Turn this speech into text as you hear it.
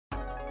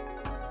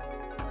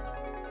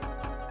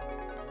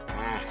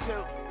2,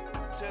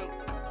 2,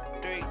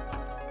 3,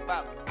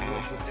 pop. 3,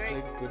 2,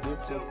 3,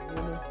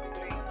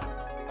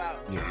 pop.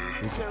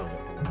 2,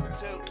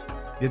 2.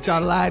 Get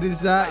y'all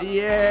lighters out,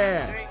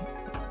 yeah. 3,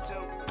 2,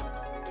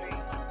 3,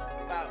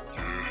 pop.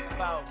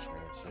 Pop.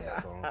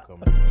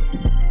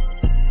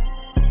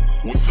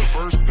 With the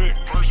first pick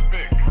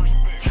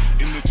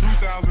in the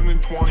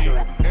 2020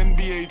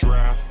 NBA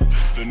draft,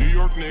 the New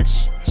York Knicks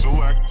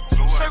select.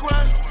 Shaq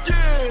West,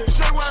 yeah,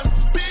 Shaq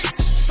West, bitch,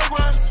 Shaq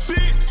West,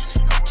 bitch,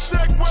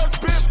 Shaq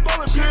West, bitch,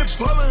 ballin',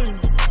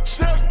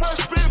 Shaq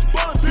West, bitch,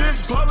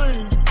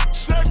 ballin',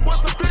 Shaq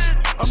West, a bitch,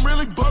 I'm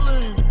really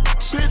ballin',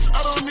 bitch,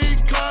 I don't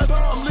need class,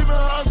 I'm leaving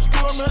high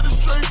school, I'm headed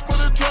straight for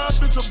the drive,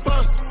 bitch, a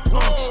bust, I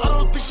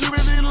don't think she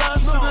really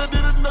lies, so I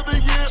did another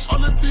year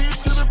on the team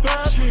to the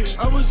past,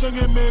 I was young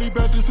and made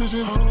bad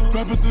decisions,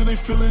 rappers in their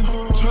feelings,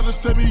 try to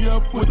set me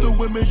up with the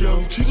women,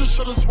 yo, she just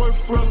shut us work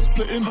for us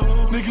splitting,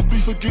 niggas be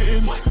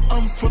forgetting,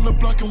 I'm from the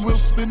block and we'll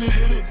spin it,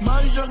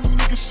 my young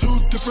niggas too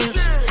different,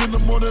 send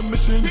them on a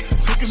mission,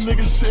 take a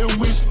nigga shit and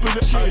we split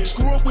it, I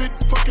grew up with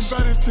fucking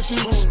bad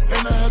intentions,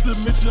 and I had to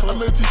mention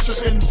I'm a teacher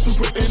and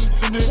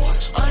superintendent,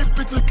 I ain't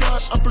been to God,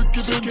 I'm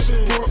forgiven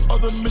for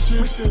other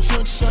missions,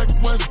 young Shaq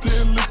West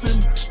didn't listen,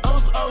 I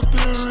was out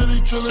there really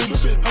drilling,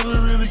 I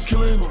was really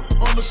killing,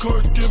 on the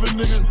court giving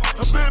niggas,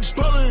 I been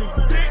ballin',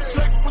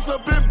 Shaq was a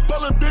bit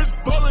ballin', bitch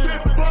ballin',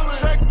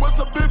 Shaq was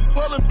a bit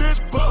ballin',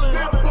 bitch ballin',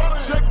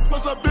 Shaq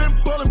was a bit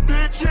ballin',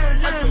 bitch,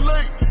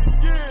 isolate,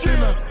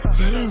 then I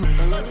let it rain,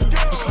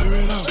 clear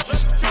it out, I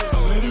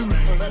let it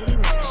rain,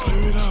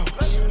 clear it out,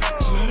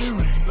 let it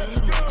rain,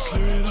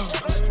 clear it out,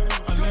 I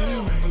let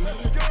it rain,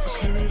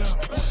 clear it out,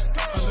 I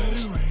let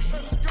it rain,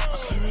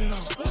 clear it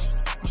out, what's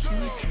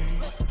really king,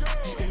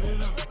 he ate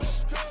it out,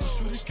 what's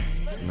really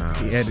king, Nah,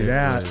 He edited shit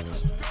out.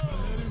 is-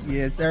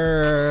 Yes,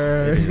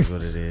 sir. It is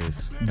what it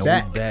is. And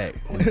Back. we back.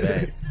 We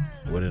back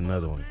with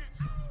another one.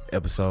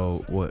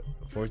 Episode what?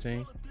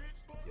 14?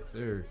 Yes,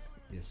 sir.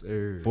 Yes,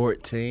 sir.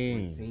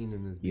 14. 14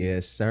 in this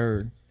Yes,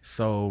 sir.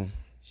 So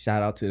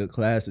Shout out to the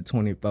class of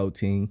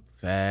 2014.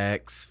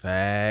 facts.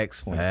 Big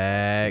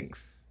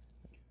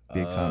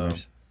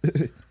timers.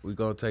 We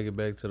gonna take it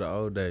back to the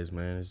old days,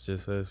 man. It's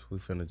just us. We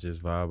finna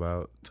just vibe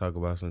out, talk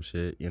about some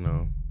shit, you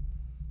know.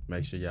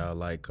 Make sure y'all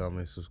like,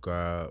 comment,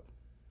 subscribe,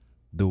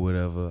 do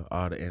whatever,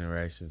 all the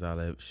interactions, all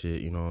that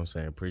shit, you know what I'm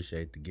saying?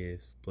 Appreciate the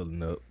guests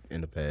pulling up in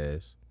the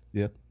past.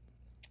 Yeah.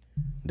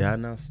 Did I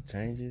announce the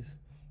changes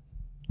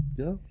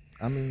Yeah.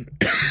 I mean,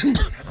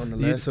 on the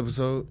last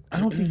episode? I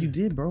don't think you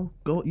did, bro.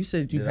 Go. You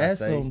said you Did I had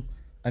say? some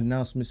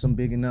announcements, some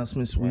big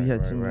announcements we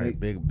had to make.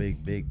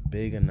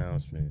 Big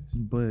announcements.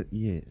 But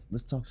yeah,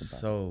 let's talk about it.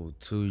 So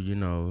to, you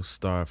know,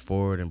 start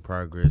forward in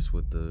progress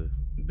with the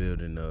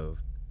building of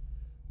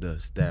the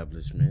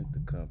establishment, the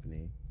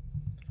company,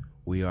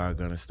 we are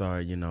gonna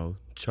start, you know,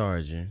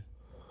 charging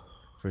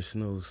for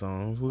snooze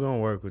songs. We're gonna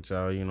work with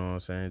y'all, you know what I'm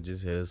saying?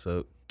 Just hit us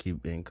up,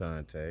 keep in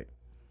contact.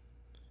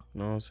 You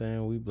know what I'm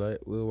saying?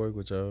 We'll work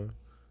with y'all.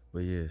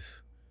 But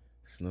yes,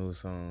 snooze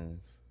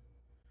songs,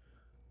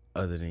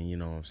 other than, you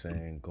know what I'm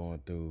saying,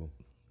 going through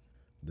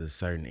the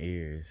certain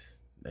ears,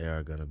 they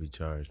are gonna be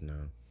charged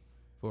now.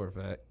 For a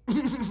fact.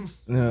 You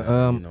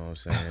know what I'm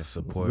saying?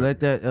 Support Let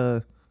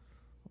that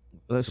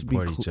let's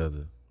support be each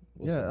other.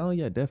 Yeah, oh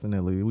yeah,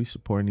 definitely. We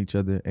supporting each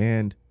other,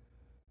 and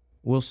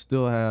we'll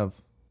still have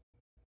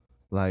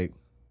like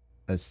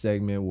a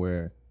segment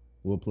where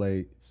we'll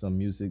play some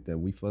music that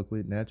we fuck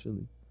with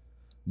naturally,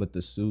 but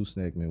the Sue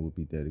segment will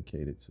be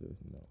dedicated to,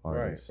 you know,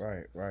 artists.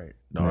 Right.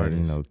 That, you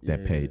know,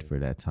 that Yeah. paid for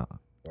that time.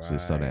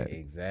 Just so that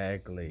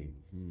exactly.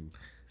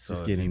 So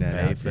Just if getting you that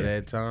pay out for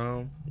there. that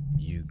time,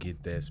 you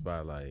get that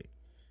spotlight.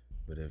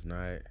 But if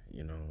not,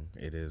 you know,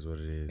 it is what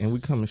it is. and we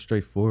coming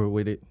straight forward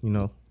with it. You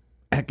know,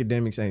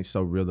 academics ain't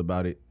so real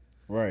about it.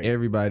 right.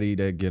 Everybody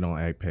that get on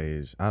Act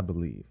Page, I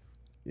believe,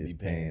 is Be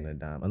paying paying. a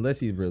dime, unless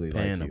he's really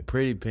paying like a you.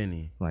 pretty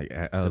penny. Like,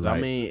 Because I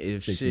mean,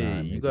 if 6'9", shit,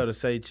 you maybe. gotta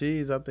say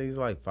cheese, I think it's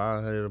like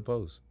 500 a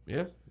post.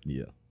 Yeah.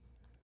 Yeah.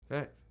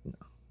 Facts.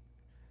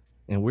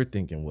 And we're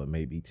thinking, what,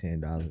 maybe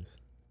 $10?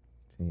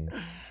 10,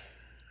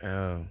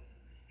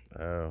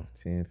 Oh,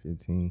 10,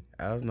 15,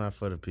 that was not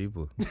for the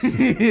people,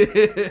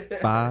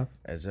 5?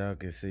 as y'all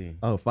can see.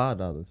 Oh,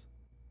 $5.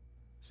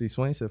 See,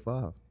 Swain said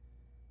 5.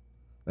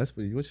 That's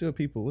for you. What's your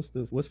people?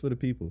 What's for the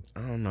people?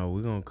 I don't know.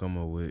 We're gonna come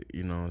up with,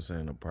 you know what I'm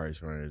saying, a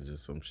price range or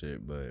some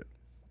shit, but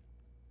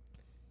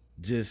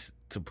just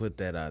to put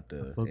that out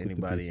there, fuck with the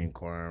anybody people.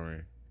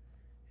 inquiring,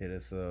 hit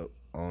us up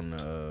on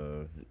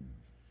the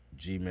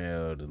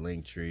Gmail, the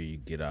link tree, you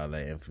get all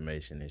that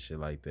information and shit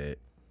like that.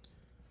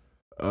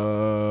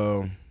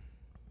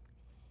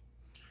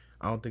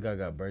 I don't think I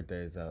got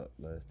birthdays out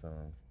last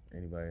time.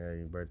 Anybody had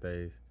any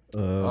birthdays?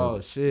 Oh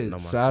shit! No, my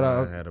Shout son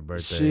out! had a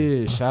birthday.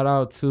 Shit! Shout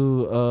out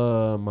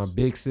to my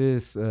big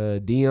sis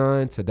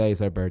Dion. Today's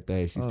her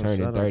birthday. She's Oh, turning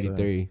shout out to her.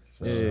 33.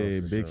 So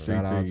Hey, for big sure.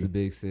 shout out to 33.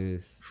 big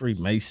sis.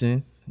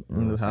 Freemason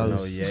in the I know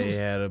house. Ye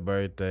had a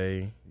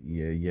birthday.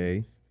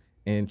 Yeah.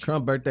 And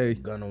Trump birthday.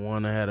 Gonna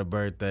Wanna had a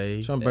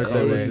birthday. Trump birthday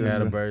birthday was was Direct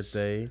had a yesterday.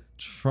 birthday.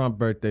 Trump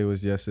birthday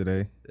was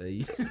yesterday.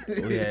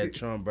 We had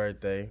Trump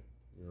birthday.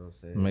 You know what I'm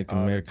saying? Make All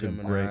the America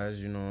great. Geminis,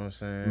 you know what I'm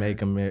saying?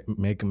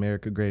 Make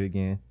America great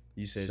again.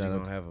 You said Shout you're out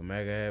gonna have a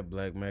MAGA hat,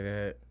 black MAGA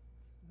hat.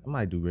 I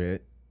might do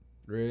red.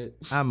 Red.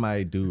 I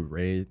might do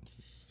red.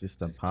 Just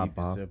to pop Keep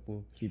it off.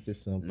 simple. Keep it You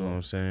simple. know what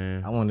I'm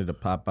saying? I wanted to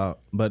pop out,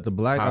 but the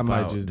black I Pop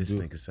might out. just This do.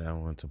 nigga said I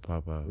want to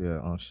pop out. Yeah,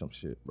 on some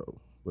shit, bro.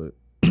 But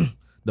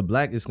the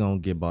black is gonna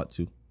get bought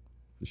too,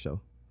 for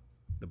sure.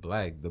 The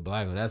black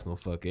one, that's gonna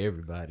fuck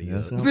everybody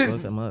That's up. gonna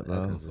fuck them up,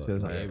 That's bro. gonna fuck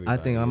 'Cause everybody I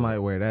think I up. might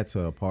wear that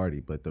to a party,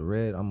 but the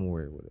red I'm gonna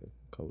wear it with a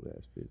cold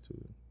ass fit too.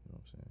 You know what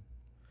I'm saying?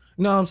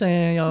 You know what I'm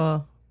saying,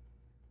 y'all?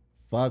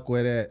 Fuck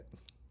with it.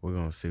 We're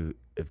gonna see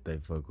if they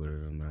fuck with it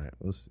or not.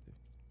 We'll see.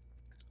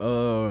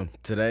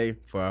 Today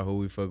for our Who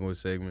We Fucking With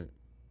segment,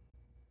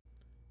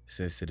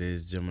 since it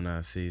is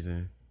Gemini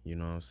season, you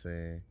know what I'm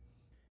saying?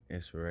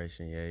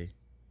 Inspiration, yay.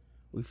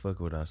 We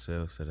fucking with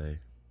ourselves today.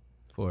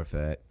 For a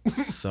fact.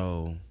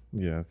 So,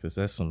 Yeah, because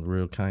that's some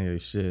real Kanye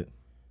shit.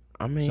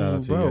 I Shout mean,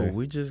 out to bro, Ye.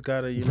 we just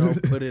gotta,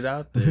 put it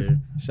out there.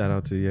 Shout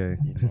out to Ye.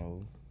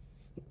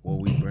 What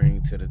we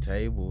bring to the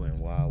table and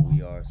why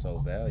we are so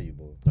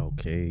valuable.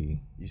 Okay.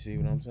 You see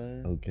what I'm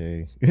saying?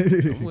 Okay.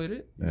 I'm with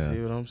it. You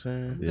see what I'm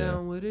saying? I'm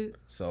down with it.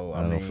 So,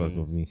 I don't fuck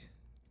with me.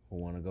 who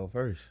wanna go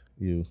first?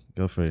 You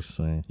go first,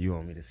 son. You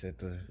want me to set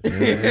the, Yeah.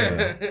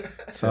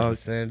 set the Talk,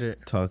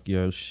 standard? talk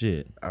your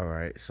shit. All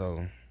right,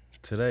 so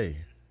today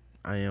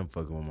I am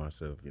fucking with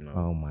myself,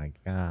 Oh my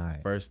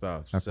god. First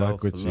off, I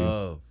fuck with you.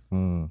 self-love,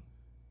 Mm,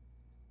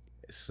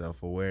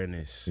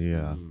 self-awareness.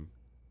 yeah.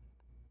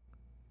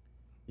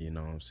 You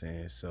know what I'm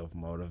saying?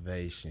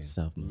 Self-motivation.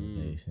 Self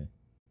motivation.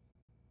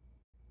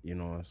 You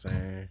know what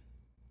I'm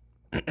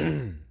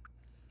saying?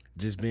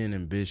 Just being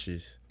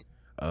ambitious,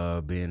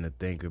 being a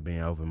thinker,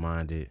 being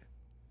open-minded.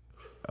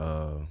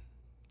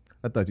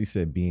 I thought you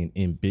said being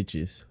in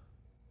bitches.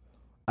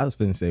 I was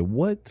finna say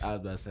what? I was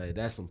about to say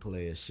that's some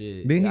player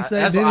shit. Didn't he say-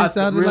 That's didn't what it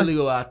sound really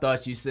what I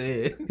thought you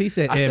said. He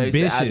said I thought you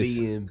said I ambitious.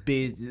 be in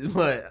bitches,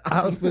 but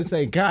I was finna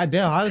say, God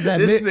damn, how does that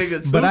this mix?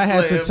 nigga too But I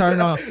had to player, turn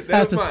bro. on.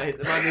 That's my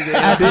nigga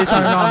ambitious.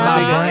 turn on my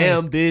nigga brain.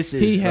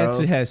 ambitious. He had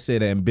bro. to have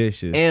said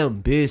ambitious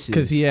ambitious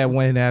because he had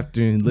went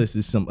after and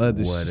listed some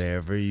other shit.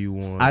 Whatever you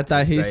want. I thought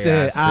to he say,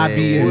 said I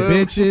be in Well,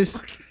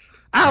 bitches.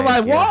 I'm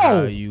like, Take it how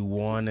whoa. you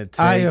want to take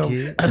I am-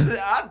 it.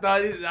 I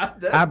thought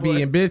he, I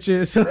be in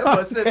bitches. That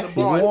boy set the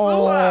bar too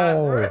high,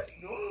 Whoa. bro.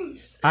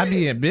 I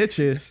be in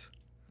bitches.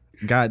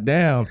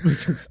 Goddamn.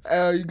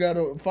 You got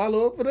to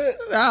follow up for that?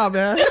 Nah,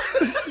 man.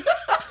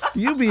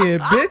 You be in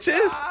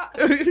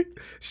bitches?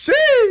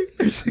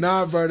 She.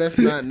 Nah, bro, that's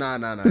not. Nah.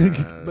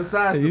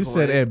 Besides the You point,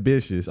 said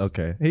ambitious.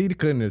 Okay. He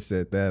couldn't have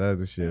said that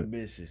other shit.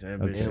 Ambitious,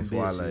 ambitious.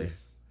 Wale.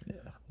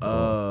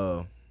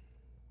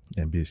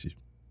 Ambitious.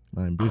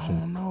 My I ambition.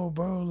 don't know,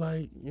 bro.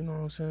 Like, you know what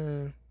I'm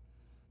saying?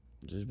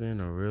 Just being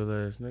a real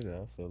ass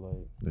nigga, I feel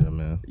like Yeah,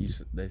 man.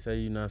 they say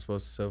you're not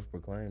supposed to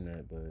self-proclaim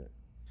that, but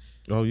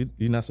Oh, you're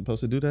not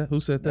supposed to do that?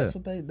 Who said that?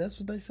 that's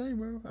what they say,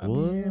 bro. I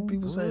What? be hearing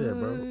people say that,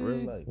 bro.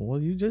 Real life.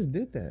 Well, you just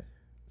did that.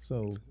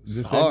 So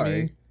does that Sorry.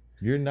 mean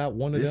you're not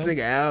one of This them? nigga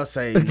Al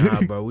say, nah,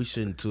 bro, we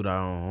shouldn't toot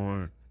our own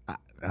horn.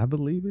 I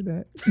believe in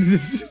that.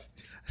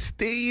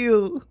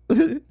 Still.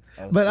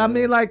 But I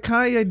mean, like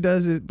Kanye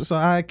does it, so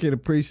I can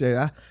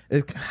appreciate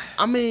it.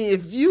 I mean,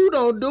 if you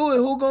don't do it,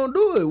 who gonna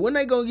do it? When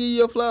they gonna give you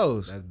your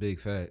flowers? that's big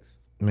facts.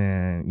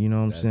 Man, you know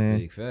what I'm That's saying?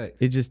 big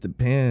facts. It just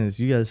depends.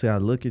 You gotta say, I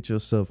look at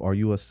yourself. Are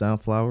you a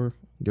sunflower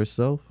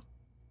yourself?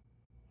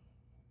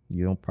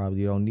 You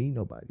probably don't need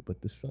nobody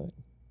but the sun.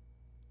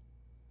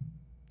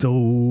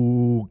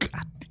 Dude,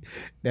 God,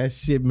 that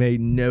shit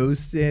made no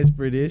sense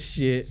for this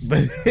shit,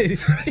 but it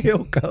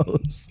still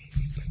goes.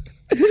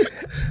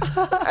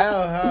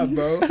 Al high,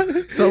 bro.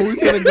 So we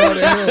finna go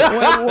to him.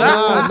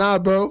 Nah,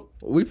 bro.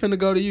 We finna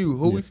go to you.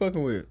 Who we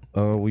fucking with?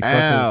 We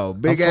Al,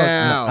 big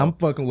Al. I'm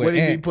fucking with What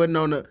he be Ant. putting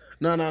on the?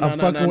 No. I'm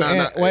fucking with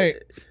Ant.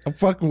 Wait, I'm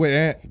fucking with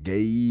Ant.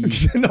 Gay.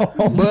 No,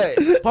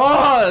 But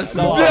Pause.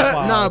 No,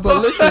 nah,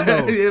 but listen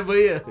though. yeah, but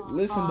yeah.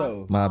 Listen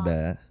though. my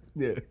bad.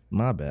 Yeah.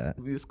 My bad.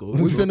 It's cool.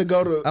 We finna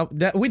go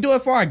to We do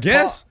it for our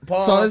guests.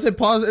 Pause. So is it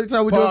pause?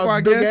 So we do it for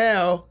our Big guests.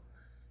 Al.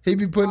 He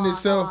be putting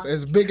himself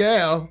as Big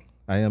Al.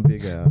 I am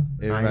Big Al.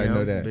 Everybody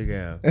know that. Big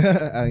Al.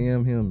 I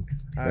am him.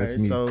 That's Alright,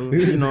 me. so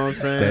you know what I'm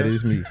saying. That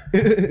is me.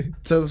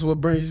 Tell us what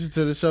brings you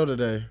to the show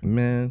today.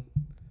 Man,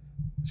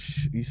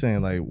 you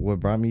saying like what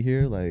brought me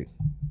here? Like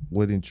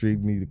what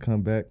intrigued me to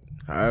come back?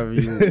 However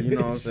you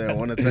know what I'm saying.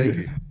 Want to take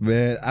it.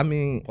 Man, I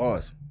mean,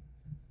 Pause.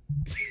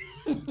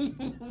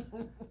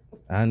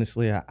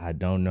 honestly, I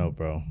don't know,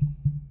 bro.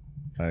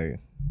 Like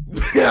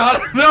I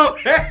don't know.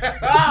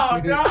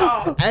 Oh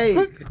no.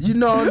 Hey, you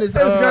know on this.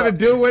 it's gonna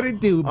do what it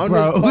do, on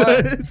bro. this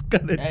pod- It's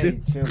gonna Hey,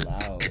 do. chill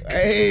out.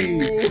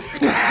 Hey,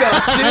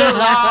 Chill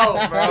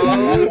out,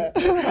 bro.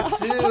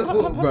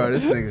 Chill. bro,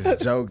 this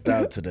nigga's joked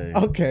out today.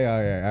 Okay,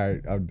 all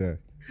right.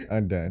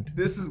 I'm done.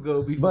 This is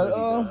gonna be But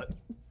funny. dog.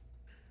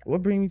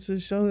 what bring me to the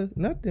show?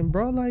 Nothing,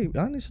 bro. Like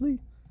honestly,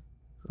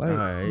 like All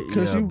right,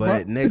 'cause yeah, you but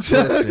brought- next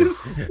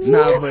question.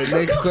 Nah, but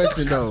next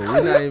question though.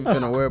 We're not even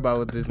finna worry about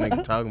what this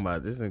nigga talking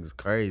about. This nigga's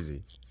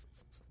crazy.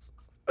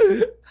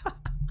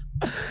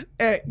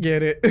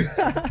 Get it.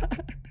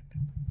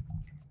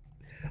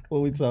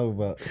 What we talking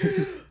about?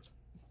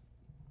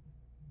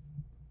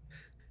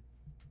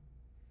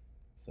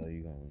 So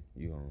you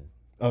gonna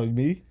Oh,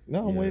 me?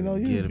 No, I'm waiting on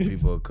you. give the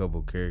people a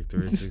couple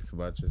characteristics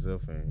about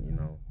yourself, and you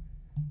know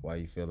why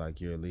you feel like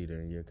you're a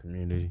leader in your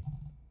community.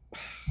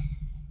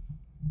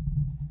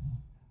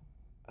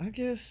 I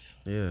guess.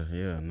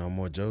 Yeah. No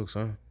more jokes,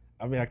 huh?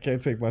 I mean, I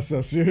can't take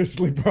myself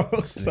seriously, bro.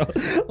 So,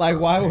 like,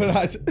 why would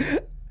I?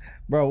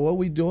 Bro, what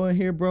we doing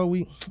here, bro?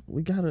 We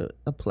got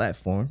a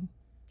platform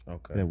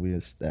Okay. that we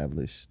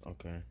established,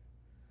 Okay.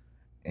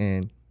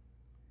 and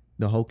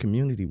the whole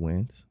community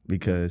wins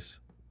because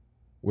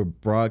we're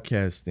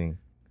broadcasting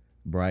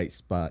bright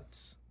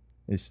spots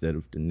instead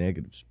of the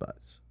negative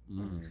spots.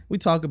 We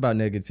talk about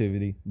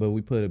negativity, but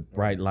we put a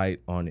bright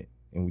light on it,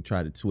 and we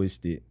try to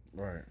twist it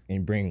Right.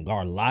 and bring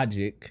our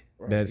logic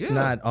that's Yeah.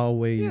 not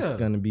always Yeah.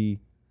 gonna be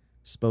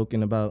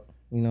spoken about.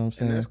 You know what I'm And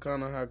saying? that's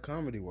kind of how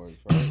comedy works,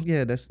 right?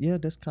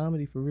 that's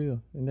comedy for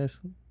real, and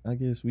that's I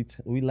guess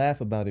we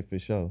laugh about it for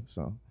sure.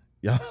 So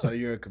y'all, So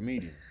you're a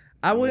comedian.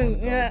 I You wouldn't.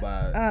 wanna go Yeah,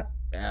 by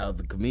Al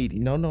the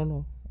comedian.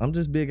 no. I'm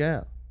just Big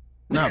Al.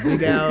 Not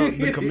Big Al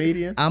the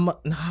comedian.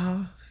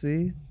 Nah.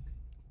 See,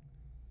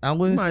 I You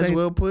wouldn't might say as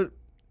well put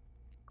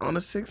on a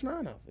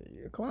 6ix9ine outfit.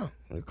 You're a clown.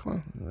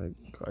 Like,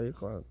 call you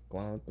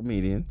clown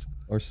comedians.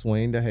 or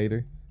Swain the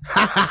hater.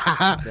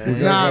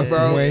 Nah,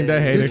 bro. Swain the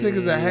hater. This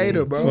nigga's a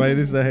hater, bro. Swain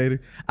is the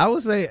hater. I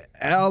would say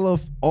Al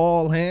of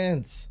all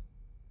hands.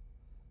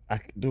 I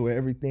can do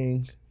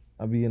everything.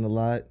 I be in a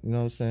lot. You know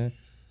what I'm saying?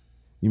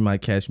 You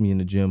might catch me in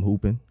the gym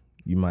hooping.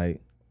 You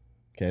might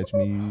catch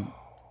me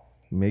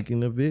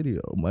making a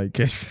video. Might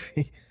catch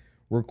me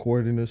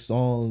recording a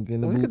song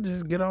in the We booth. could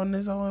just get on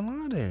this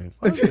online then.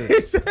 Fuck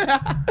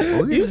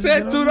it. You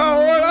said to the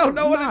horn. I don't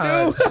know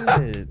what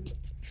to do. Shit.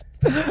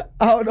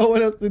 I don't know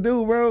what else to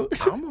do, bro.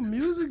 I'm a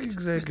music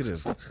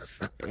executive.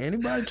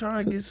 Anybody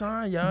trying to get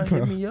signed, y'all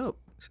hit me up.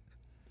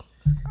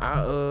 I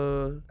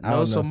don't know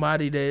know.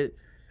 somebody that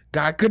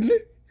got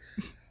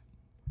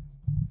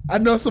I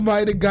know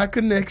somebody that got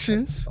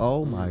connections.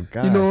 Oh my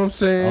god. You know what I'm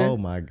saying? Oh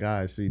my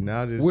god. See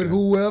now this With guy-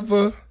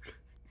 whoever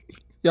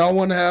y'all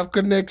want to have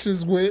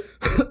connections with,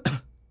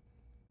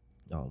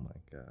 Oh my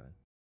god.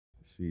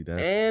 See that.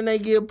 and they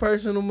give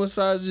personal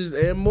massages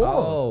and more.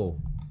 Oh.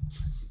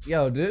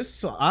 Yo,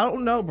 this I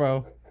don't know,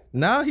 bro.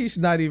 Now he's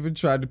not even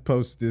trying to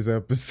post this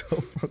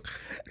episode, bro.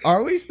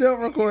 Are we still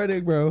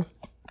recording, bro?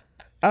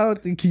 I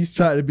don't think he's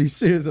trying to be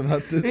serious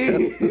about this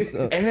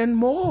episode. And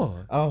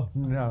more. Oh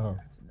no.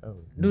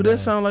 Do that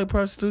sound like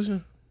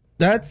prostitution?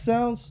 That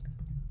sounds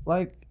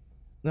like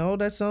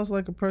that sounds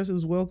like a person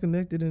who's well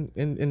connected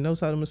and knows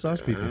how to massage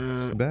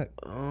people. Back.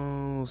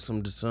 Oh,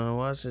 some Deshaun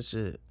Watson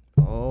shit.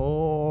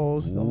 Oh,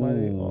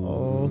 somebody.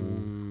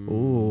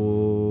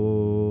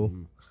 Oh.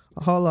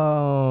 Hold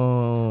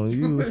on.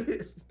 You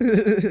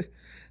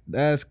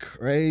That's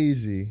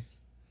crazy.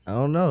 I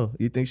don't know.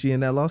 You think she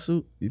in that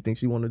lawsuit? You think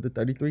she wanted the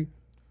 33?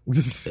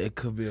 It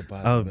could be a Oh,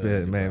 possibility.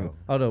 bet, man. bro.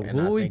 Hold up. And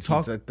Who I we think he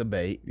talk? took the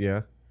bait,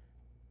 Yeah.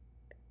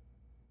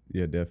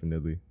 Yeah,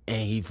 definitely.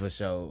 and he for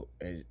sure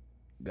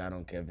got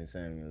on Kevin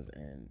Samuels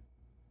and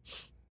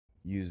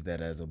used that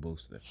as a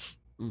booster.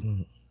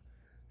 Mhm.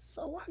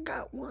 So I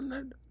got one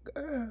of the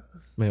girls.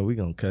 Man, we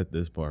gonna cut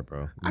this part,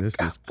 bro. This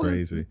got is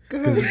crazy.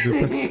 one 'Cause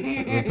girl.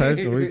 the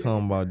person we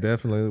talking about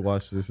definitely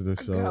watch this the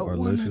show got or one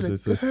listen of to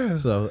the this.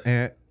 girls. So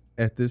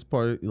at this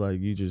part, like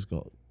you just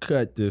gonna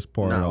cut this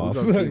part Nah, we off.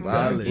 gonna keep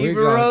violent. Keep it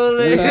gonna-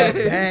 rolling. we Back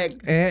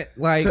gonna- and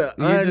like to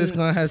you're just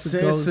gonna have to go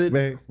uncensored,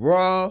 back.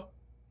 raw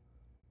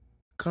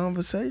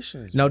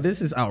conversations. No,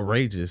 this is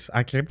outrageous.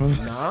 I can't believe.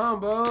 Nah,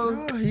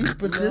 bro. No, he's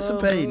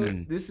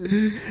participating. This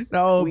is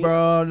No,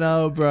 bro.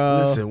 No,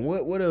 bro. Listen,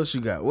 what else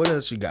you got? What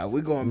else you got?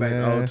 We going back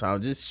to Man. old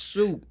time. Just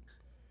shoot.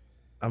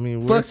 I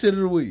mean, Fuck shit of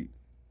the week.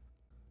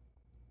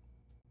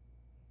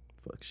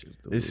 fuck shit.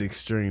 It's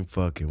extreme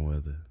fucking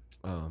weather.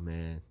 Oh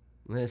man.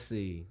 Let's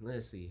see.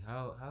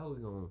 How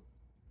we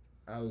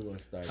gonna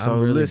start?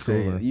 So really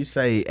listen, cooling. you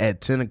say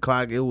at 10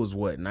 o'clock it was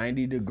what,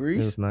 90 It degrees?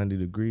 was 90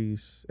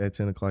 degrees at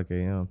 10 o'clock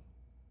a.m.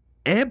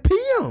 And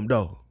PM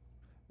though.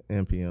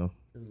 and p.m.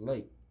 It was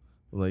late.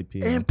 Late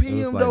p.m. And It was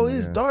PM like, though,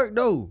 it's yeah. dark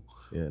though.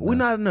 Yeah, We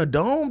nah. not in a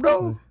dome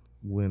though.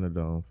 We in a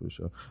dome for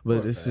sure.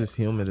 But For a it's fact. just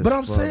humid as But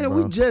I'm fuck, saying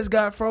bro. we just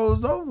got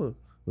froze over.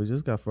 We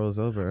just got froze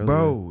over earlier.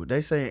 Bro,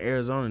 they say in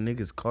Arizona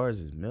niggas' cars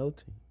is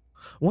melting.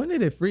 When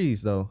did it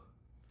freeze though?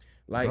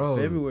 Like Bro,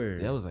 February.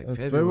 That was like It was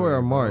February, February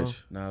or bro.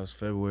 March? No, it was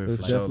February It was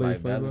for sure, definitely like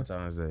February?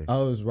 Valentine's Day.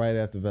 Oh, it was right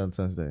after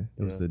Valentine's Day.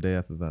 It was Yeah. the day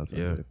after Valentine's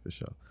Yeah. Day for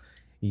sure.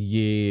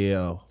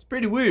 Yeah. It's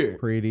pretty weird.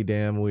 Pretty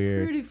damn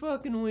weird. Pretty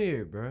fucking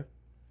weird, bro.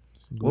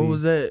 What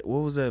was that? What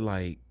was that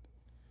like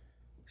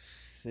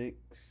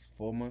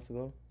 4 months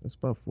ago? That's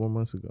about 4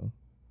 months ago.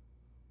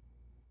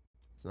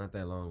 It's not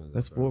that long ago.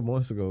 That's bro. 4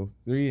 months ago.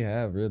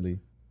 3.5 really.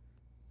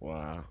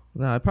 Wow.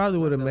 No, I probably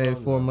would have that made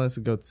long 4 ago. months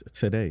ago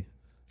today.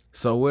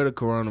 So where the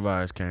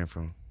coronavirus came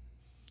from?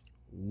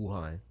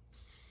 Wuhan.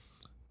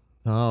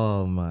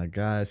 Oh my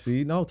God!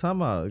 See, no, talk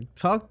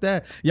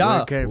that Where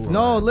y'all. it came from,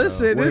 No, bro?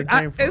 listen, Where it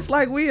came from? it's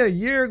like we our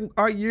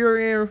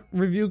year end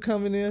review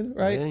coming in,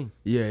 right? Dang.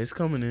 Yeah, it's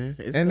coming in.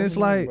 And it's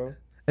coming in, like bro.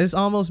 it's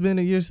almost been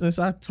a year since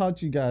I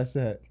taught you guys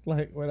that.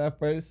 Like when I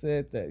first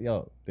said that,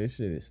 yo, this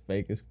shit is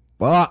fake as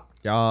fuck,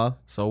 y'all.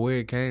 So where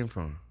it came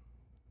from?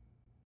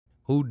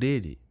 Who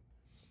did it?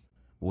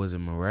 Was it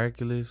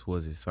miraculous?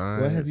 Was it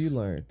science? What have you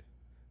learned?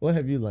 What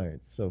have you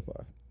learned so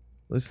far?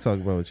 Let's talk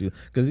about what you,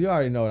 because you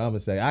already know what I'm gonna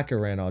say. I could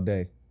rant all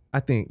day. I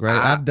think, right?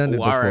 I've done it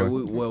before, all right,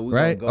 we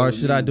right? gonna go Or with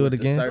should me I do with it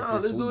the again? surface. No,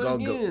 let's do it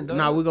again, dog.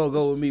 Nah, we're gonna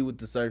go with me with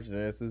the surface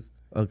answers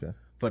Okay.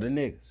 for the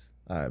niggas.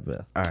 All right,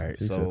 bet. All right.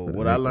 He said So for the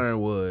what I niggas.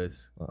 learned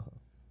was Uh-huh.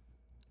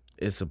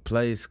 it's a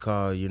place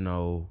called,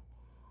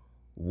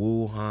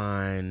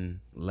 Wuhan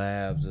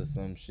Labs or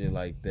some shit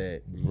like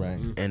that. Right.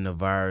 And the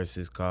virus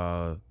is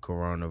called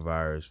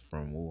coronavirus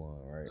from Wuhan,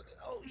 right?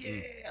 Oh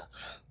yeah.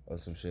 Or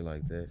some shit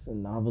like that. It's a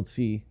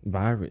novelty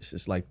virus.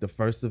 It's like the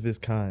first of its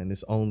kind.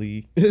 It's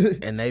only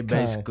And they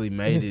basically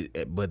made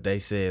it, but they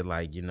said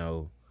like,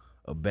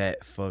 a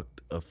bat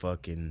fucked a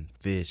fucking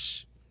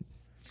fish.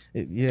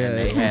 yeah. And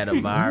they had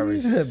a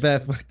virus.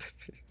 Bad fuck the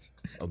bitch.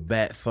 A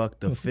bat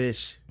fucked a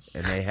fish,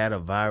 and they had a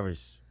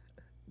virus.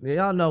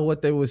 Y'all know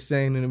what they was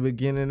saying in the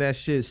beginning. That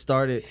shit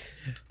started.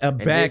 A And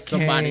then bat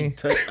somebody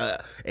came.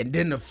 and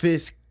then the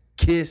fish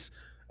kissed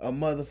a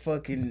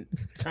motherfucking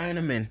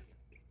Chinaman.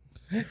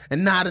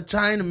 And now the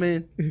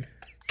Chinaman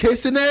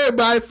kissing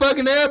everybody,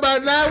 fucking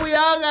everybody. Now we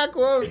all got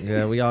corona.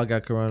 Yeah, we all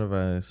got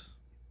coronavirus.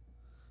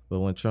 But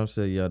when Trump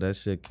said, yo, that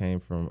shit came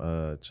from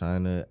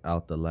China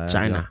out the lab.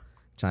 China.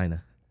 Yo,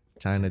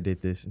 China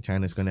did this, and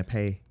China's gonna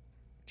pay.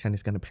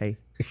 China's gonna pay.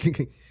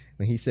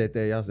 When he said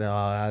that, y'all said, oh,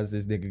 how's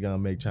this nigga gonna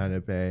make China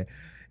pay?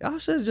 Y'all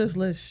should have just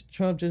let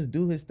Trump just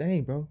do his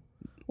thing, bro.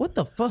 What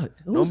the fuck?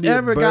 Who's be a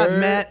ever got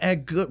bird. mad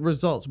at good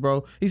results,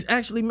 bro? He's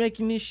actually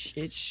making this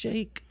shit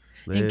shake.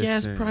 And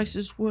gas Listen.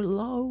 prices were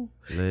low.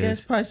 Listen.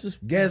 Gas prices.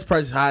 Gas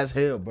price high as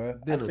hell, bro.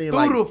 I Through see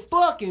the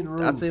fucking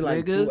roof, I see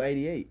like nigga.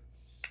 288.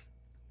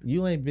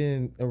 You ain't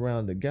been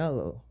around the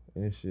gallo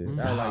and shit.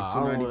 Nah, like I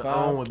don't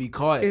 295. want to be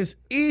caught. It's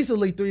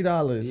easily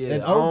 $3 Yeah,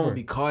 and I don't over. want to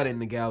be caught in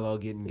the gallo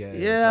getting gas.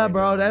 Yeah, Like,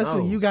 bro. no, That's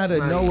no. you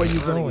gotta I'm know not where even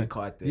you're trying to going. get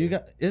caught there. You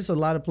got. It's a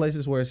lot of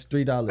places where it's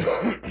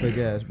 $3 for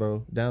gas,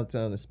 bro.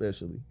 Downtown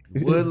especially.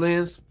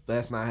 Woodlands.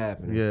 That's not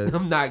happening. Yeah.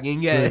 I'm not getting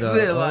gas.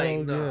 $3. Like,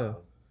 Oh, no,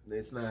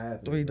 it's not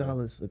happening.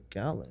 $3 a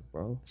gallon,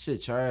 bro.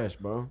 Shit, trash,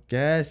 bro.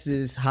 Gas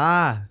is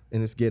high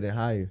and it's getting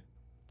higher.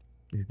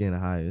 It's getting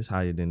higher. It's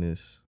higher than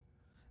this.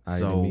 Higher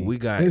So than me. we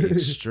got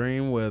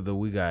extreme weather.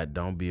 We got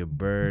don't be a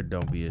bird,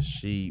 don't be a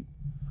sheep.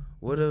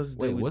 What else did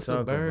Wait, we what's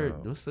talk a bird?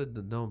 about? What's a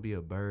don't be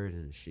a bird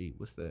and a sheep?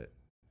 What's that?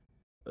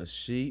 A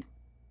sheep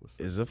What's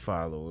that? is a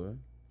follower,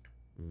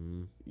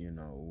 Mhm.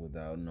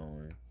 without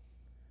knowing.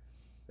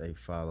 They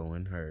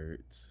following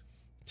herds.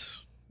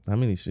 How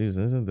many sheep?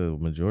 Isn't the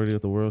majority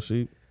of the world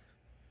sheep?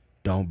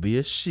 Don't be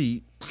a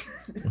sheep.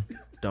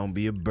 Don't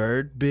be a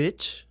bird,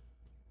 bitch.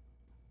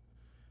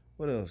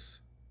 What else?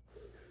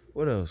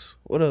 What else?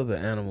 What other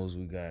animals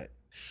we got?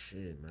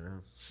 Shit,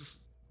 man.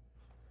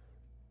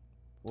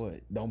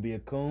 What? Don't be a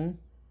coon.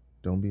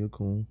 Don't be a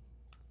coon.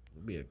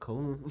 Be a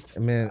coon.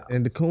 Man,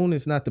 and the coon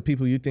is not the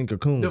people you think are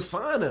coons.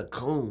 Define a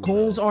coon.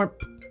 Coons aren't.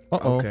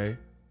 Okay.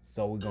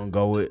 So we're gonna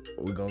go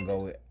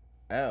with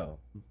Al.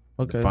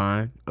 Okay.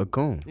 Define a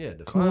coon. Yeah,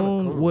 define a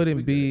Coon coon. wouldn't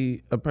We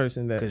be a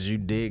person that. Because you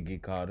did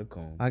get called a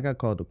coon. I got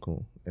called a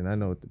coon, and I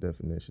know what the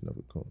definition of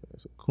a coon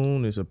is. A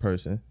coon is a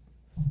person.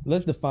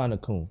 Let's define a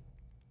coon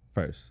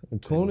first. A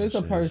coon is a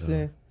shit,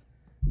 person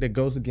that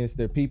goes against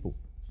their people,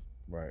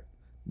 Right.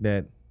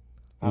 that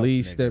House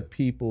leads their nigga.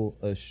 people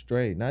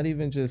astray. Not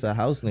even just a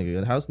house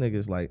nigga. A house nigga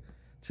is like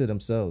to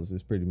themselves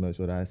is pretty much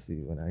what I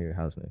see when I hear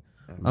house nigga.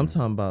 I'm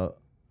talking about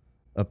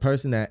a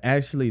person that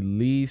actually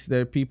leads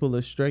their people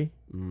astray.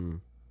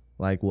 Mm,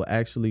 Like will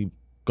actually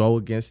go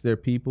against their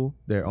people,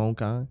 their own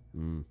kind.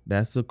 mm.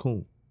 That's a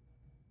coon.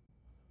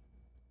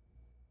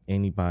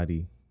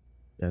 Anybody.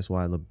 That's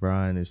why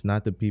LeBron is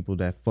not the people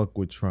that fuck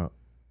with Trump.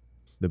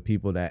 The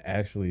people that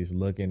actually is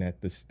looking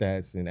at the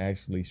stats and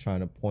actually is trying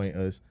to point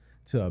us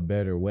to a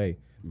better way.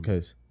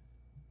 Because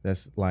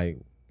that's like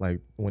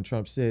when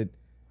Trump said,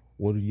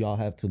 what do y'all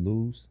have to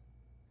lose?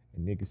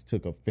 And niggas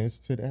took offense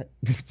to that.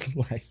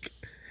 Like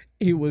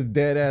he was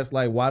dead ass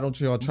like, why don't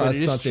y'all try But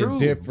it's something true.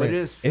 different? But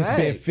it's been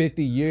facts.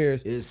 50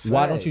 years. It's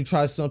Why don't you facts.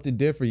 try something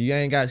different? You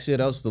ain't got shit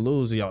else to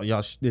lose. Y'all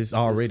it's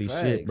already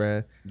shit, facts.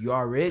 bruh. You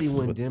already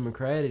went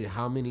Democratic.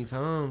 How many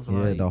times? Yeah,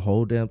 Like, the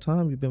whole damn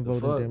time you've been the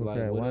voting fuck? Democrat.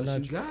 Like, what Why else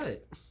not? you got?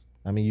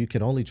 I mean, you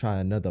could only try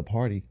another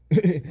party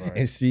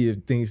and see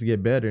if things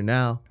get better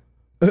now.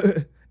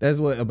 That's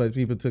what, but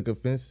people took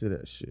offense to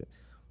that shit.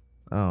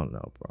 I don't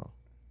know, bro.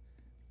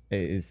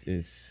 It's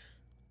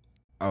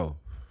Oh,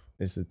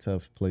 a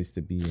tough place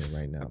to be in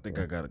right now. I think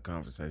bro. I got a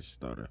conversation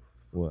starter.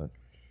 What?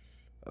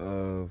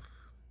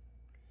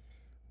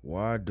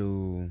 Why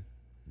do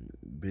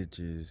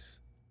bitches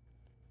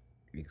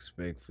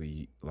expect for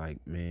you, like,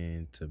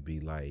 men to be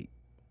like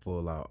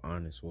full out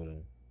honest with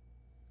them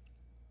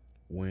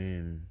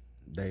when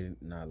they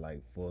not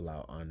like full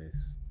out honest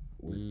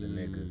with the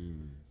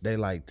niggas. They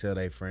like tell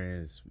their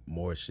friends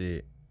more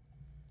shit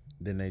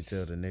than they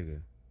tell the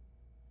nigga.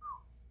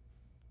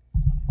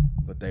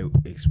 But they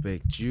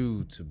expect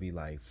you to be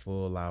like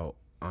full out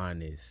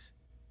honest,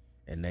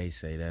 and they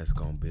say that's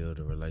gonna build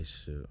a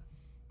relationship.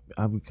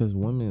 Because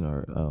women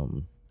are,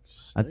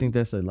 I think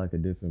that's like a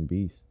different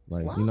beast.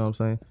 Like, you know what I'm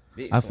saying?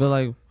 Big I feel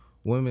like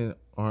women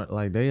aren't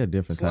like, they a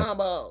different type.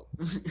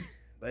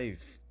 They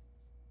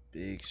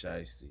big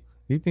shiesty.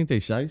 You think they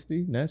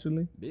shiesty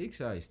naturally? Big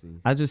shiesty.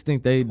 I just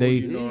think they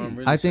you know I'm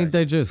really I think shiesty.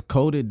 they just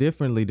coded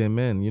differently than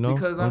men, you know?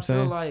 Because what I I'm feel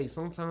saying? like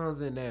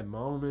sometimes in that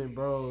moment,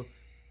 bro,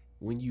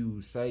 when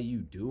you say you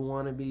do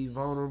want to be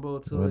vulnerable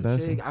to Well, a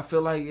that's chick, I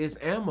feel like it's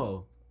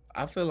ammo.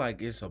 I feel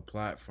like it's a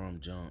plot from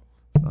jump.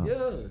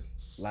 Yeah.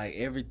 Like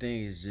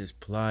everything is just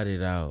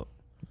plotted out.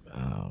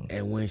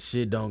 And when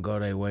shit don't go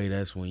their way,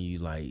 that's when you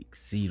like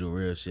see the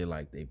real shit,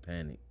 like they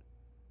panic.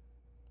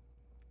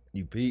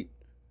 You peep?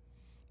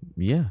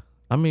 Yeah.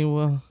 I mean,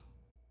 well,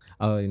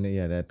 oh,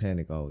 yeah, that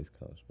panic always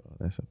comes, bro.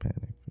 That's a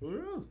panic. For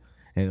real.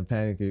 And a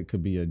panic, it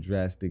could be a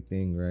drastic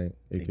thing, right?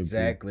 It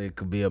Exactly. It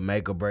could be a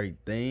make or break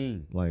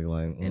thing. Could be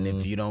like, And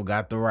if you don't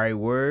got the right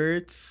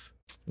words,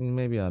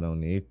 maybe I don't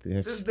need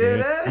this. Just dead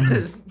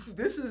ass.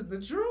 This is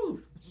the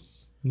truth.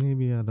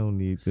 Maybe I don't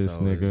need this, so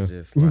nigga. it's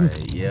just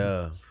like,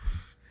 yeah.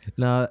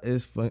 Nah,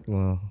 it's fun.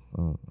 Well,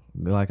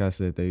 like I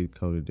said, they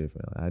coded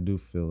different. I do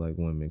feel like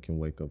women can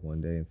wake up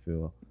one day and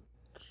feel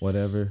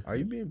whatever. Are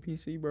you being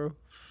PC, bro?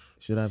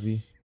 Should I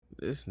be?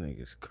 This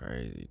nigga's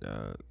crazy,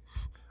 dog.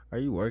 Are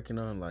you working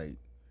on, like,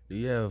 do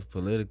you have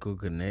political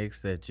connects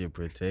that you're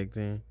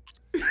protecting?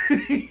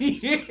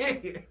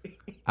 I've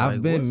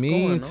Like, been what's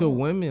mean going to on?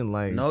 women,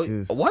 like, No,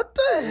 just... what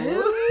the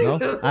hell?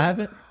 No, I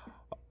haven't.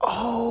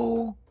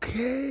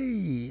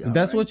 Okay.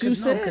 That's what you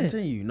said.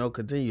 No,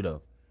 continue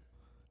though.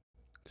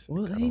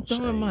 Well, Got he on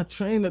throwing my shades.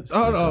 train of This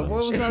thought nigga off. on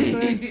What was I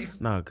saying?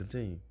 No,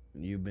 continue.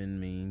 You've been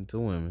mean to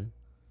women.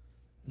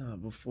 No,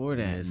 before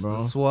that, It's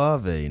bro. the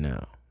suave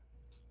now.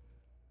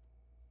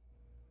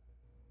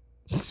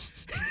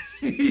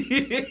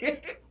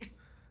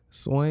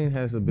 Swain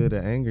has a bit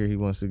of anger he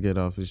wants to get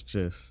off his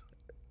chest.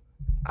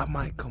 I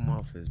might come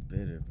off as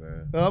bitter,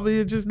 bro. I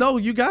mean, just no,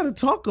 you got to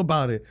talk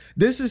about it.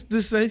 This is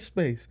the safe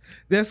space.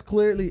 That's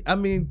clearly, I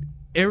mean,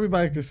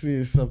 everybody can see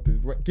it's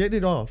something. Get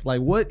it off.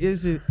 Like, what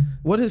is it?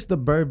 What is the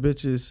bird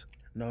bitches?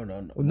 No.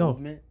 No.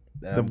 Movement?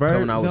 That The I'm bird.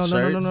 coming out with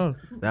No.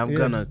 shirts that I'm Yeah.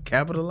 gonna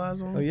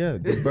capitalize on? Oh, yeah.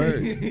 The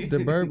bird. The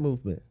bird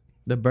movement.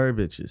 The bird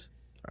bitches.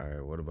 All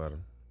right, what about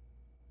them?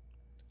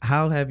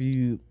 How have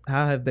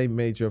they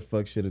made your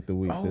fuck shit of the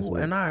week this Oh,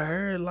 week? and I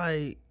heard,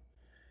 like,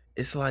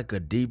 it's like a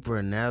deeper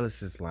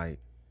analysis. Like,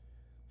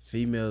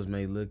 females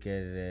may look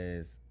at it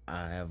as,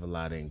 I have a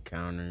lot of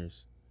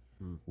encounters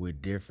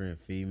with different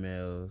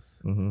females.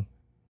 Mm-hmm.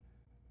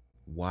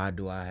 Why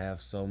do I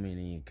have so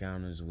many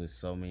encounters with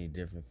so many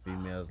different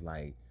females?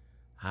 Like,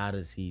 how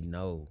does he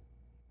know?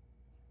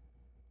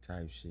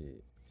 Type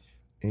shit.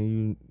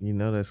 And you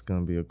know that's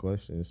gonna be a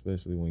question,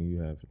 especially when you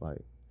have like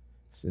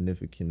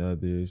significant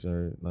others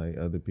or like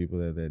other people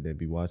that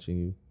be watching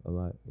you a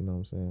lot. You know what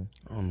I'm saying?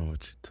 I don't know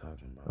what you're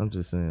talking about. I'm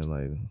just saying,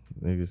 like,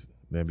 niggas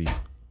that be.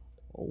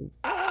 Oh,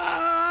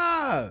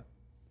 Ah!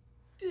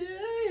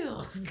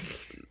 Damn.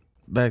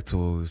 Back to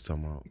what we was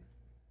talking about.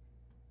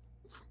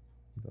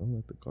 don't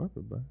let the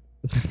carpet burn.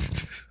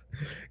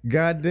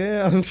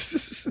 Goddamn.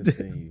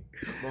 Continue.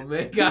 My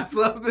man got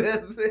something.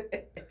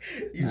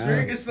 You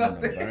drinking Finna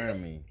something?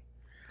 burn me.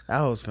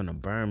 That was finna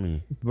burn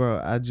me.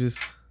 Bro, I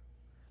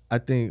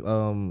think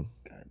God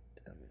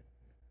damn it.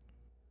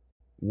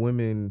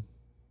 women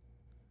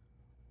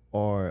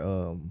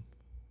are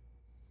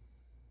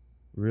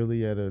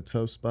really at a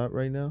tough spot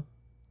right now.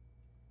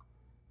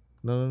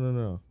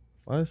 No.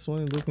 Why is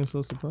Swain looking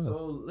so surprised?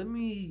 So let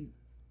me.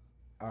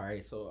 All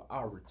right, so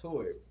I'll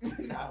retort.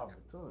 You know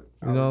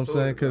what I'm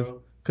saying?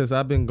 Cause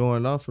I've been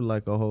going off for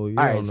like a whole year.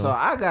 All right, on so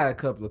I got a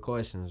couple of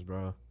questions,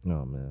 bro.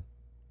 no man.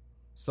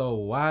 So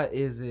why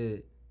is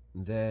it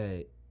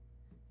that,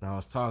 and I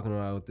was talking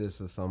about this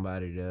with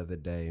somebody the other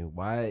day,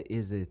 why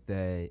is it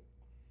that,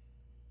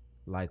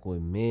 like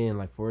with men,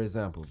 like for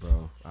example,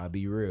 bro, I'll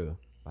be real,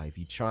 like if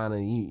you trying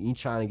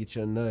to get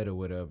your nut or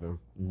whatever,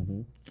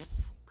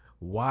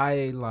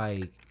 why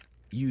like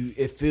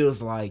it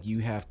feels like you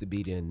have to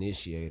be the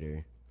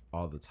initiator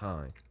all the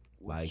time.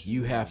 Like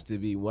you have to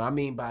be, what I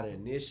mean by the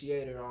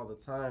initiator all the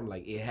time,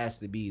 like it has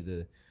to be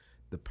the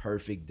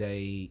perfect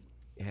date.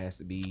 It has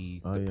to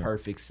be the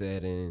perfect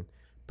setting,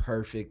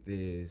 perfect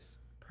this,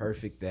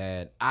 perfect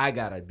that. I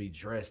gotta be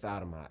dressed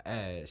out of my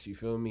ass. You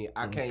feel me?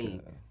 I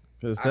can't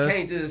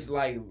just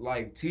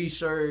like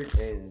t-shirt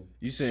and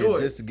You saying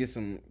shorts. just to get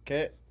some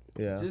cat?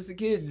 Yeah. Just a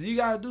kid. You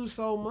gotta do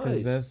so much.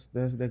 Cause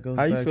that goes.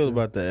 How you back feel to-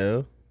 about the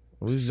L?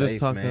 We was just Safe,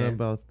 talking man.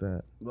 about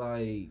that.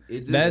 Like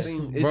it That's-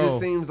 just bro.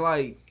 seems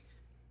like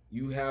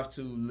you have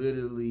to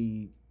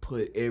literally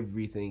put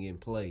everything in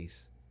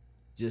place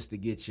just to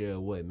get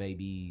your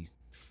maybe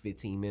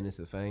 15 minutes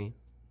of fame.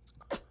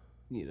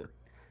 You know,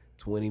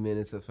 20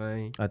 minutes of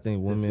fame. I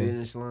think The women.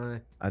 finish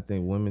line. I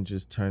think women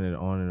just turn it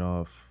on and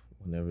off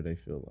whenever they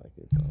feel like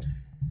it. Though.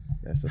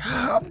 That's a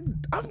fact.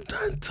 I'm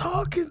done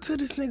talking to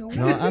this nigga.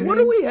 No, I what mean,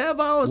 do we have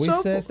our We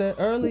show said for? that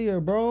earlier,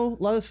 bro.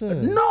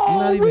 Listen. you're No,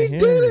 not even we hearing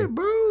did me. it,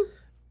 bro. You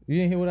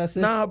didn't hear what I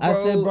said? Nah, I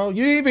said, bro. bro,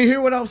 you didn't even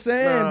hear what I'm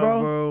saying, Nah,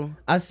 bro.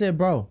 I said,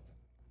 bro,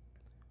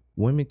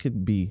 women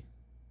could be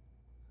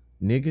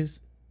niggas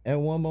at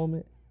one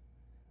moment,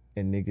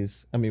 and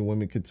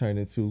women could turn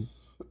into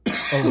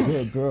a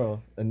good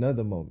girl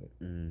another moment.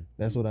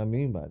 That's what I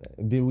mean by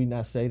that. Did we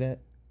not say that?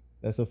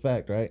 That's a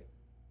fact, right?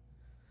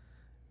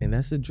 And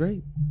that's a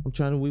Drake.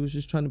 We was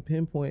just trying to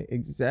pinpoint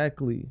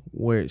exactly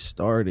where it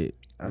started.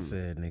 I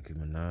said Nicki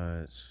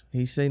Minaj.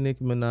 He say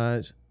Nicki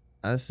Minaj.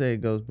 I say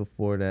it goes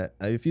before that.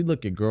 If you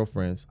look at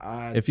Girlfriends,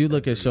 if you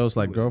look at shows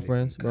like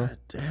Girlfriends, bro. God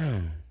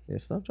damn. Yeah,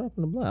 stop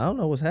dropping the blood. I don't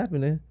know what's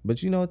happening,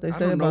 but you know what they I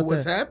say don't know about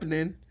what's that.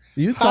 happening.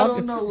 You I talking?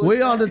 don't know what's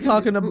We on the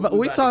talking about.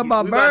 We talking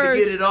about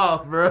birds. Get it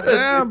off, bro.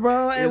 Yeah,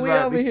 bro. And It's we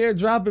about over to- here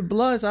dropping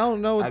blunts. I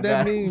don't know what I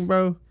that got- means,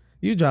 bro.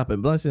 You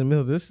dropping blunts in the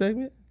middle of this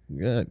segment?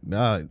 Yeah,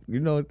 nah.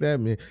 You know what that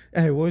means?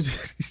 Hey, what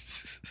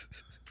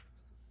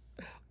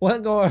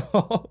going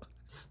on?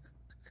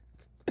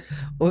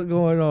 What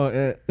going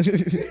on?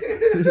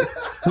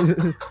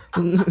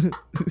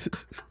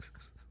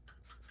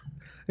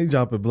 He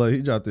dropping blood.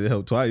 He dropped the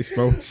hell twice,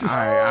 bro. All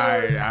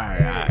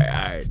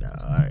right.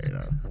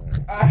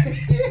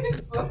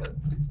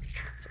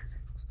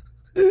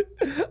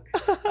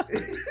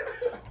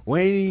 We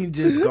ain't even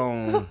just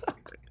going.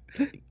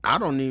 I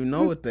don't even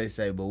know what they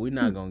say, but we're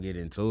not gonna get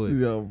into it.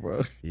 Yo,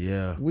 bro.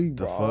 Yeah. We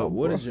the raw, fuck.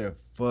 What bro. is your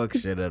fuck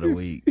shit of the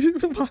week?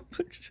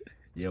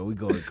 Yeah, we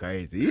going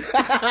crazy. we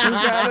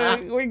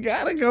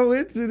gotta go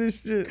into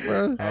this shit,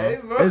 bro. Hey,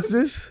 bro. Is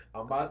this?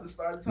 I'm about to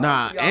start talking.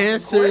 Nah, to y'all some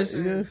answers.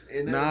 questions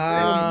in this Nah,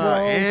 segment,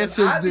 bro.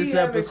 answers I be this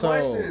having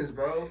episode. questions,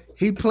 bro.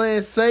 He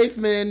playing safe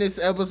man this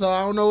episode.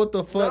 I don't know what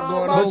the fuck No,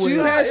 going but on But with you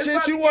him. had It's shit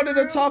about you to wanted get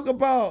to real. talk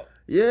about.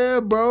 Yeah,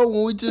 bro.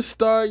 When we just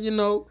start,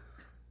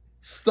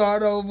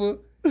 start over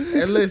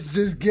and let's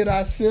just get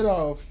our shit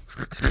off.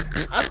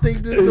 I think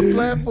this is the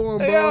platform,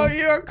 bro. Yo,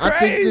 you're I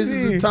think this is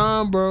crazy. the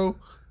time, bro.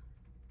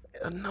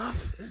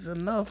 Enough is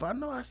enough. I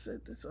know I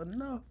said this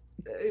enough.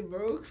 Hey,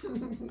 bro.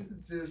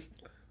 Just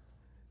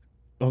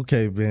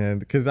Okay, man,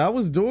 because I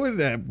was doing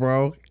that,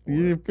 bro.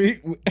 You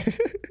repeat.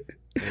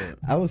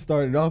 I was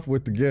starting off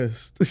with the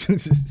guest. I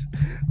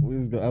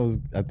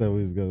thought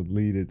we was gonna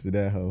lead into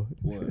that hoe.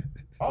 What?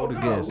 oh Who the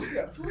no, guest? we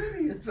got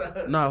plenty of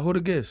time. Nah, who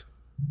the guest?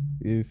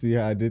 You see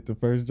how I did the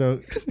first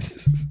joke?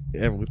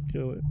 That was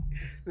killing.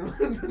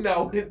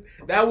 No,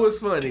 that was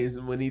funny is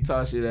when he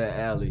taught you that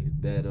alley.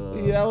 That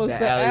Yeah, that was that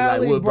the alley,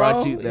 like, what bro.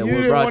 brought you? That you what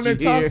didn't brought want you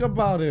to talk here?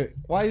 about it.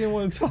 Why you didn't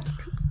want to talk?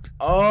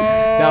 Oh,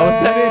 That was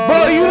that.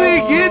 Bro, you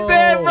didn't get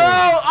that, bro.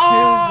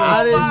 Oh,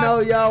 I didn't fuck. know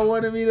y'all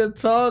wanted me to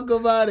talk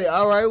about it.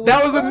 All right,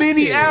 That was a fuck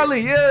mini it.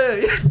 alley,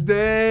 yeah.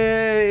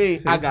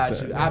 Dang. I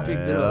got you. I picked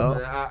it up,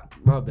 man.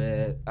 My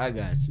bad. I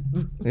got you.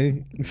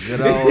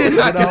 Good old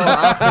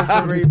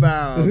offensive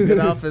rebound. Good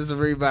offensive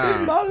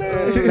rebound.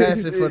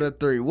 Pass it for the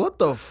three. What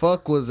the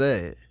fuck was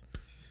that?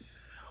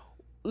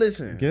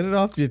 Listen. Get it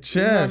off your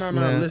chest, no,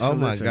 man. listen, oh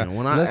my listen. god.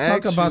 When I Let's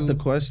talk ask about you- the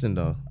question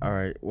though. All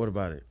right, what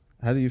about it?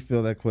 How do you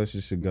feel that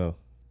question should go?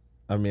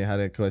 I mean, how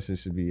that question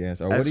should be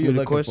answered. Or what Ask are me you the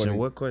looking question. for?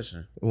 What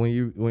question? When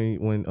you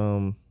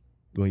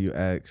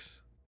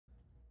ask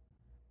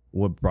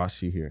what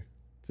brought you here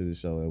to the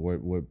show and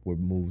what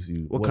moves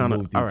you? What kind of-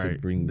 moved you all to right,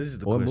 bring? this is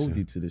the what question. moved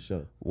you to the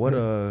show? What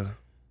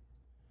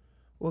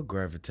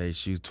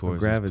gravitates you towards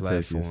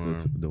Gravitation this is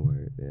platform? the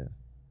word. Yeah.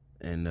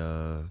 And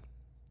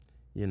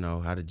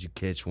how did you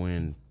catch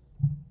wind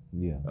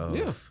Yeah.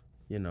 of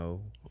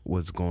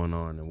what's going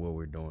on and what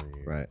we're doing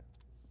here? Right.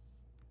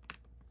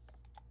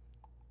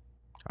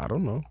 I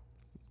don't know.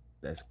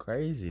 That's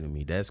crazy to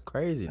me. That's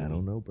crazy to I me.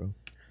 don't know, bro.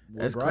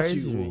 That's What brought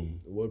crazy you- to me.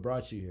 What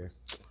brought you here?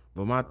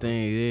 But my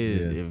thing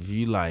is, Yeah. if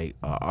you like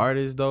an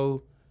artist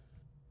though,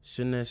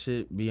 shouldn't that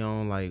shit be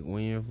on like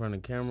when you're in front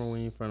of camera, when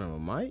you're in front of a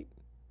mic?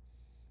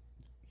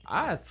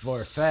 I,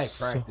 for a fact,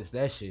 practice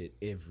that shit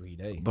every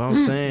day. But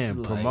I'm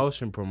saying Like-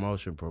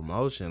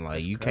 promotion.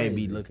 Like you can't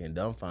be crazy. looking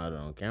dumbfounded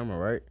on camera,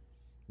 right?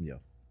 Yeah.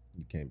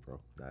 You can't, bro.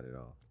 Not at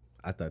all.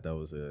 I thought that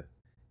was a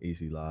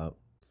easy lob.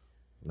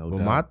 No But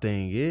doubt. my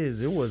thing is,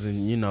 it wasn't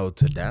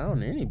to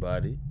down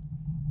anybody.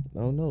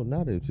 No,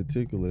 not in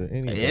particular.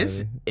 Anybody.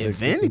 It's if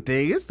Like, it's-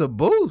 anything, it's the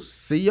boost.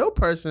 See your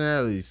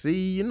personality.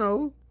 See,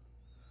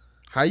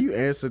 how you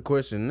answer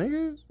question,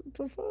 nigga. What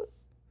the fuck?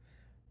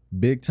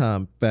 big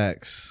time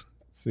facts.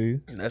 See?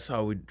 That's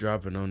how we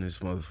dropping on this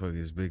motherfucker.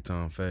 Is big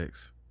time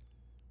facts.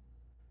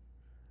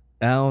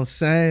 I'm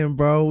saying,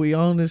 bro, we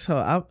on this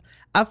hoe.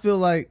 I feel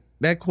like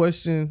that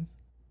question.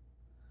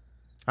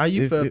 How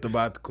you If felt it-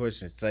 about the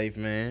question, safe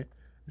man?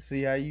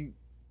 See how you.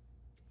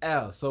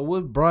 Al, so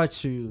what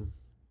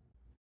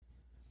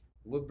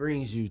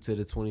brings you to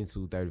the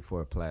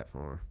 2234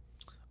 platform?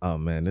 Oh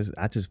man,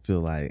 I just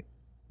feel like,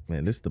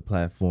 man, this is the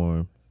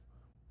platform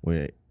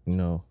where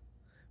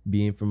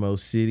being from Old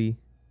City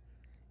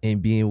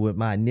and being with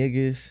my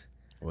niggas,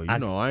 Well, you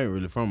know, I ain't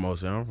really from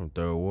Motion. I'm from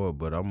Third Ward,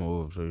 but I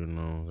moved to, you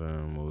know what I'm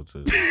saying, moved to.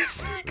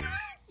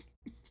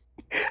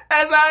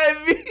 As I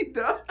be,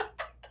 dog.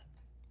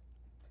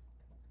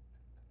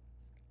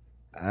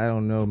 I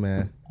don't know,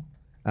 man.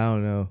 I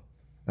don't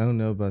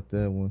know about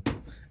that one.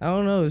 I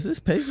don't know. Is this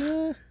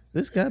Patreon?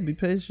 This gotta be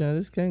Patreon.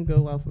 This can't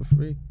go out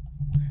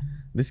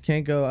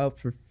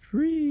for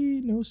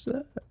free. No,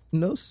 sir.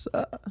 No,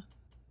 sir.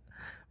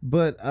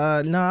 But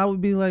no, I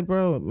would be like,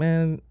 bro,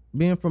 man,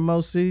 being from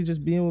OC,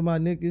 just being with my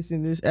niggas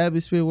in this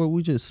atmosphere where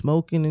we just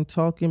smoking and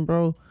talking,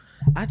 bro.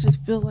 I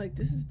just feel like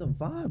this is the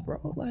vibe, bro.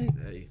 Like,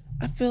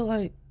 I feel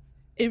like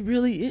it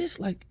really is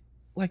like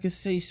a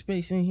safe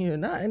space in here.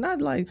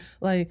 Not like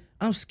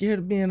I'm scared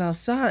of being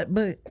outside,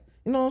 but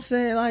you know what I'm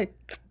saying? Like,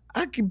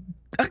 I can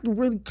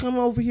really come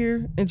over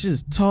here and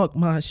just talk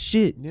my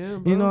shit. Yeah,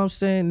 bro. You know what I'm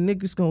saying?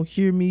 Niggas gonna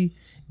hear me,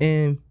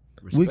 and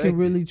we can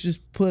really just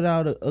put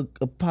out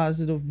a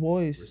positive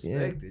voice.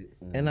 Respect it.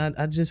 And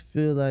I just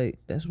feel like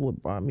that's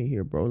what brought me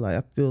here, bro. Like,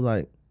 I feel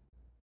like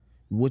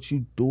what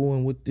you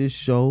doing with this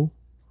show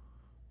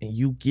and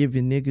you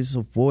giving niggas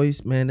a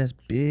voice, man, that's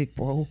big,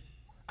 bro.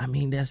 I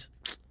mean, that's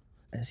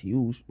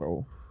huge,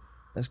 bro.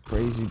 That's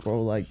crazy,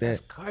 bro. Like that. That's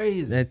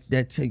crazy.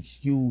 That takes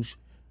huge.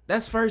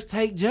 That's First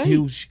Take Jake.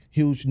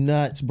 Huge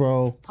nuts,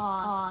 bro.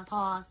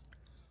 Pause.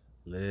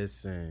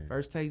 Listen.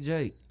 First Take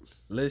Jake.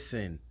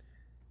 Listen.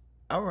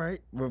 All right.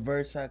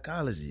 Reverse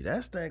psychology.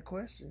 That's that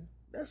question.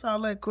 That's all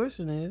that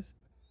question is.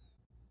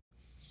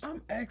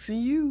 I'm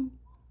asking you,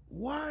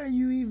 why are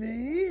you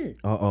even here?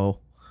 Uh-oh.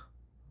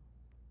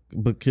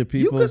 But can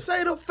people... You could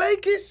say the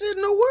fakest shit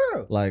in the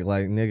world. Like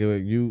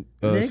nigga, you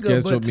Nigga,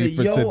 scheduled but me to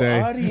for your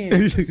today.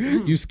 audience.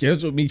 You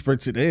scheduled me for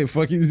today.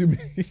 Fuck you.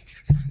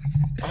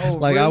 Oh,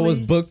 Like, I was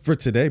really? booked for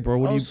today, bro.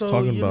 What are you Also,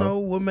 talking you about? know,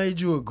 what made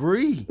you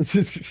agree?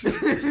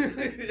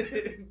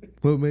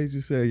 What made you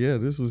say, yeah,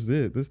 this was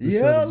it? This the show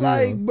Yeah, to be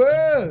like, on?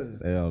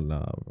 bruh. Hell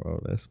nah,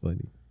 bro. That's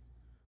funny.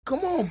 Come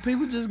on,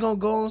 people just gonna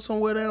go on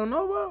somewhere they don't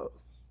know about.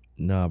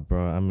 Nah,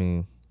 bro. I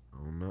mean, I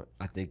don't know.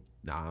 I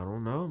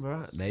don't know,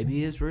 bro.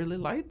 Maybe it's really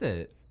like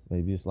that.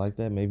 maybe it's like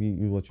that. Maybe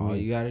what you All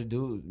mean. you gotta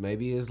do,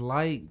 maybe it's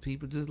like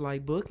people just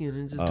like booking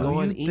and just Do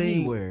going you think-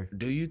 anywhere.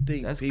 Do you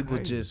think That's people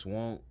crazy. just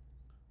want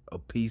a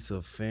piece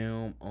of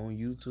film on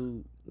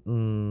YouTube?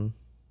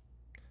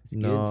 It's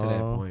getting to that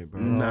No. point,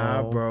 bro.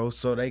 Nah, bro.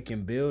 So they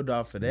can build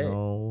off of that.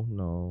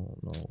 No,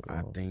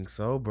 I bro. think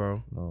so,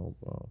 bro. No,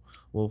 bro.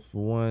 Well,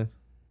 for one,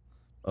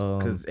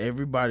 Because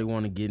everybody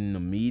want to get in the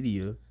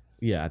media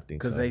yeah, I think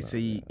because so, they bro.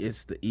 see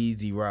it's the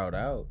easy route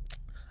out.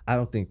 I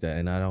don't think that,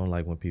 and I don't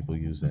like when people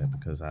use that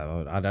because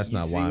I that's You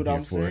not see why I'm what here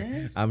I'm for.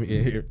 saying? I'm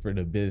here for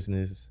the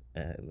business,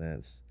 and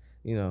that's,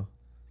 you know,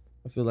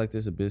 I feel like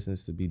there's a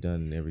business to be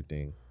done in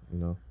everything, you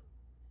know,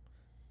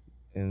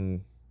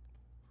 and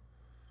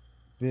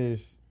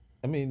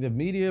I mean, the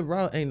media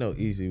route ain't no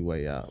easy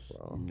way out,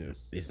 bro.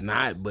 It's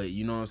not, but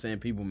you know what I'm saying?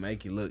 People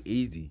make it look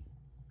easy.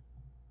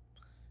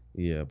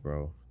 Yeah,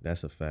 bro,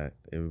 that's a fact.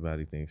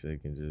 Everybody thinks they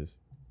can just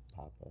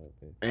pop up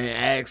And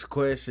ask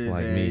questions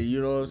Like and me.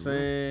 you know what I'm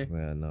saying?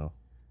 yeah, no.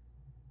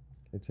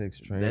 It takes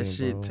training. That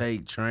shit bro.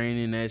 take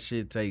training, that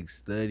shit take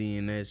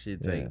studying, that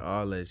shit take Yeah.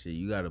 all that shit.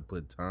 You gotta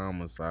put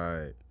time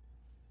aside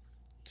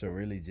to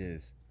really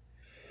just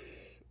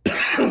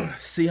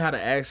see how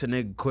to ask a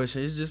nigga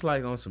question. It's just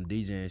like on some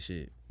DJing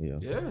shit. Yeah,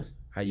 Yeah.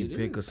 How you It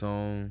pick is. a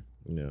song.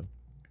 yeah,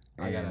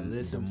 I gotta and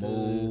listen the to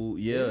mood.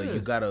 it. Yeah, Yeah. you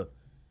gotta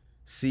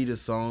see the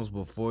songs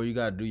before. You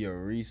gotta do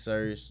your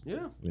research.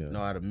 Yeah. yeah. Know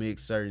how to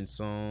mix certain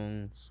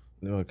songs.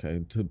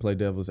 Okay, to play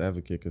devil's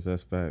advocate, because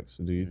that's facts.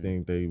 Do you Mm.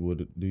 think they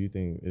would? Do you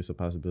think it's a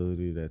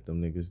possibility that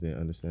them niggas didn't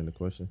understand the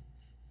question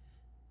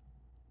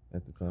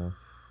at the time,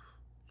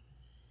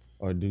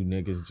 or do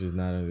niggas just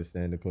not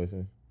understand the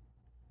question?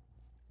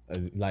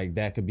 Like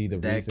that could be the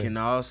That reason. can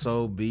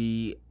also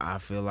be, I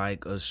feel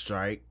like, a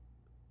strike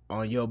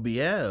on your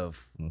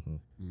behalf Mm-hmm,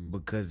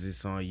 because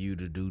it's on you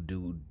to do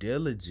due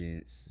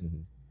diligence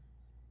mm-hmm.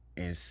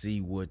 and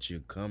see what you're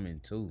coming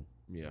to.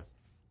 Yeah.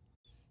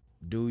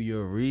 Do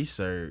your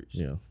research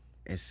Yeah,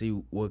 and see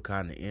what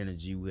kind of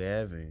energy we're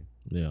having.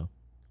 yeah,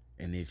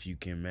 And if you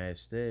can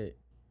match that,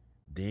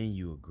 then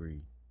you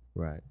agree.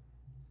 right.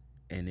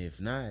 And if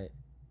not,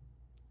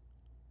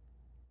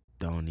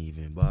 don't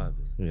even bother.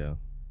 Yeah,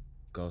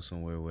 Go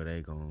somewhere where they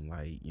gon'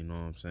 like, you know what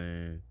I'm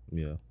saying?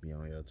 yeah, Be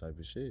on your type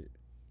of shit.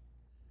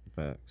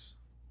 facts.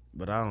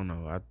 But I don't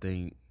know. I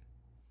think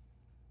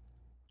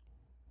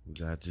we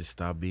gotta just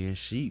stop being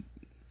sheep.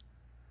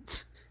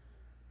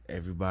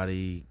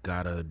 Everybody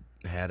gotta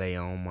have their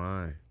own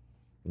mind.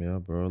 Yeah,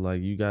 bro.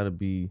 Like you gotta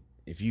be.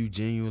 If you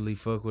genuinely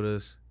fuck with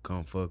us,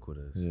 come fuck with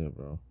us. Yeah,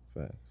 bro.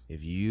 Facts.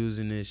 If you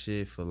using this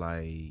shit for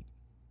like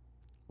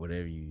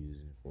whatever you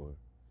using it for,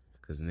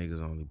 cause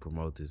niggas only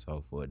promote this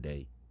hoe for a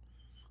day.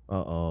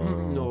 Oh.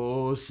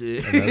 No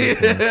shit. Another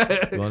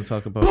thing. You want to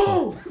talk about?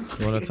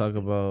 You want to talk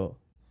about?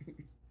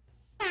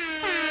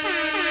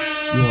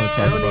 You want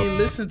to I talk don't even about?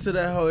 listen to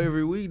that hoe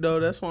every week though.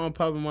 That's why I'm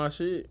popping my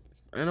shit.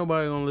 Ain't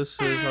nobody gonna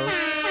listen to this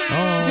hoe.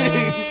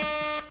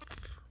 Oh,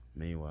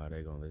 Meanwhile,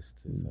 they gonna listen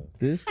to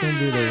this. This gonna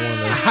be the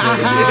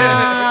one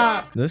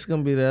that this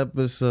gonna be the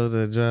episode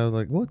that drives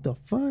like, what the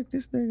fuck?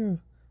 This nigga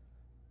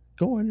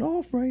going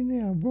off right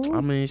now, bro.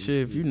 I mean,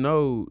 shit, if you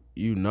know,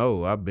 you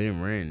know. I've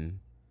been ranting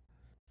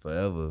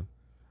forever.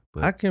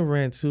 But I can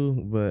rant too,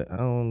 but I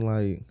don't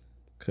like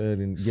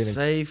cutting. Getting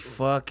say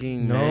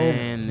fucking No,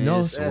 man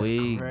no, this that's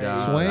week, crazy.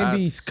 dog. Swain I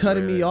be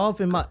cutting me swear.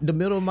 off in the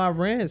middle of my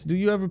rants. Do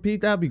you ever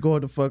peep that? I be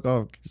going the fuck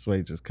off.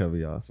 Swain just cut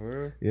me off.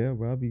 For Yeah,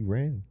 bro, I be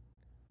ranting.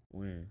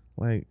 real? When?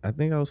 Like, I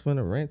think I was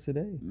finna rant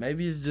today.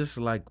 Maybe it's just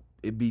like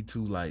it be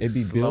too like It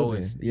be slow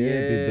building. and- Yeah,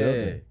 it be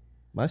building.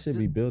 My shit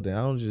be building. I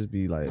don't just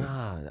be like,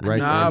 right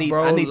Nah, there.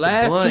 bro. I need the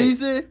last blunt.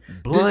 season,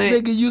 Blunt.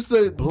 this nigga used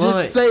to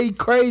Blunt. just say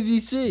crazy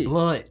shit.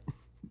 Blunt.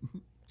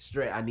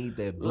 Straight. I need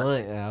that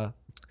blunt, Al.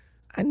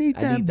 I need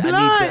I that need,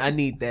 blunt. I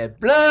need that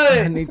blunt.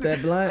 I need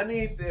that blunt. I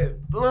need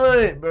that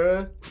blunt,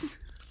 bro.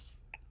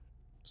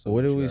 So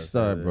where do we you gotta say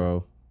start, that?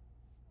 bro?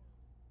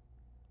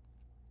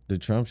 The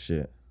Trump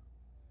shit.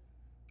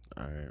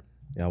 All right.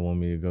 Y'all want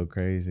me to go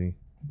crazy?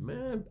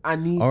 Man, I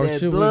need Or that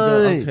should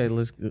blunt. we go? Okay,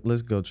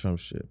 let's go Trump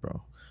shit,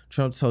 bro.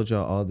 Trump told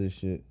y'all all this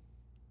shit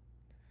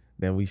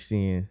that we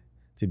seeing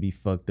to be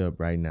fucked up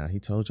right now. He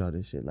told y'all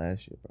this shit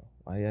last year, bro.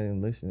 Why y'all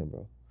didn't listen,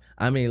 bro?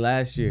 I mean,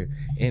 last year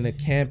in the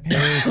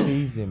campaign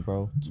season,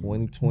 bro,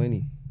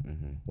 2020,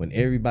 when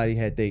everybody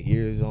had their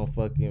ears on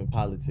fucking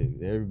politics,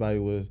 everybody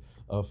was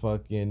a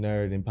fucking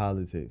nerd in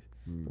politics.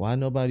 Why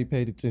nobody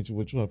paid attention to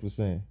what Trump was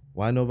saying?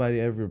 Why nobody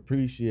ever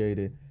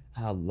appreciated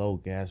how low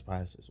gas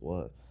prices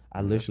was?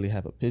 I literally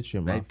have a picture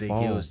in my They think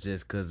phone. it was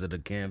just because of the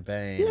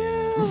campaign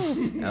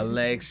and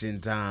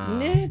election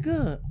time.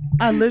 Nigga,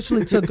 I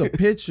literally took a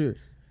picture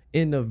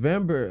in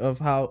November of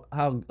how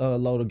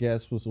low the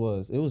gas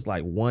was. It was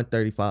like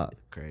 $1.35.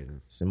 Crazy.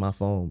 It's in my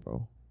phone,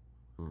 bro.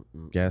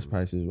 Gas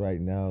prices right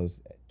now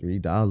is at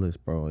 $3,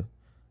 bro.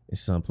 In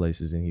some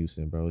places in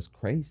Houston, bro, it's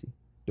crazy.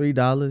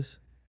 $3.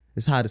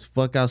 It's hot as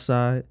fuck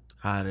outside.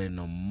 Hot in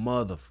a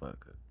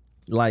motherfucker.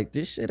 Like,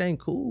 this shit ain't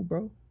cool,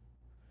 bro.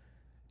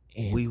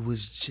 And We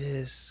was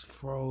just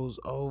froze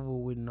over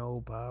with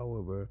no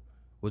power, bro.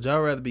 Would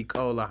y'all rather be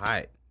cold or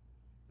hot?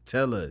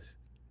 Tell us.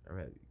 I'd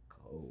rather be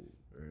cold,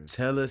 bro.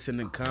 Tell us in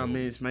the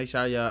comments. Make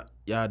sure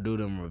y'all do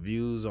them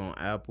reviews on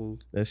Apple.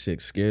 that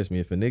shit scares me.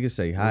 If a nigga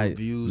say hot,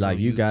 Reviews like,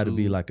 on you gotta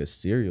be YouTube. like a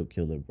serial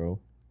killer, bro.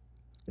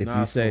 If Nah,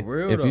 you for say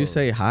real, if though. you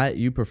say hot,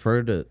 you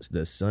prefer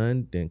the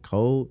sun than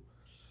cold.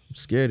 I'm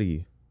scared of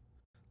you.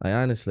 Like,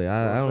 honestly,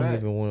 I don't fact.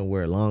 even want to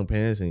wear long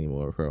pants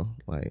anymore, bro.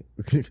 Like,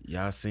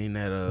 Y'all seen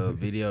that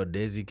video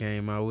Desi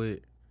came out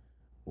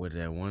with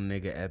that one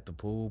nigga at the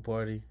pool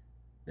party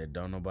that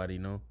don't nobody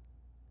know?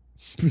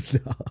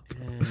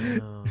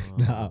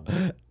 nah.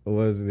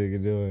 What's the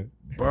nigga doing?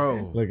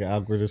 Bro. Looking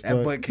awkward as That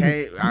fuck. boy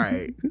came, all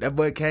right. That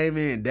boy came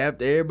in,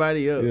 dapped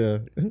everybody up. Yeah.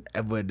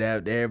 That boy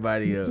dapped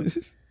everybody up.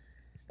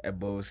 That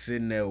boy was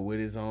sitting there with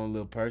his own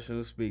little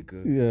personal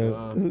speaker.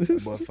 Yeah.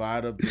 That boy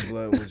fired up the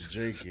blood, was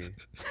drinking.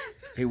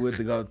 He went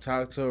to go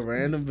talk to a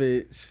random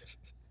bitch.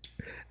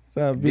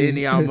 Then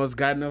he almost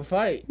got in a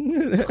fight.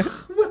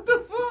 What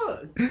the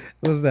fuck?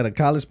 Was that a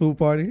college pool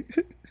party?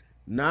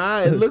 Nah,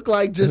 it looked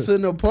like just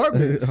an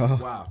apartment.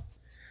 Wow.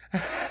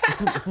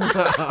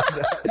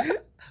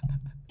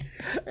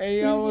 And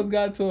he almost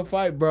got to a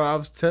fight, bro. I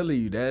was telling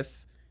you,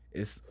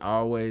 it's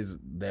always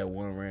that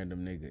one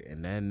random nigga,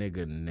 and that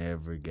nigga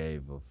never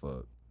gave a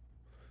fuck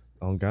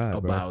Oh God,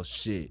 about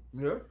shit.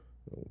 Yeah.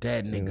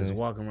 That nigga's Yeah.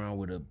 walking around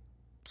with a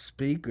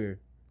speaker,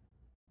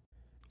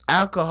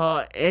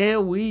 alcohol,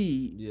 and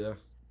weed, Yeah.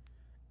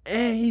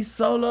 and he's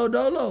solo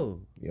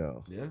dolo. bro.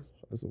 Yo, Yeah.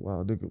 that's a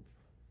wild nigga.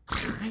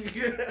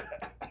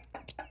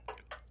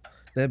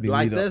 That'd be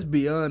Like me, that's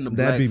beyond the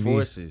That'd black be me.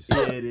 forces.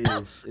 Yeah, it is.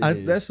 It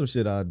is. That's some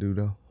shit I'd do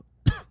though.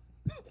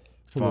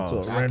 Pull up to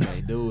a False. I random-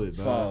 can't do it,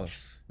 bro.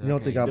 False. You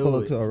don't think I can't pull do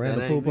up to a it. random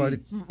That pool ain't party?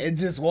 me. And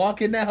just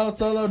walk in that house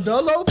solo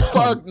dolo?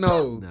 Fuck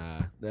no.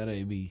 Nah, that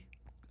ain't me.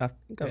 I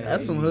think I'm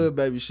That's some hood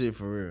baby shit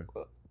for real.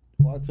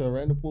 walk to a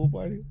random pool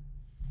party.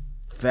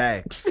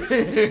 Facts.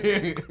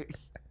 With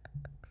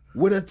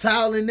a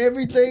towel and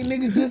everything,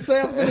 nigga just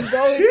say I'm finna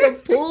go in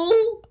the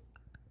pool.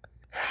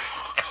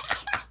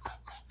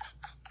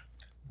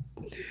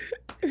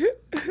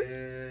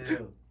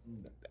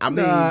 I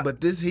mean, Nah.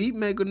 but this heat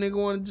make a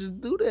nigga want to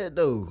just do that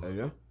though. There you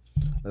go.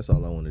 That's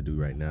all I want to do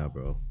right now,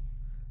 bro.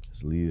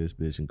 Just leave this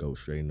bitch and go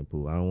straight in the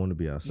pool. I don't want to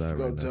be outside Just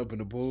go right now. jump in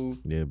the pool.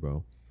 Yeah,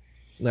 bro.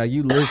 Like,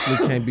 you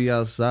literally can't be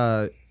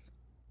outside.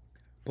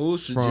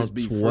 Pools should From just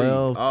be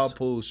 12 free. All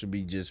pools should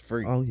be just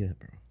free. Oh yeah,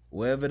 bro.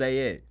 Wherever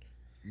they at.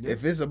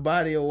 If it's a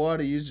body of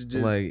water, you should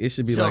just Like, it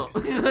should be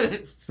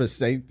like for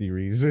safety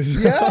reasons.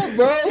 yeah,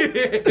 bro.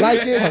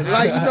 Like you know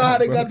how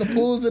they got the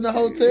pools in the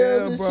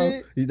hotels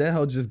and shit. That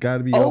hoe just got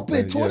to be Open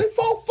open.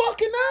 24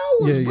 fucking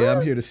hours. Yeah, bro. yeah.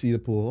 I'm here to see the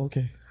pool.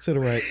 Okay, to the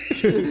right.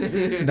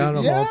 Down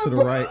the Yeah, hall to the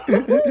bro. right.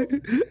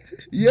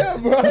 Yeah,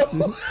 bro.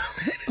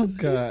 Oh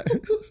God,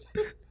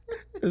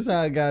 that's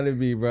how it gotta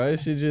be, bro. It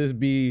should just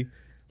be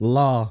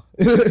law.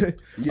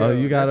 Oh,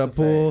 you got a that's a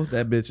pool?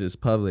 That bitch is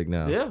public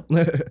now. Yeah.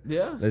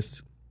 Yeah.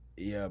 Let's.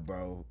 Yeah,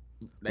 bro.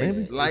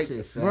 Maybe. Like, That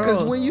shit sad,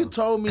 because when you bro.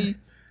 told me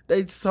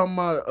they talking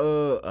about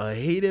a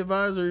heat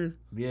advisor,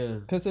 Yeah.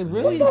 Cause it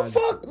what really. the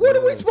fuck? What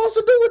are we supposed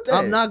to do with that?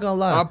 I'm not gonna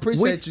lie. I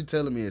appreciate you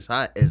telling me it's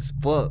hot as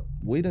fuck.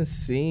 We done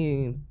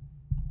seen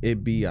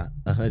it be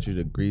 100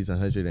 degrees,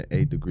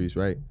 108 degrees,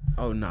 right?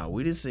 Oh no,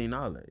 we didn't seen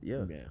all that.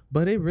 Yeah.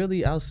 But it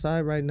really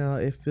outside right now.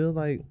 It feel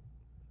like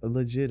a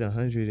legit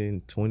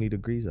 120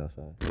 degrees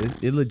outside.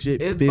 It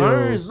legit It feels.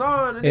 burns,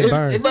 no. It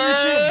burns. And then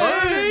the shit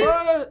burns,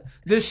 bro.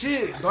 The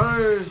shit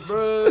burns,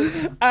 bro.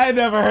 I ain't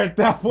never heard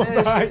that one.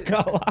 That I shit-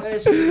 can't lie.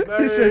 that shit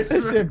burns, That bro.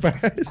 shit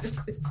burns.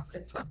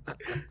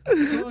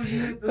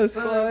 The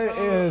sun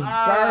is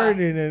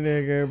burning a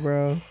nigga,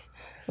 bro.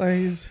 Like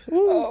he's.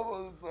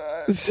 Woo.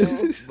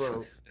 Bro.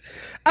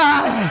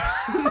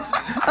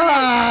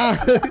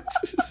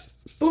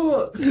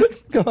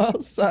 Go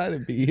outside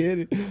and be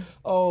hit.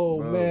 Oh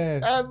Bro.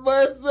 man. I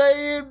must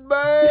say it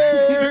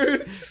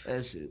burns.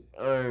 That shit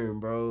burn,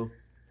 bro.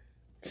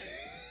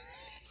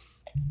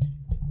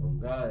 Oh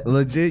God.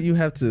 Legit, you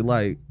have to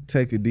like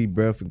take a deep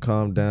breath and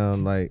calm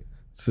down, like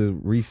to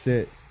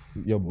reset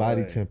your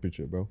body What?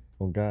 temperature, bro.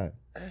 Oh God.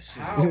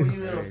 How are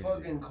you in a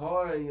fucking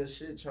car and your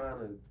shit trying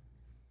to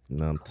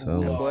No, I'm cool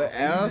telling you. off? But You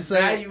Al just say-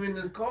 now you in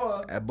this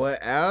car.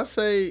 But I'll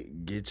say,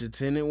 get your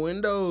tinted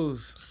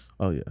windows.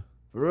 Oh yeah.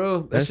 For real,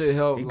 that That's- shit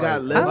help. He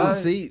got like, leather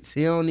like- seats.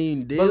 He don't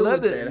even But deal with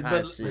leather, that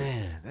hot but shit.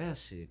 man, that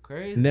shit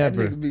crazy. That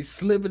Never. nigga be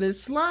slipping and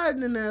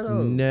sliding in that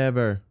hoe.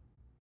 Never.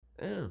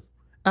 Damn,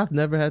 I've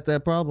never had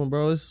that problem,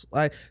 bro. It's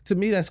like to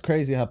me that's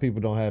crazy how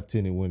people don't have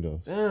tinted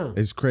windows. damn.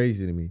 It's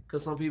crazy to me.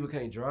 Cause some people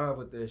can't drive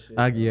with that shit.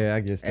 I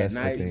guess At that's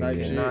night the thing. type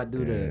yeah. shit. Cannot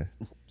do that.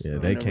 Yeah, In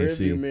they the can't rearview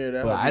see. mirror,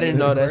 that But would I be didn't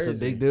know that's a crazy.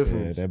 big Yeah,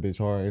 difference. that bitch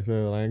hard as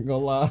hell. I ain't gonna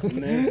lie.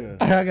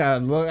 Nigga. I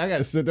gotta look. I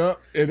gotta sit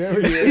up and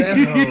everything. Yeah,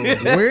 that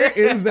hoe. Where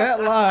is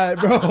that line,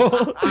 bro?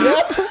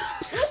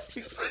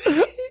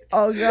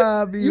 Oh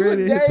God, be You a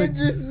ready. to hit the-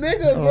 dangerous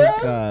nigga, Oh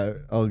bro.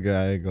 God, oh God,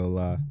 I ain't gonna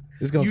lie.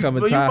 It's gonna come a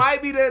But you time.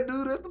 might be that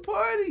dude at the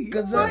party. You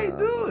 'Cause might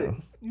do it.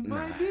 You Nah,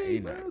 might be, he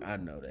bro. not. I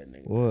know that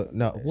nigga. What?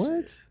 No, That what?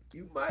 shit.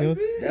 You might You know-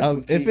 be. That's Oh,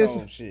 some if it's-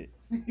 T-home shit.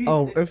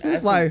 Oh, if That's it's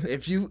some- like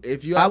if you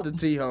I- out the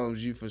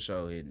T-homes, you for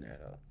sure hitting that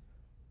up.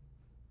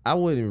 I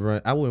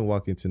wouldn't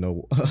walk into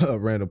no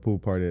random pool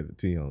party at the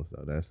T homes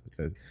though. That's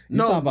you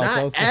No, talking about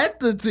not those- at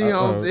the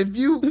T-homes. If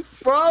you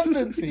from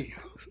the T-homes,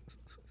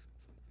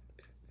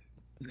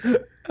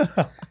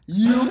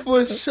 you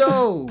for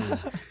sure.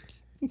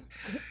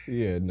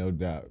 Yeah, no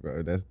doubt,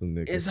 bro. That's the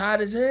nigga. It's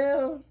hot as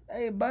hell.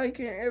 They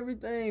biking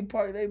everything.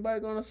 Park they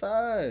bike on the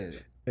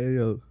side, Hey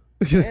yo.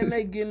 and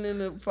they getting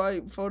in a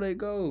fight before they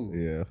go.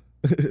 Yeah,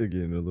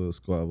 getting a little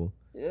squabble.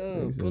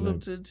 Yeah, He's pull in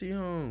up to the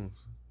T-homes.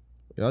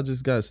 Y'all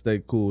just gotta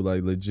stay cool,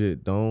 like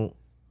legit. Don't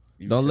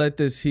You let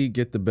this heat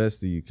get the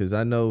best of you, cause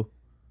I know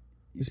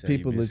these say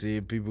people you been leg-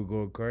 seeing people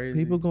going crazy.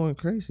 people going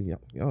crazy.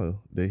 Yo,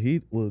 the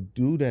heat will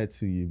do that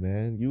to you,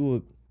 man. You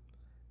will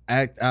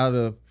act out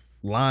of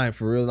line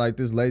for real. Like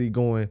this lady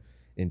going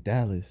in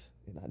Dallas,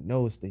 and I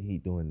know it's the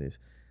heat doing this.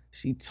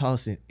 She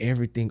tossing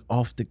everything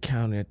off the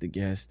counter at the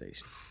gas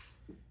station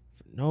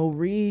for no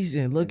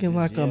reason, looking just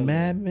like a yelling.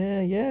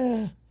 madman.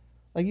 Yeah,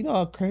 like you know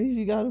how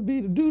crazy you gotta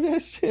be to do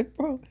that shit,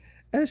 bro.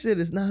 That shit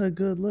is not a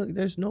good look.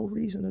 There's no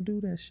reason to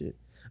do that shit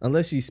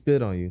unless she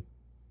spit on you.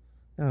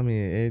 I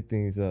mean,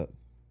 everything's up.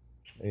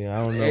 Yeah,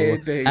 I don't know.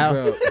 Everything's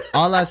up.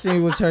 All I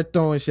seen was her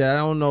throwing shit. I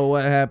don't know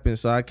what happened,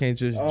 so I can't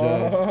just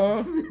judge.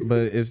 Uh-huh.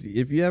 But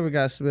if you ever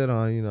got spit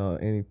on, you know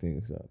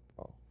anything's up.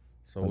 Bro.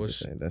 So I'm what's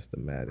just saying that's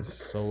the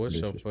maddest. so what's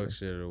your disrespect. fuck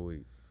shit of the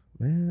week?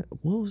 Man,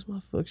 what was my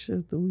fuck shit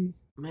of the week?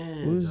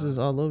 Man, We was dog. just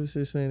all over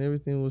shit saying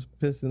everything was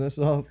pissing us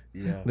off.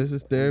 Yeah, This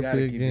is we gotta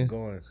therapy keep again. it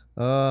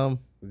going.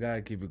 We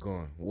gotta keep it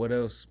going. What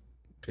else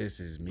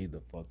pisses me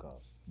the fuck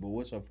off? But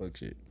what's your fuck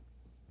shit?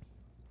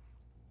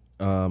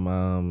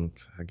 I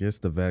guess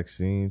the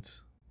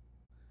vaccines.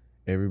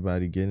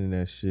 Everybody getting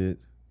that shit.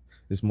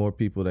 There's more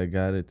people that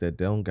got it that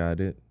don't got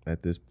it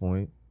at this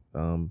point.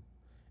 And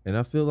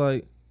I feel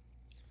like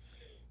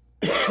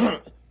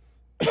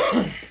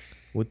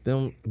with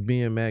them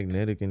being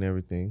magnetic and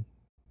everything,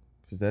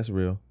 because that's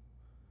real.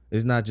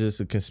 It's not just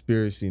a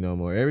conspiracy no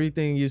more.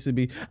 Everything used to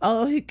be,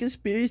 oh, he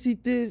conspiracy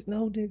this.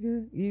 No,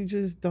 nigga. You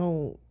just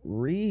don't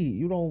read.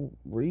 You don't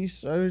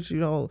research. You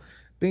don't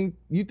think.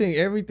 You think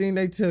everything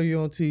they tell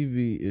you on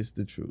TV is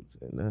the truth.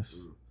 And that's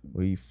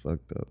where you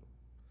fucked up.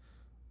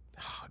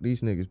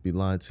 These niggas be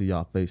lying to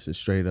y'all faces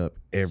straight up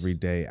every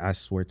day. I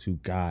swear to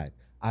God.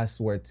 I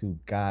swear to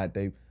God.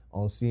 They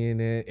on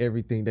CNN,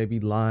 everything. They be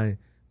lying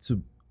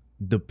to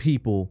the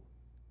people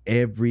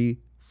every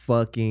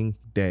fucking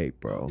day,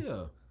 bro.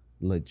 Yeah.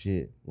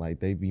 Legit. Like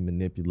they be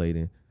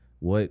manipulating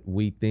what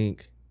we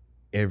think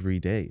every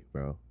day,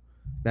 bro.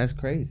 That's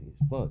crazy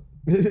as fuck.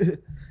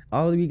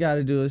 All we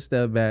gotta do is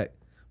step back.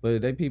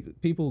 But they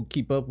people who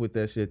keep up with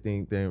that shit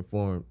think they're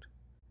informed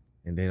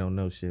and they don't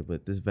know shit.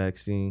 But this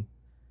vaccine,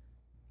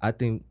 I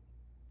think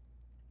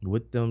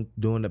with them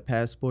doing the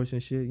passports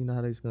and shit, you know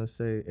how they just gonna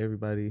say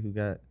everybody who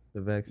got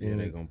the vaccine.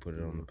 Yeah, they gonna put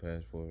it on the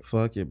passport.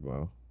 Fuck it,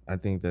 bro. I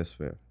think that's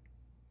fair.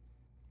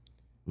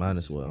 Might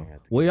as Just well. gonna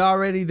have to We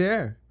already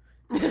there.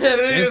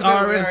 It's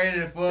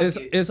already It's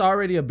it's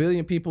already a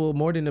billion people,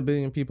 more than a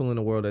billion people in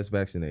the world that's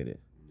vaccinated.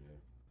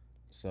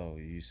 So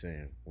you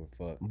saying we're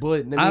fucked?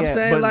 But I'm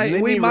saying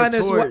like we might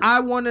as well. retort.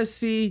 I want to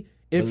see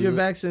if But you're let-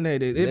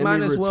 vaccinated. It let might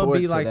me as well retort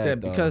be to like that,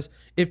 that though. because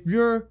if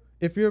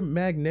you're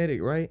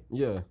magnetic, right?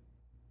 Yeah.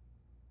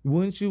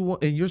 Wouldn't you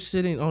want? And you're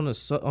sitting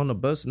on a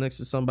bus next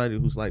to somebody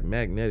who's like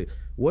magnetic.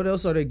 What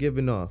else are they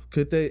giving off?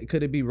 Could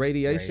it be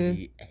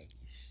radiation?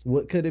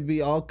 What could it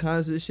be? All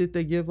kinds of shit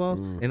they give off.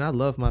 And I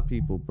love my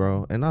people,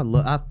 bro. And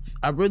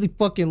I really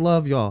fucking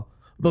love y'all.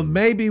 But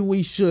maybe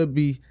we should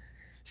be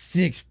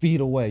 6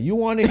 feet away. You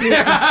want to hear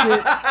some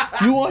shit?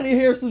 You want to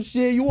hear some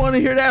shit? You want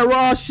to hear that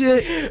raw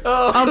shit?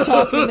 I'm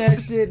talking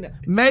that shit.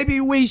 Maybe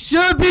we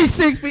should be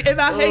 6 feet. And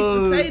I hate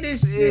to say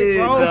this shit,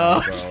 bro.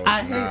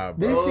 I hate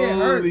this shit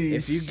hurts.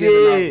 If you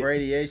giving off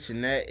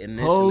radiation, that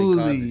initially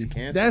causes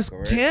cancer. That's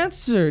correct?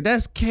 cancer.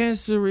 That's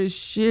cancerous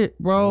shit,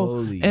 bro.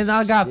 Holy and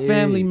I got shit.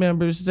 family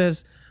members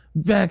that's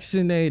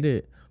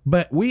vaccinated.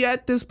 But we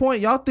at this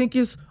point, y'all think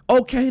it's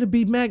okay to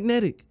be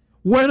magnetic.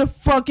 Where the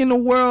fuck in the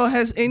world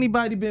has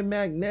anybody been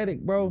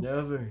magnetic, bro?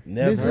 Never.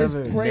 Never. This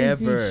is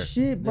crazy Never.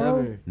 shit,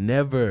 bro.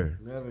 Never.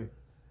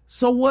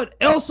 So what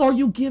else are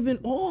you giving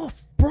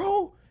off,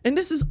 bro? And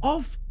this is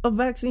off a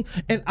vaccine.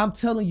 And I'm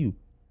telling you,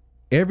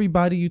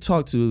 everybody you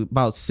talk to,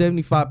 about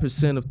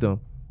 75% of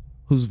them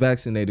who's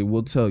vaccinated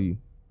will tell you,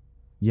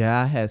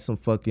 yeah, I had some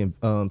fucking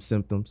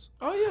symptoms.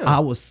 Oh yeah. I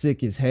was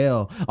sick as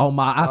hell.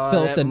 I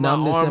felt the my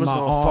numbness arm in was my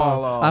gonna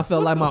fall arm. off. I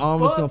felt What like my the arm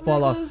was fuck, gonna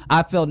fall off. nigga?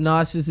 I felt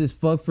nauseous as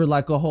fuck for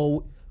like a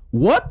whole.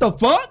 What the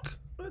fuck?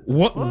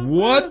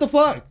 What the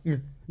fuck?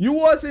 You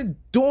wasn't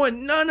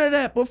doing none of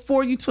that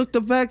before you took the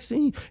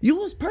vaccine. You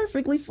was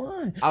perfectly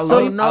fine. I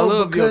So love, no, I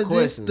love your because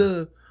it's question.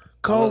 the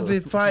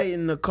COVID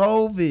fighting the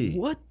COVID.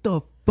 What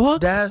the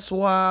fuck? That's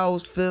why I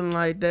was feeling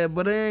like that.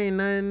 But it ain't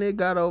nothing that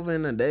got over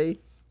in a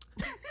day.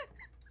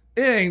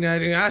 It ain't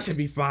nothing. I should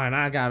be fine.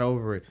 I got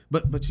over it.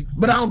 But you.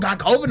 But I don't got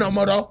COVID no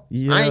more though.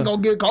 Yeah. I ain't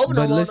gonna get COVID no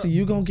But more. listen,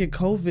 you gonna get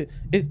COVID.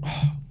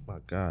 Oh my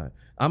God.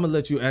 I'm gonna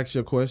let you ask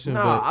your question.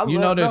 Nah, but I you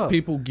know love- there's no.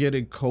 people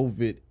getting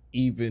COVID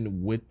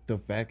even with the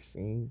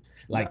vaccine.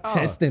 Like Nah.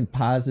 testing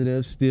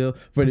positive still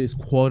for this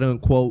quote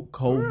unquote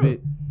COVID.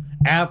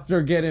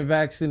 After getting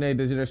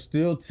vaccinated, they're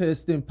still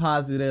testing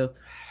positive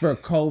for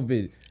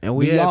COVID. And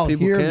we Do had y'all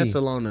people hear me?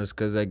 cancel on us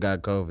because they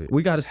got COVID.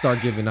 We got to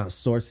start giving out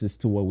sources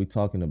to what we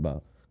talking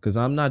about. Because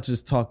I'm not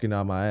just talking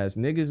out my ass.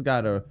 Niggas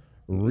got to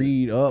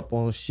read up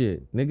on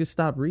shit. Niggas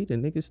stop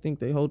reading. Niggas think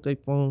they hold their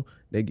phone.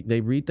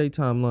 They read their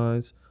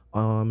timelines.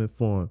 Oh, I'm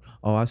informed.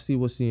 Oh, I see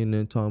what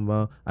CNN talking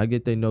about. I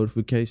get their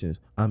notifications.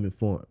 I'm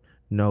informed.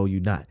 No, you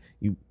not.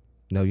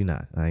 No, you're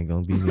not. I ain't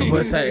going to be me.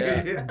 What's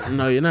that?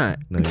 No, you're not.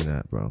 No, you're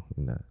not, bro.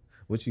 You're not.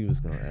 What you was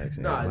going to ask?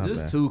 Nah, My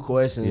just bad. 2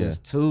 questions.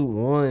 Yeah. 2,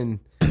 1,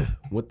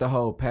 with the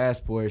whole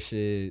passport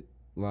shit,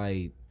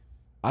 like,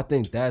 I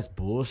think that's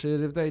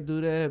bullshit if they do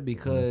that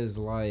because,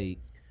 like,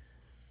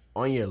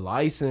 on your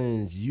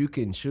license, you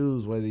can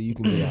choose whether you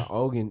can be an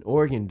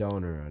organ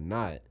donor or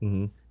not.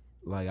 Mm-hmm.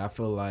 Like, I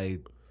feel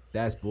like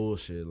that's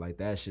bullshit. Like,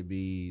 that should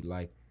be,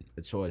 like,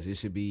 a choice. It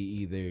should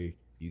be either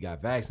you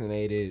got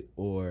vaccinated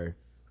or...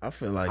 I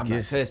feel like I'm not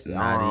it's tested.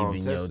 I not don't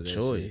even test your for that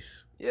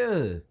choice.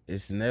 Yeah.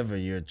 It's never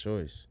your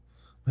choice.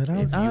 But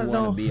If you I want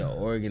know. to be an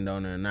organ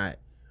donor or not.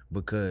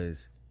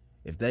 Because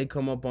if they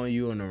come up on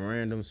you in a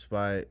random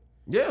spot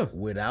Yeah.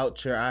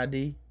 without your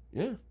ID,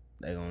 Yeah.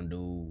 they gonna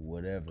do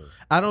whatever.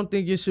 I don't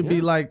think it should be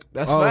Yeah, like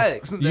that's oh,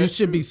 facts. You That's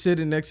should be true.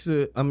 sitting next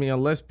to. I mean,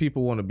 unless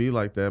people want to be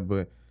like that,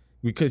 but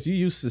because you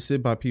used to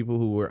sit by people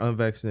who were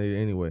unvaccinated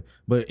anyway.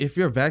 But if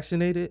you're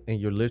vaccinated and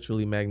you're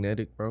literally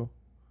magnetic, bro,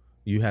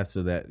 you have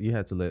to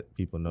let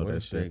people know What that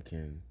if they shit.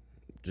 can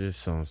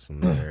just on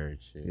some nerd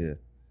shit? Yeah.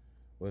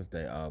 What if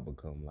they all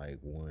become like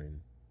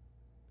one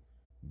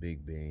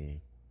big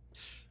being?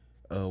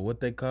 What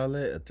they call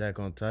it? Attack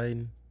on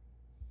Titan?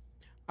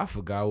 I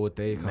forgot what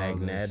they call that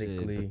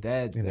Magnetically. shit, but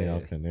that And they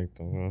all connect.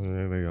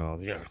 They all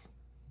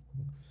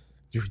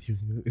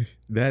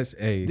That's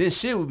a. this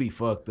shit would be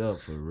fucked up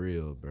for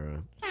real,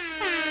 bro.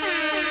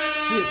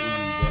 Shit would be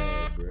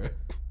bad, bro.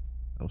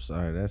 I'm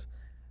sorry. That's.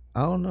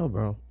 I don't know,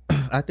 bro.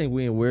 I think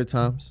we in weird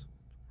times.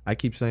 I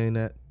keep saying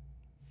that.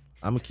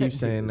 I'm gonna keep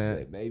saying Niggas that.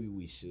 say maybe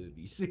we should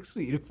be 6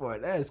 feet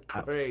apart. That's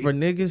crazy. For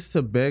niggas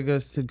to beg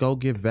us to go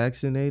get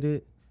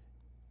vaccinated,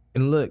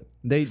 and look,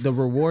 the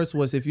rewards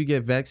was if you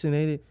get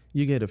vaccinated,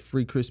 you get a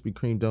free Krispy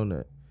Kreme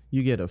donut.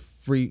 You get a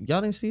free.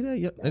 Y'all didn't see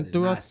that? And did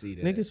throughout, not see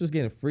that. niggas was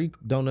getting free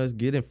donuts,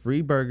 getting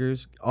free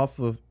burgers off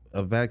of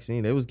a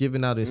vaccine. They was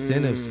giving out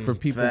incentives for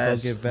people to go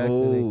Fast get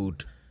vaccinated.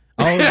 food.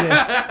 Oh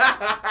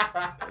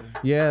yeah,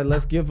 yeah.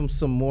 Let's give them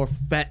some more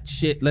fat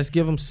shit. Let's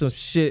give them some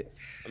shit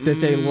that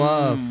they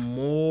love.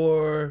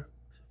 More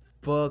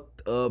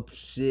fucked up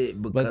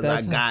shit because I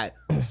that's got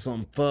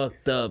some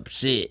fucked up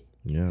shit.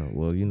 Yeah,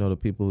 well, you know the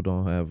people who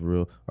don't have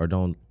real or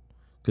don't,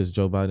 because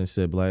Joe Biden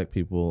said black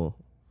people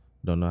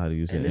don't know how to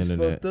use And the it's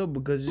internet. fucked up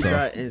because you So-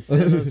 got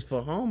incentives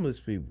for homeless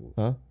people.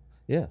 Huh?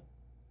 Yeah,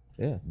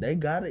 yeah, They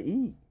gotta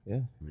eat.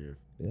 yeah.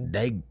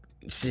 They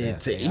Shit,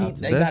 to They out eat,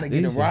 to- they That's gotta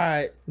get easy. a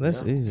ride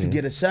That's easy. to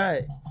get a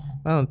shot.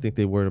 I don't think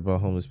they worried about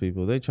homeless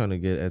people. They trying to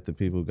get at the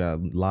people who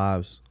got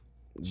lives.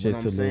 Shit But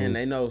I'm to saying lose.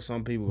 they know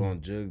some people gonna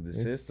jug the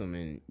system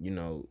and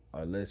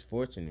are less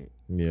fortunate,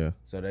 Yeah.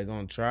 so they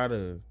gonna try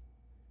to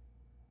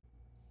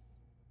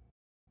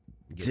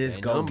Get just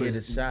they go get a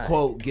numbers- shot.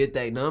 Quote, get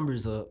their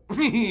numbers up.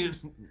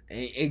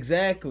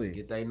 Exactly.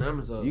 Get their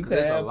numbers up. You 'Cause could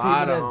there's have a lot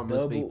people of that's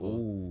homeless double, people.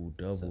 ooh,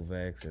 double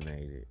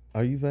vaccinated.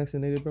 Are you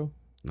vaccinated, bro?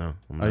 No,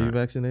 I'm Are you not.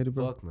 vaccinated,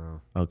 bro? Fuck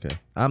no. Okay.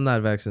 I'm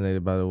not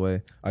vaccinated, by the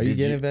way. Are you Did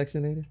getting you-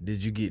 vaccinated?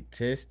 Did you get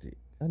tested?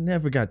 I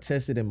never got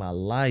tested in my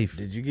life.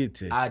 Did you get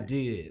tested? I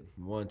did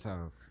one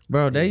time.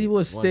 Bro, they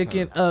was One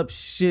sticking time. up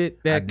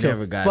shit that I could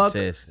never got fuck.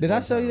 tested. Did I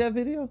One show you time. that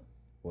video?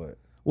 What?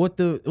 What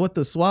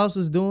the swabs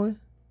was doing?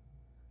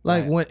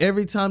 Like Right. when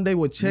every time they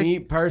would check, Me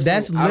personally,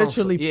 that's I don't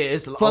literally yeah,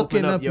 it's fucking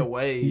open up up your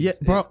ways. Yeah,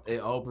 bro. It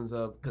opens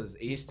up because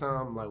each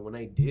time, like when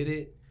they did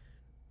it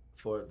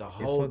for the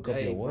whole fuck up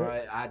day, your what?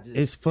 bro, I just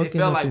It's it fucking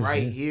felt up like your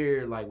right head.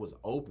 here like was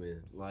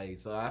open, like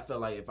so I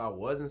felt like if I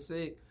wasn't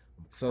sick,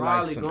 So like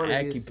Probably some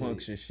gonna get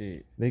acupuncture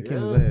shit. they can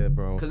Yeah. yeah,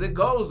 bro. because it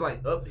goes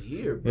like up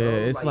here, bro. Yeah,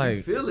 it's you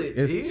like- feel it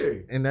it's-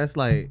 here. And that's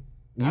like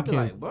you I be can,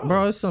 like, bro.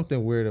 bro. It's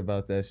something weird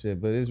about that shit,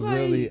 but it's Like-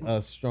 really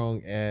a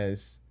strong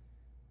ass.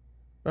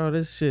 Bro,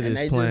 this shit And is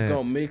they planned. just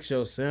gonna mix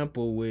your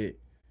sample with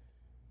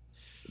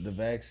the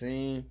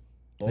vaccine.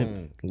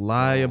 Boom.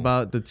 Lie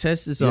about the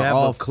tests You are have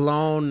all a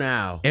clone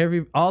now.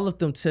 all of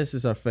them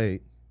tests are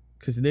fake.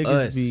 Cause niggas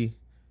Us. be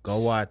Go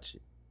watch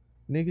it.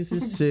 niggas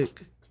is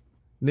sick.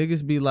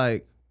 Niggas be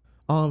like,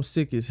 oh, I'm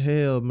sick as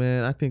hell,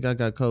 man. I think I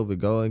got COVID.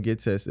 Go and get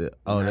tested.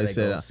 Oh, Now they they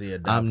said gonna see a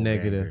I'm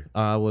negative.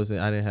 doppelganger.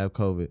 Oh, I didn't have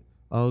COVID.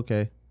 Oh,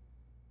 okay.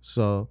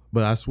 So,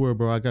 but I swear,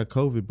 bro, I got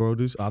COVID, bro.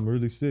 I'm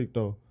really sick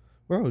though.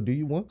 Bro, do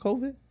you want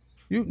COVID?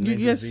 You Niggas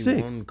get be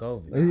sick. wanting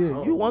COVID.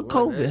 Yeah, you want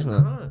Oh, COVID, nah,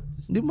 huh?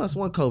 just- You must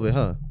want COVID,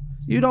 huh?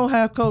 You don't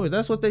have COVID.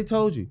 That's what they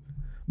told you.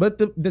 But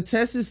the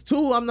test is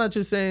too. I'm not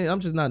just saying. I'm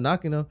just not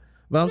knocking them.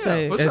 But I'm Yeah,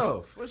 saying for it's-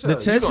 sure, for sure. the You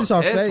tests gonna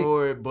are test fake.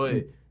 for it,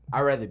 but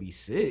I'd rather be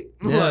sick.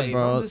 Yeah, like, if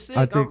bro, I'm just sick,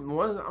 I think- I'm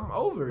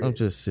over it. I'm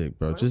just sick,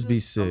 bro. I'm Just be I'm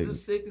sick.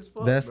 just sick as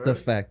fuck. That's bro. the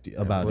fact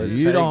about What it. it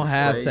You don't takes,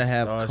 have say, to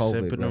have start COVID,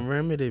 sipping bro. the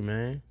remedy,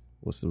 man.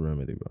 What's the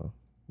remedy, bro?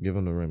 Give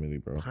them the remedy,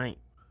 bro. Pint.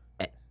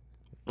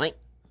 Like,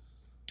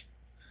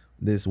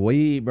 This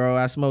weed, bro.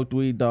 I smoked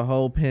weed the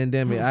whole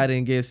pandemic. I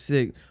didn't get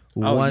sick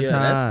oh one yeah,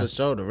 time. that's for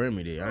sure the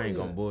remedy. I ain't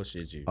gonna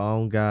bullshit you.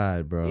 Oh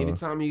God, bro.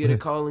 Anytime you get a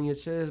cold in your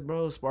chest,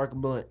 bro, spark a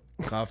blunt.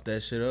 Cough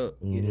that shit up.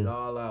 Get it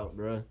all out,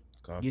 bro.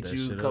 Cough Get that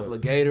you a shit couple up.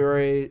 of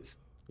Gatorades.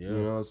 Yeah. You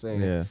know what I'm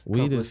saying? Yeah, Weed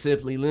weed couple is of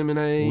Simply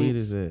lemonades. weed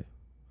is it.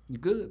 You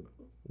good?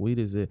 Weed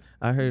is it.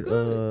 I heard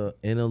Good.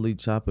 NLE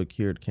Chopper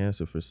cured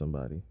cancer for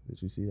somebody.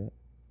 Did you see that?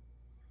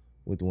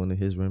 With one of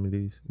his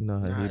remedies. You know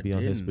how Nah, he I be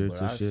on his didn't, spirits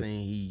but and I shit.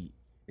 seen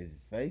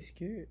his face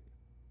cured.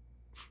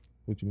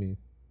 What you mean?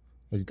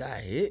 He got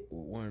hit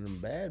with one of them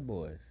bad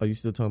boys. Are you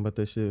still talking about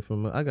that shit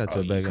from I got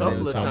your you back couple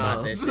NLE of Chopper.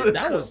 times. That shit,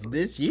 that was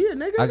this year,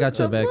 nigga. I got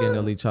your back What the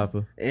NLE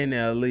Chopper. fuck?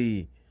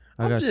 NLE.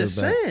 I I'm got your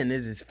just back. saying,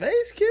 is his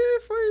face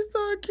cured before he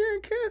started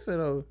curing cancer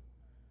though?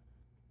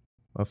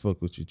 I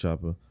fuck with you,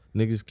 Chopper.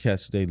 Niggas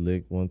catch they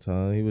lick one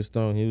time. He was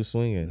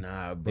swinging.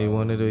 Nah, bro. He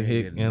wanted to nigga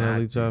hit NLE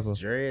knocked his Chopper.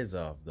 dreads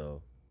off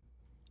though.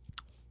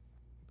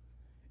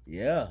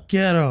 Yeah.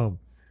 Get him.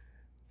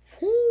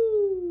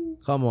 Woo.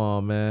 Come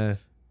on, man.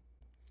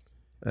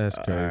 That's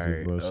crazy,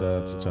 Alright, bro. Shout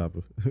out to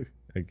Chopper.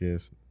 I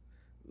guess.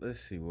 Let's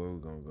see where we're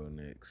gonna go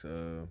next.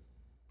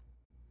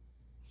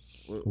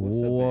 What's up in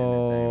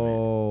entertainment?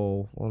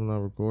 Whoa. I'm not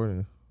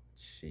recording.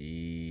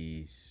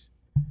 Jeez.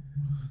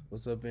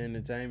 What's up in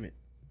entertainment?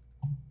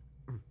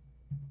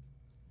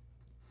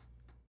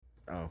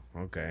 Oh,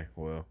 okay.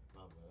 Well,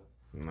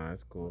 nah,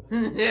 that's cool.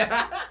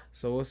 Yeah.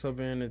 So what's up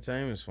in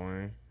entertainment,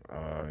 Swain?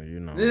 You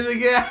know,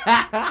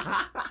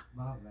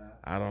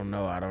 I don't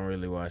know. I don't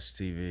really watch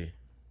TV.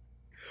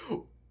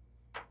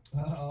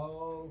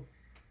 Oh.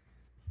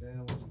 Damn,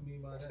 what you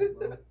mean by that,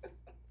 bro?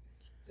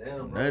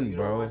 Damn, bro. Nothing, You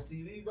bro. don't watch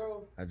TV,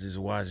 bro? I just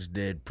watch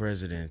Dead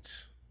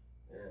Presidents.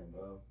 Damn,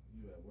 bro.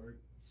 You at work?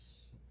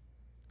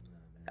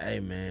 Hey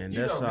man,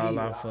 You that's know all me,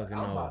 I fucking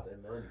I'm know. about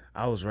that money.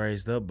 I was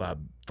raised up by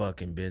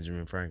fucking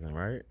Benjamin Franklin,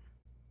 right?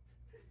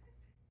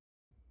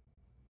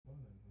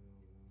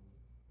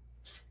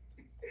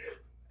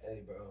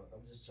 Hey, bro.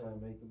 I'm just trying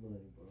to make the money,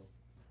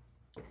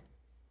 bro.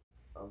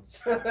 I'm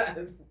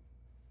trying.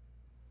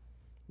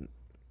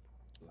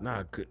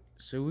 Nah,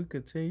 should we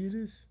continue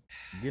this?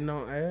 Getting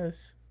on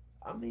ass?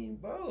 I mean,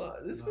 bro,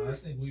 this No, I is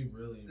think we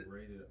really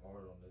rated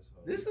art on this.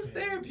 this is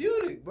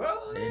therapeutic,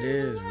 bro. It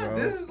is, bro.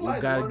 This is like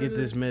we gotta one get of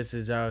this the-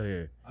 message out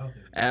here. I don't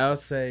think Al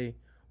say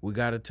we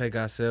gotta take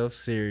ourselves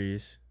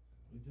serious,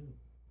 we do.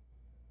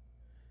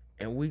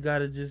 and we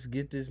gotta just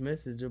get this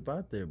message up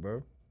out there,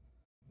 bro.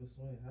 This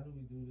way, how do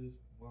we do this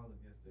while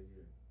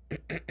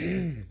against the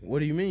year? What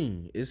do you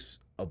mean? It's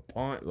a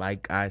point,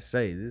 like I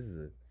say, this is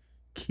a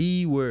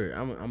key word.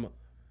 I'm a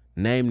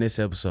name this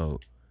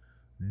episode.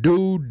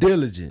 Due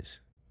diligence.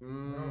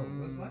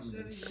 What's my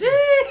shit?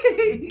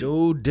 Shit.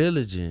 Due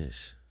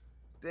diligence.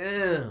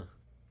 Damn.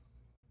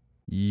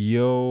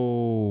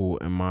 Yo,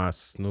 and my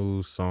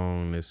snooze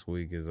song this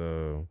week is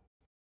little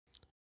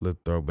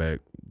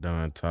throwback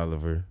Don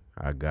Toliver.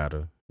 I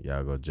Gotta.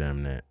 Y'all go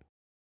jam that.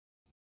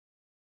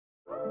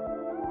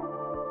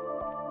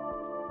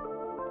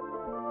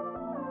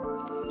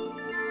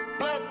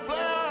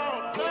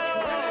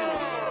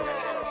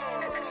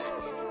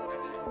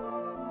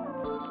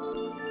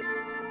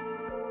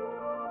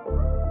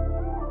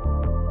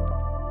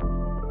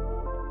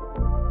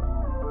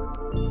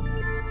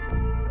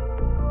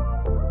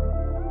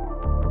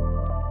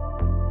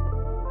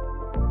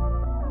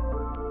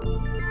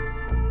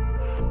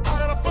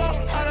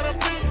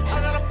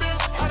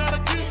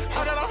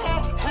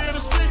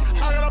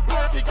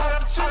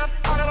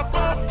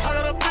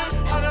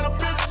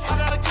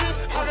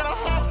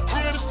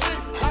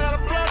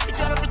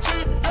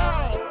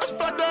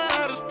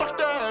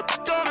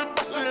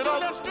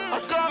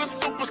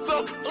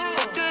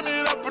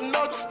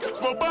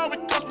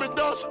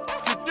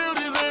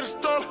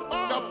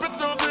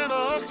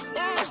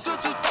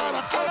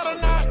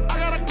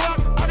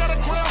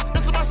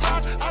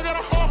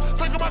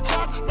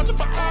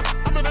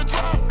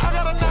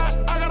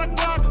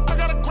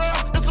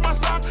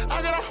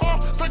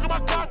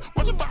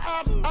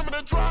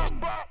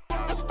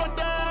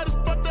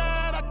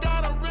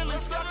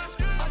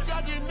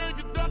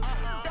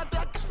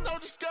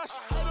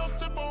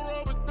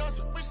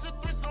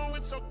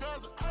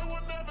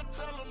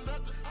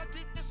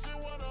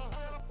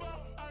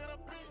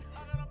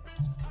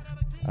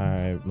 All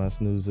right, my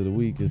snooze of the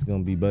week is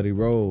gonna be Buddy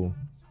Roll,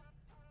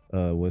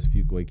 West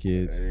Fuquay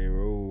Kids. Buddy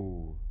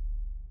Roll.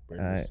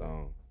 Bring All the right.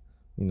 song.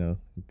 You know,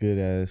 good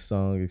ass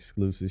song,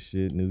 exclusive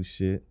shit, new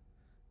shit,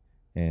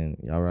 and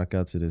y'all rock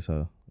out to this,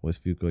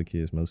 West Fuquay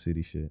Kids, Mo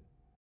City shit.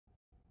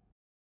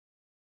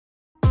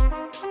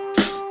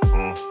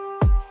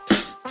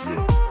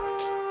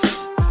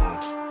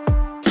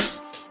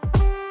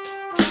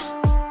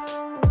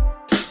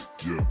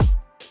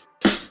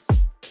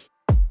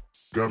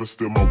 Gotta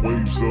steal my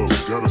waves up,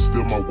 gotta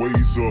steal my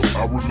ways up.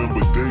 I remember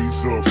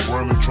days up,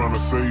 grinding trying to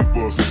save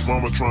us.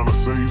 Mama trying to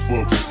save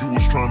up, you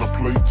was trying to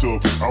play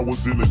tough. I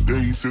was in the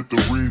days at the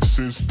ridge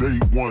since day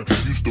one.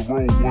 Used to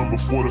roll one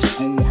before the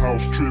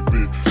schoolhouse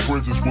tripping.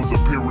 Presence was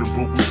appearing,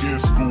 but we in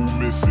school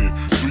missing.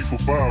 3 for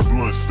 5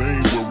 blunts, they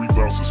ain't worried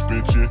about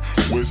suspension.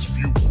 West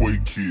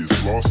Fuquay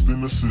Kids, lost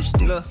in the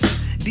system. Look,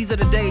 these are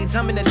the days,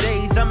 I'm in the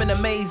days, I'm in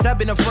a maze. I've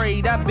been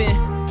afraid, I've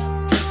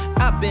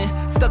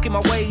been stuck in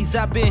my ways.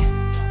 I've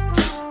been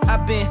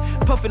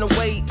puffing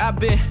away, I've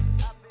been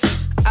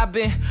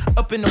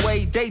up in the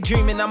way,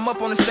 daydreaming, I'm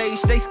up on the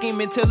stage, they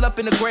scheming till up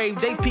in the grave,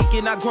 they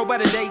peeking, I grow by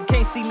the day,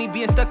 can't see me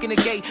being stuck in the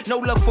gate, no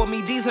luck for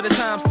me, these are the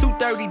times,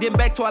 2:30, then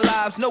back to our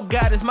lives, no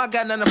guidance, my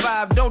guy 9 to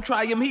 5, don't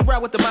try him, he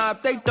ride with the mob,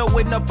 they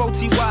throwing up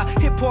OTY,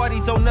 hit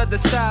parties on the other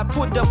side,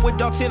 put up with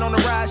Dog 10 on the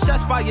ride,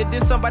 shots fired,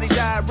 then somebody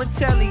died,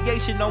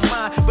 retaliation on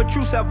mine, but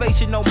true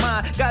salvation on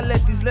mine, gotta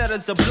let these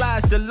letters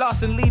oblige, the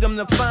lost and lead them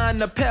to find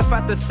the path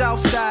out the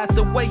south side,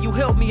 the way you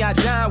help me, I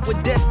dine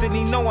with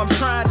destiny, know I'm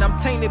trying, I'm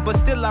tainted, but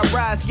still I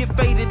rise, get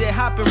faded and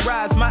hop and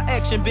rise. My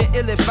action been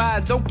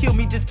ill-advised. Don't kill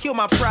me, just kill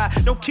my pride.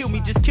 Don't kill me,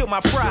 just kill my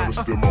pride.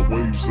 Gotta steal my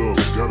waves up,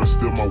 gotta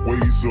steal my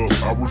ways up.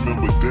 I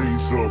remember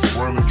days up,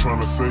 grinding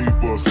trying to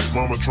save us.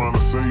 Mama trying to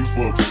save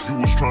up, you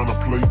was trying to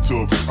play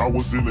tough. I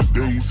was in the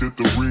days at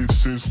the ridge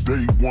since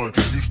day one.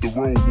 Used to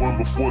roll one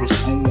before the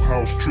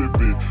schoolhouse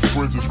tripping.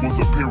 Presence was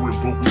appearing,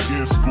 but we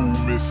in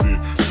school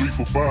missing. 3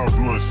 for 5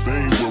 blunts, they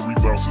ain't worried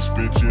about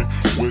suspension.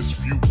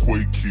 West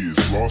Fuquay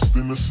Kids, lost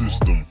in the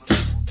system.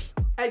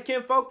 Hey,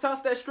 Ken Folk,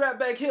 toss that strap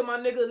back here, my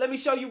nigga. Let me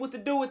show you what to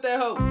do with that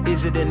hoe.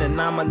 Is it an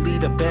anomaly,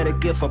 the better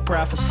gift of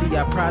prophecy?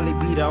 I'd probably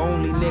be the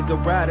only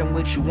nigga riding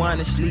with you,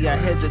 honestly. I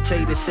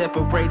hesitated,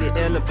 separated,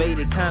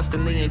 elevated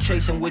constantly, and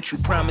chasing what you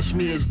promised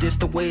me. Is this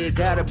the way it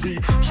gotta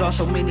be? Saw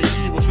so many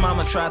evils,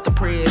 mama tried to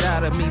pray it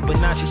out of me, but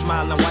now she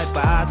smiling, wipe her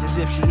eyes as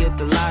if she hit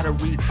the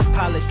lottery.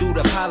 Pilot through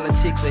the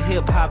politics of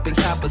hip-hop and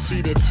copper,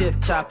 see that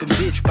tip-topping,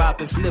 bitch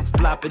bopping,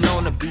 flip-flopping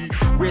on the beat.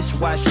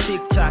 Wristwatch,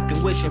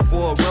 tick-tocking, wishing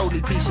for a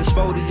roadie piece of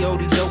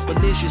spody-ody. Dope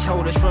malicious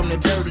holders from the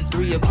dirty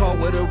 3, a car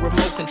with a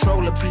remote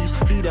controller piece.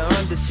 He the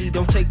undersea,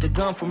 don't take the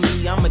gun from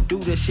me. I'ma do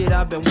the shit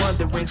I've been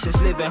wondering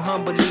since living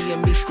humbly,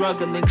 and me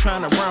struggling,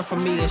 trying to run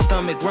from me, and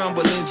stomach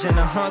rumblings, and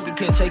the hunger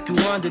can take you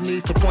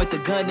underneath to point the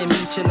gun at me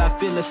till I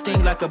feel a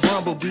sting like a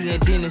bumblebee,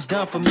 and then it's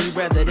done for me.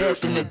 Rather that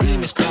than the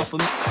demons come for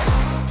me.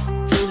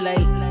 Too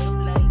late.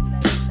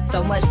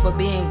 So much for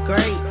being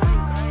great.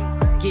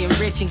 Getting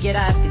rich and get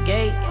out the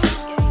gate.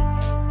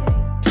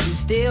 You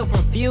still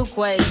from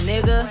Fuquay,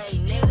 nigga.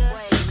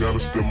 Gotta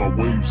steal my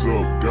waves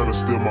up, gotta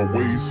steal my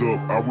ways up.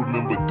 I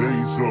remember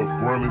days up,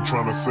 grinding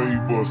trying to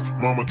save us.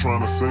 Mama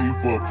trying to save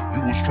up,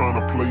 you was trying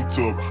to play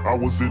tough. I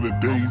was in the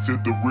days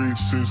at the ridge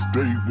since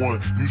day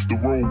one. Used to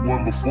roll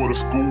one before the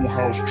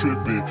schoolhouse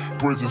tripping.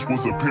 Presence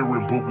was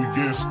appearing, but we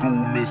in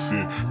school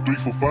missing. 3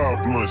 for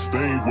 5 blunts,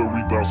 they ain't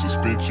worried about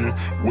suspension.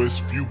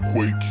 West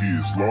Fuquay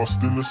Kids,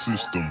 lost in the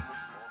system.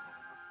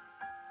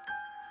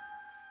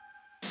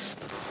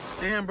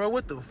 Damn, bro,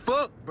 what the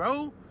fuck,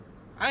 bro?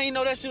 I ain't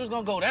know that shit was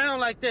gonna go down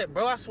like that,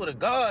 bro. I swear to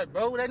God,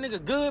 bro. That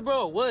nigga good,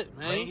 bro. What,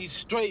 man? Man, he's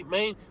straight,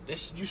 man.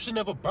 You should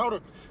never brought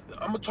him.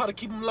 I'm gonna try to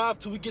keep him alive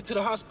till we get to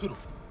the hospital.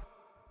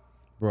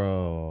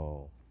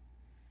 Bro.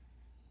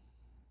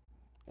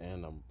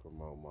 And I'm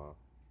promote my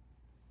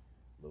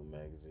little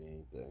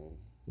magazine thing.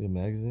 You a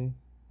magazine?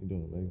 You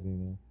doing a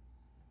magazine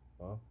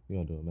now? Huh? You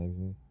gonna do a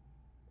magazine?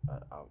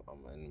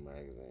 I'm in the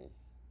magazine.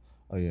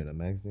 Oh, you're in a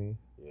magazine?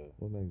 Yeah.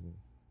 What magazine?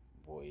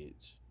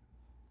 Voyage.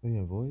 Oh, you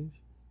in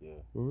Voyage? Yeah.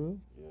 For real?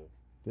 Yeah.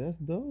 That's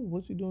dope.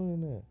 What you doing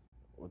in that?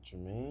 What you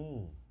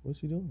mean?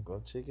 What you doing?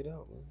 Go check it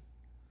out, man.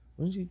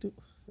 When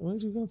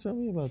you gonna tell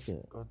me about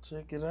that? Go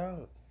check it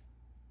out.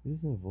 You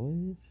was in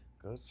Voyage?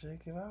 Go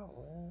check it out,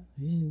 man.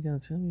 He ain't gonna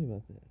tell me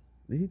about that.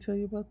 Did he tell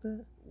you about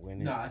that?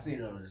 No, I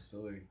seen it on the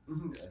story.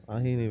 Oh,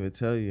 he didn't even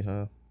tell you,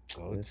 huh?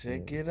 Go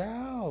check it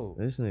out.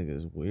 This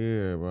nigga's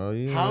weird, bro.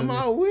 You How am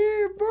I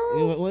weird,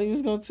 bro? When you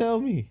was gonna tell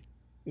me?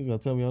 You was gonna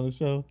tell me on the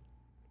show?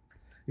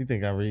 You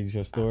think I read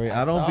your story?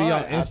 I don't be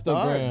on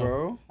Instagram,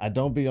 bro. I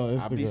don't be on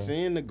Instagram. I be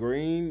seeing the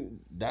green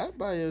dot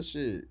by your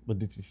shit. But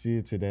did you see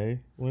it today?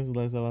 When's the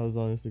last time I was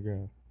on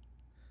Instagram?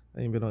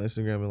 I ain't been on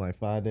Instagram in like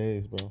 5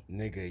 days, bro.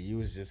 Nigga, you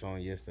was just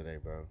on yesterday,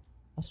 bro.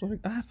 I swear,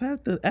 I've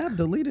had the app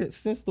deleted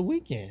since the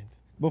weekend,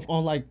 but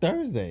on like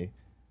Thursday.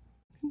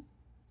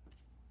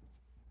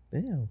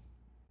 Damn,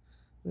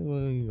 what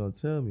are you gonna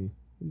tell me?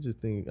 You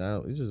just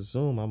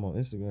assume I'm on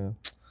Instagram.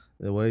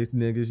 The way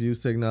niggas use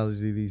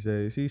technology these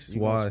days, he's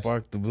swashed.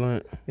 Spark the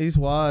blunt. He's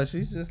washed.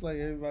 He's just like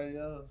everybody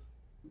else.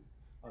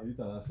 Oh, you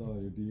thought I saw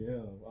your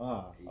DM?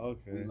 Ah,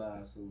 okay. We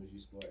live as soon as you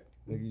spark.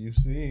 Nigga, you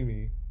see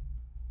me?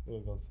 You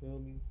was gonna tell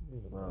me?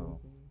 Bro,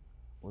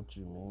 what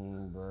you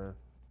mean, bro?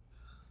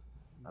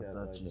 I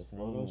thought you seen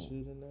photo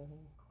shoot in that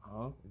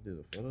huh? You did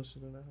a photo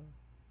shoot in that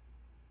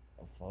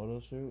A photo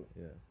shoot?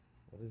 Yeah.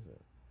 What is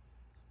it?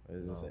 Or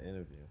is this an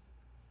interview?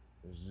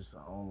 It's just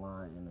an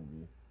online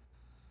interview.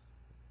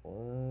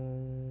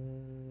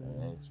 What?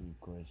 They asked me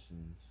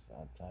questions.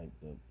 I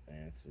typed up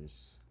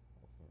answers.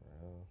 Oh,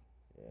 for real?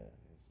 Yeah,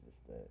 it's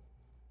just that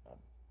I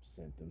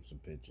sent them some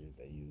pictures.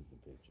 They used the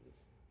pictures.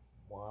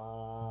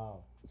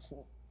 Wow.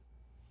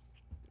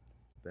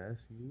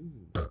 That's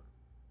you.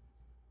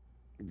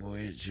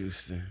 Voyage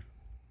Houston.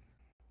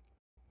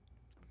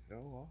 Go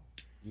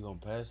off. You gonna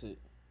pass it?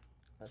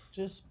 I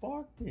just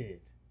sparked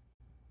it.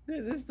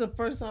 This is the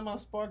first time I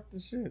sparked the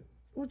shit.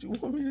 What you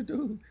want me to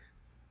do?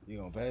 You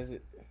gonna pass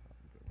it?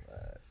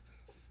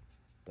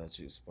 Thought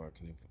you was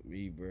sparking it for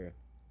me, bro.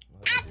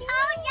 I told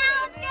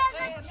y'all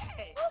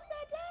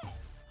niggas.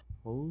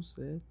 Who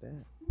said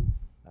that?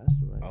 That's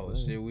the right Oh way.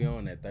 shit, we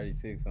on that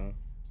 36, huh?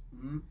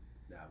 Mm-hmm.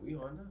 Nah, we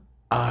on now.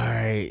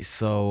 Alright,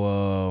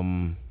 so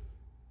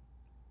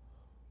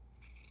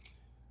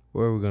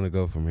where are we gonna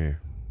go from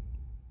here?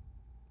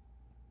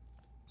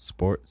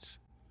 Sports.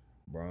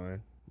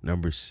 Brian.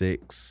 Number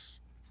 6.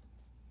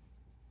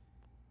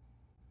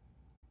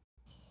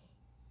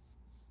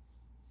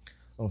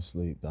 I'm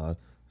asleep, dog.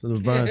 So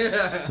LeBron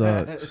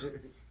sucks.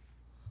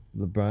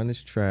 LeBron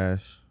is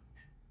trash.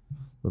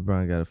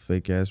 LeBron got a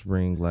fake ass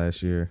ring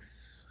last year.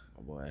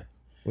 My boy.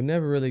 We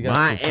never really got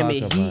Miami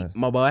to talk Heat, about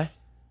my boy.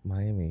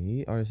 Miami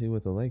Heat, or is he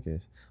with the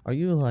Lakers? Are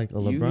you like a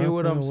LeBron? You hear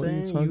what fan? I'm What are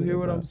saying? You talking hear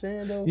what I'm about?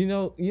 saying though?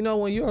 You know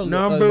when you're a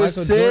Number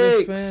Michael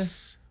Jordan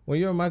 6. fan, when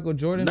you're a Michael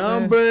Jordan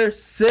Number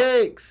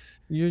 6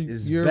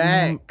 you're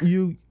back.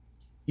 You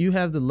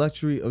have the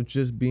luxury of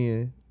just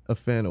being a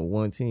fan of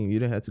one team. You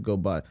didn't have to go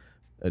buy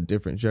a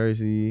different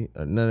jersey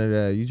or none of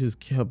that. You just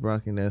kept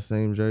rocking that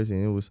same jersey,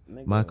 and it was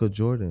Michael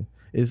Jordan.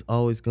 It's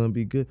always gonna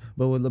be good.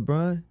 But with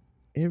LeBron,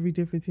 every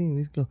different team,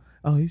 he's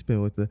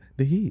been with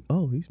the Heat.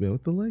 Oh, he's been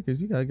with the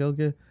Lakers. You gotta go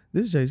get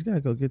this jersey. You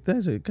gotta go get that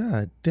jersey.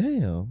 God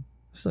damn,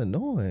 it's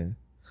annoying.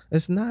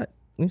 It's not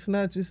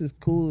just as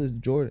cool as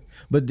Jordan.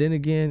 But then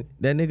again,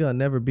 that nigga will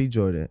never be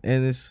Jordan,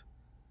 and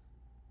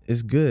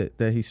it's good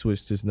that he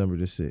switched his number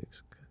to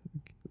 6.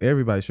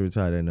 Everybody should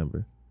retire that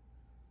number.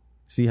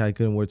 See how he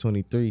couldn't wear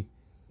 23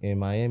 in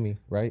Miami,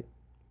 right?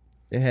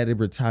 They had it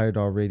retired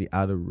already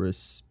out of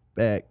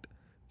respect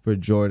for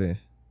Jordan.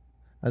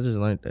 I just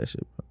learned that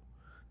shit, bro.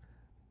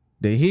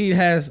 The Heat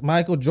has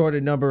Michael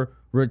Jordan number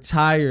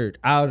retired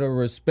out of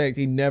respect.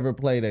 He never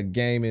played a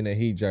game in a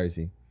Heat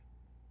jersey.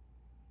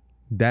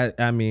 That's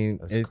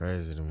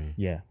crazy to me.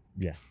 Yeah.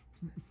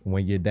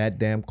 When you're that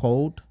damn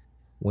cold,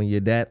 when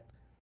you're that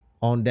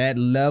on that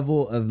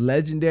level of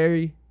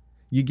legendary,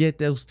 you get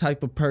those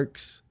type of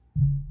perks.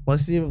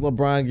 Let's see if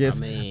LeBron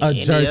gets a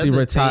jersey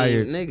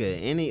retired.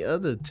 Any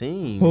other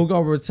team. Who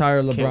gonna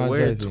retire LeBron can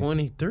wear jersey?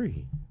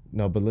 23.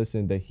 No, but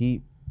listen, the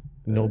Heat,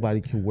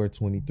 nobody can wear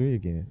 23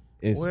 again.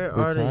 It's Where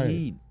retired. are the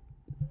Heat?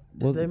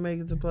 Did they make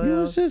it to playoffs? You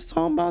was just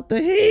talking about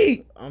the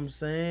Heat. I'm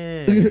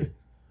saying.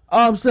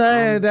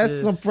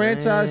 That's some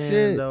franchise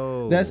shit.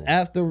 Though. That's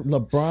after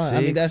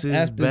LeBron. That's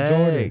after back.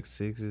 Jordan.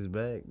 6 is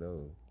back,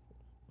 though.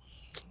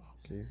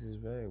 6 is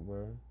back,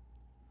 bro.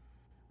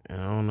 And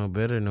I don't know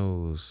better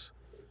news.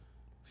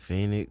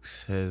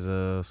 Phoenix has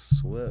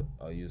swept.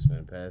 Oh, you was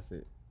finna pass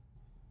it?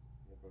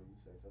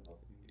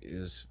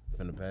 You was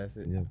finna pass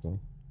it? Yeah, bro.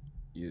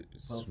 You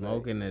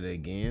smoking it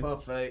again?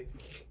 Buffet.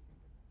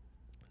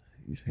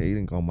 He's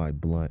hating on my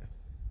blunt.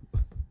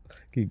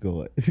 Keep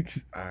going.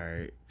 All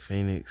right,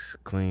 Phoenix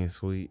clean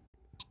sweep.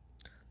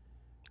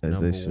 As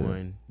Number they should.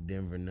 1,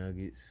 Denver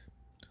Nuggets.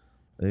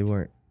 They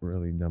weren't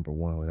really number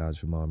 1 without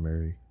Jamal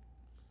Murray.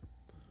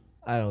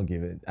 I don't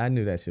give it. I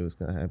knew that shit was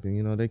gonna happen.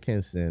 You know they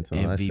can't stand tall.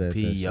 I said that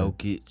MVP shit.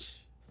 Jokic.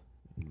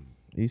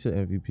 He's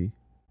an MVP.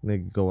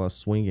 Nigga go out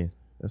swinging.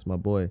 That's my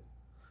boy.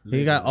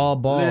 He got all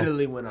ball.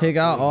 Literally went out He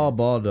got swinging. all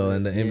ball though,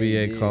 and the Yeah,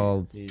 NBA he did.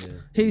 called. Yeah.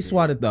 He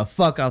swatted the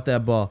fuck out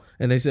that ball,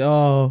 and they said,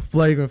 "Oh,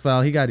 flagrant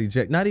foul." He got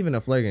ejected. Not even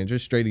a flagrant,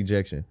 just straight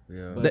ejection.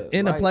 Yeah. But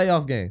In a like-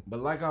 playoff game.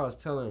 But like I was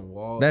telling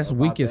Wall, That's about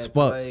weak as that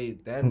fuck. play,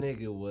 that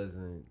nigga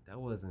wasn't. That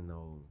wasn't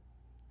no.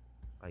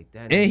 Like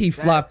that. And he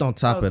that- flopped on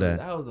top of that.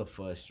 That was a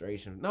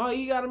frustration. No,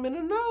 he got him in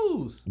the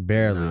nose.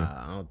 Barely.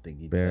 Nah, I don't think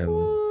he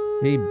Barely.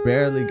 He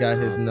barely got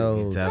his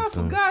nose. I tapped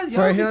him. forgot. For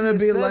For him to him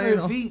be to be laying on-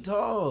 7 feet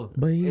tall.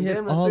 But he and hit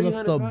damn near all of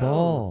 300 the pounds.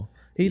 ball.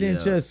 He didn't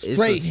Yeah, just it's a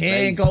straight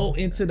hand space. go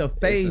into the It's a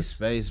face.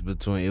 space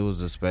between. It was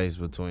a space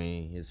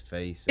between his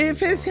face. And If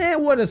his arm.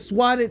 hand would have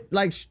swatted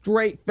like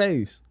straight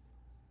face,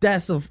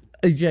 that's a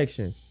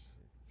ejection.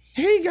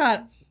 He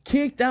got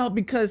kicked out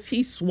because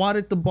he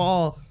swatted the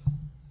ball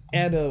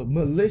at a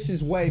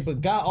malicious way,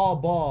 but got all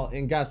ball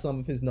and got some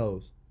of his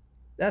nose.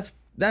 That's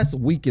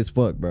weak as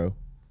fuck, bro.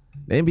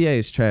 The NBA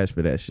is trash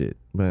for that shit.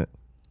 But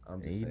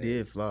I'm just he saying.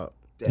 did flop.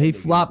 That he nigga-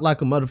 flopped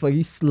like a motherfucker.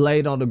 He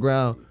slayed on the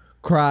ground,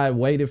 cried,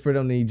 waited for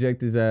them to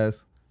eject his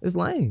ass. It's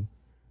lame.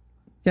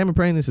 Cameron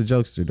Payne is a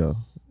jokester though.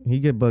 He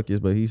get buckets,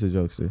 but he's a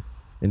jokester.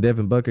 And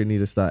Devin Booker need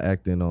to start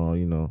acting all,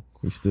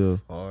 he's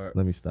still. Hard.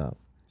 Let me stop.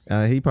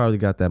 He probably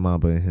got that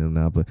Mamba in him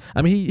now, but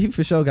I mean, he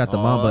for sure got the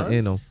Mamba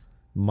in him.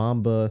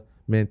 Mamba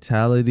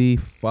mentality,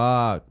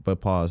 fuck.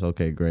 But pause.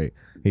 Okay, great.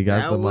 He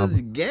got That the was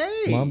Mamba.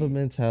 gay. Mamba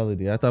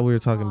mentality. I thought we were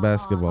talking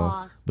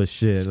basketball, but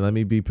shit. Let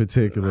me be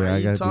particular. Are I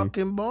you got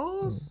talking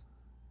balls?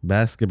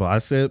 basketball. I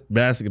said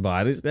basketball.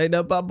 I didn't say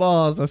nothing about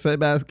balls. I said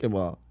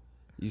basketball.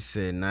 You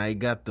said now he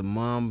got the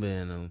Mamba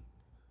in him.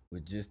 We're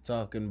just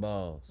talking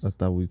balls. I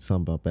thought we were talking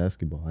about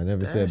basketball. I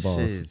never That said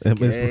balls. shit's It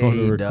was on the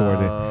gay,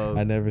 recording. dog.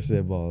 I never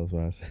said balls, but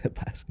I said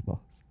basketballs.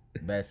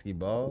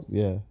 Basketballs?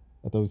 Yeah.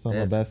 I thought we were talking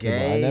about That's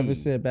basketball. I never gay.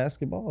 said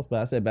basketballs, but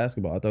I said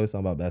basketball. I thought we were talking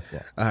about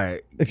basketball. All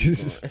right.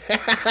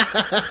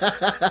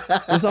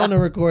 It's on the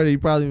recording. You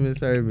probably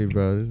misheard me,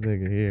 bro. This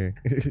nigga here.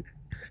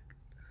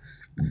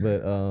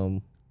 But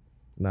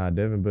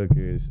Devin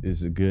Booker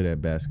is good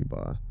at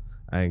basketball.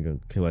 I ain't gonna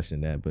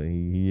question that, but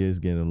he is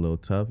getting a little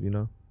tough,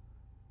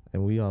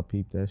 And we all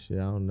peep that shit.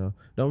 I don't know.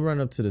 Don't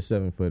run up to the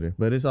 7-footer,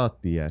 but it's all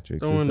theatrics.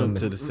 Don't run up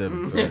to the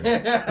 7-footer.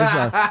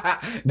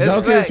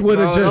 Jokic would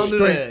have just Don't do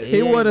straight. that. He He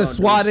ain't would have gonna do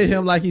swatted shit.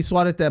 him like he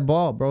swatted that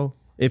ball, bro.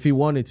 If he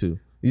wanted to.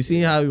 You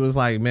see how he was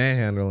like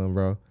manhandling,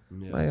 bro.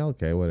 Yeah. Like,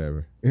 okay,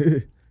 whatever.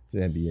 It's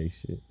NBA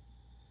shit.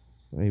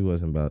 He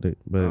wasn't about it.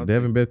 But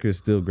Devin Booker is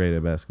still great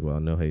at basketball.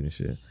 No hating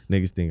shit.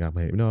 Niggas think I'm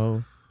hating.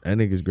 No, that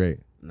nigga's great.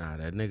 Nah,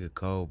 that nigga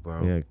cold,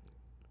 bro. Yeah.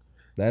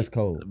 That's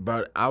cold.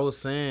 But I was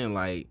saying,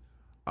 like,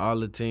 all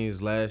the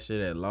teams last year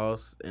that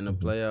lost in Mm-hmm.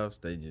 the playoffs,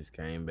 they just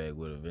came back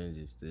with a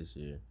vengeance this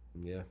year.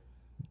 Yeah.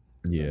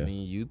 Yeah. I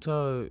mean,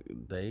 Utah,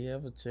 they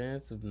have a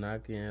chance of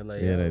knocking LA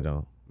Yeah, out. they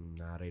don't.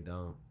 Nah, they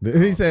don't.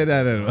 He said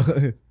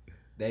that.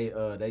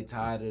 They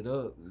tied it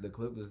up. The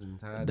Clippers and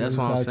tied That's it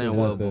what up. I'm saying. about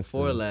Well, that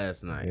before shit.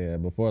 last night. Yeah,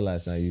 before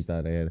last night, you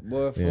thought they had.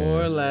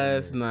 Before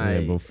last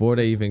night. Yeah, before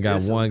they even got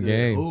There's some one good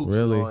game. hoops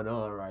Really. going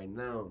on right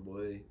now,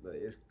 boy. Like,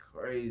 it's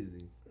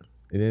crazy.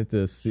 And then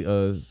the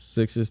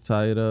Sixers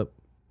tie it up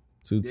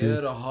 2-2. Yeah,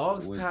 the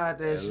Hawks With tied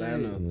that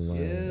Atlanta. shit.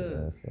 Yeah.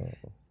 That's all.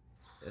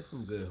 There's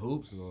some good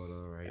hoops going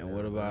on right now. And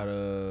what bro.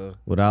 about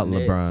Without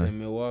Nets LeBron. in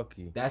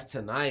Milwaukee? That's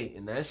tonight,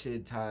 and that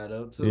shit tied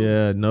up too.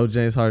 Yeah, no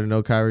James Harden,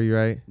 no Kyrie,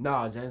 right?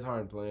 Nah, James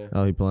Harden playing.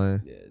 Oh, he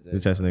playing? Yeah,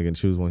 This just nigga can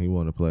choose when he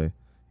want to play.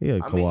 Yeah,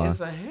 I mean, Kawhi. it's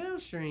a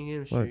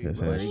hamstring, Fuck that But he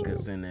hamstring. could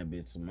send that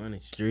bitch some money.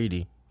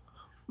 Streety.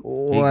 He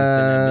could send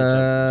that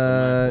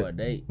bitch up for a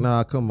date.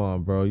 Nah, come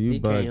on, bro. You He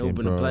can't bugging,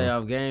 open bro. a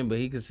playoff game, but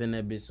he could send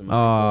that bitch some money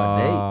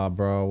for a date. Ah,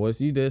 bro. Was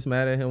you this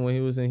mad at him when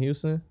he was in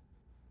Houston?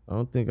 I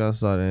don't think I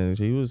saw that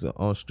energy. He was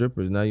on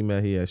strippers. Now you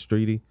mad he had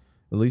Streety.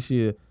 At least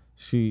she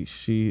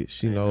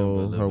Ain't know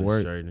nothing but her lip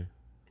work. straightening.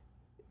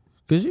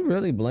 Could you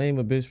really blame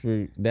a bitch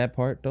for that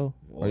part though?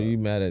 Or What? you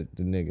mad at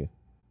the nigga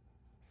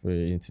for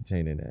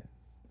entertaining that?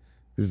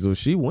 Cause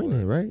she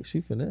winning, right? She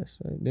finesse,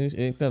 right? Then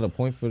ain't that a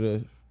point for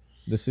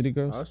the city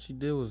girls? All she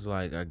did was,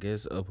 like, I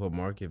guess, up her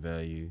market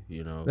value,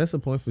 you know, That's a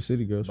point for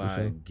city girls for by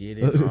sure.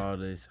 getting all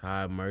this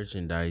high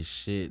merchandise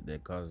shit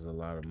that costs a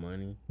lot of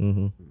money.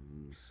 Mm-hmm.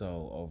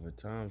 So over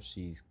time,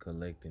 she's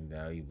collecting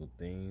valuable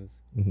things.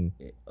 Mm-hmm.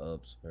 It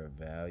ups her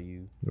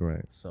value.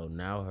 Right. So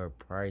now her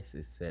price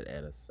is set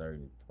at a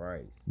certain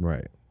price.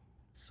 Right.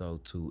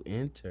 So to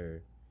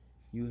enter,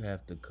 you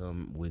have to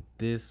come with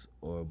this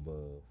or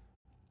above.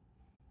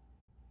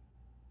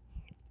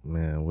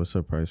 Man, what's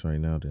her price right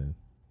now then?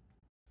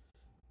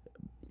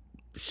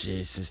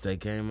 Shit, since they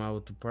came out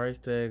with the price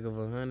tag of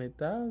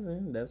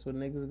 100,000, that's what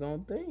niggas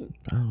gonna think.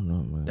 I don't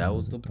know, man. That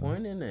was the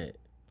point in that.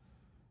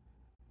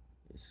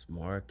 It's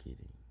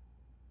marketing.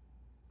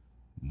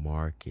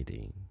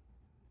 Marketing.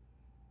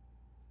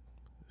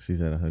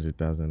 She's at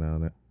 100,000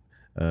 now.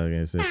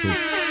 Again, so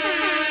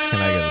can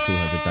I get a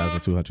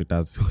 200,000,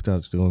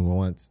 200,000 going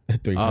once,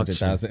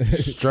 300,000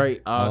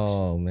 straight auction?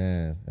 Oh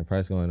man, the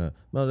price going up.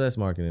 No, that's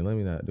marketing. Let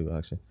me not do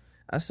auction.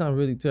 That sounds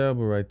really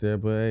terrible right there.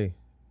 But hey,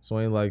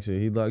 Swain likes it.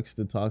 He likes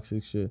the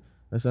toxic shit.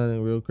 That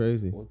sounding real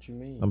crazy. What you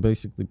mean? I'm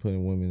basically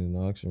putting women in the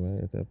auction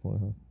right at that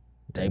point, huh?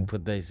 They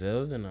put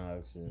themselves in the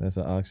auction. That's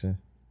an auction.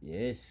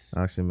 Yes.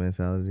 Auction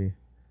mentality.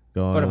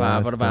 Go on.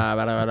 For the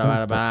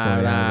vibe.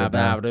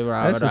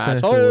 That's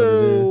essentially what it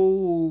is.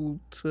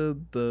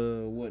 To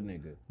the what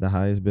nigga? The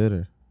highest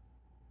bidder.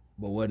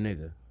 But what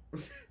nigga?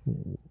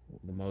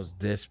 The most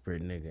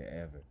desperate nigga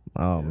ever.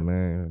 Oh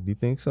man, do you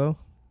think so?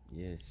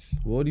 Yes.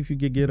 What if you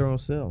could get her on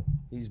sale?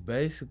 He's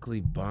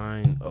basically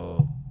buying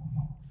a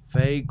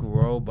fake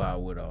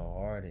robot with a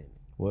heart in it.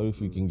 What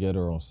if you can get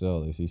her on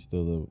sale? Is he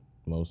still the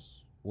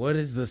most? What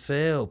is the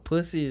sale?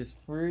 Pussy is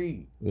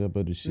free. Yeah,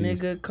 but if she's...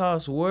 Nigga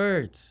costs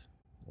words.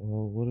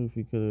 Well, what if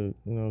he could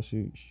have,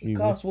 she It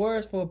costs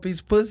words for a piece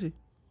of pussy.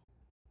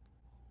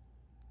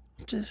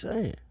 I'm just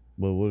saying.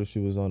 But what if she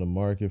was on the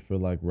market for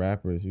like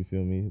rappers, you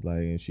feel me? Like,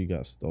 and she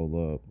got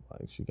stole up.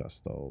 Like, she got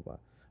stole by,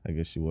 I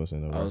guess she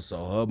wasn't a rapper. Oh,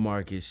 so her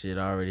market shit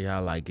already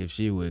how, like, if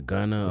she with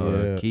Gunna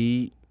or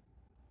Key.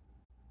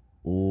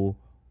 Ooh,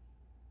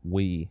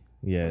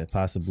 yeah,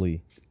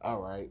 possibly. All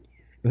right.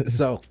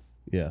 So,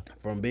 yeah.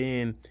 From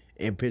being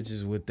in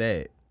pictures with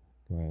that.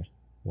 Right.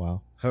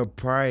 Wow. Her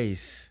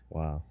price.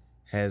 Wow.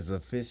 Has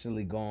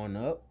officially gone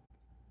up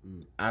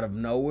out of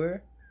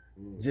nowhere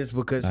just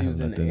because she was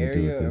in the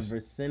area or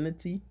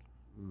vicinity.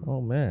 Oh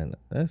man,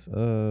 that's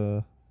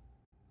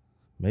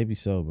maybe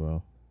so,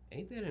 bro.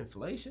 Ain't that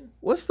inflation?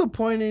 What's the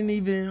point in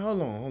even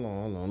hold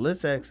on.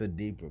 Let's ask a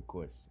deeper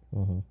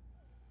question.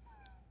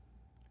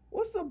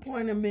 What's the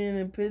point of being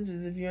in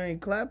pictures if you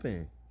ain't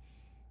clapping?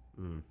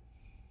 I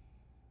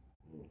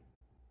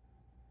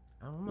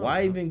don't know,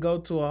 Why even go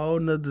to a whole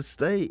nother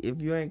state if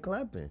you ain't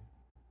clapping?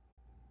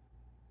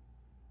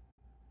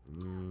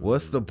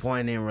 What's the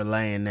point in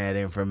relaying that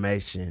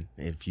information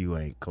if you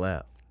ain't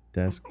clap?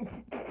 That's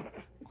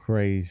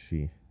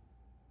crazy.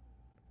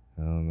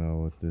 I don't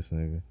know what this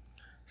nigga.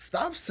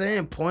 Stop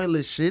saying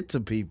pointless shit to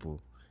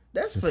people.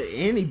 That's for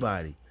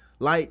anybody.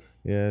 Like,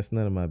 yeah, it's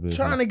none of my business.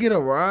 Trying to get a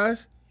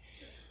rise.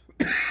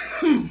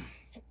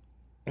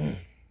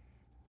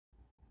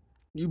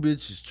 You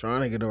bitches trying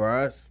to get a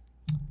rise.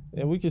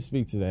 Yeah, we can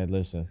speak to that.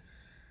 Listen,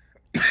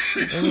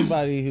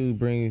 anybody who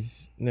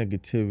brings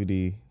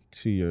negativity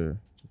to your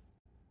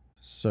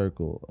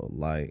circle of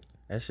light,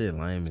 that shit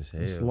lame as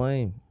hell. It's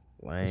lame.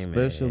 Lame,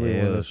 especially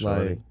hell, when it's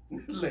shorty.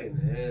 like,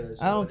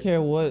 I don't care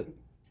what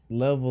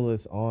level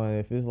it's on.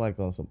 If it's like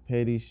on some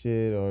petty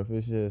shit, or if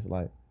it's just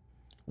like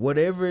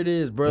whatever it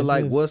is, bro.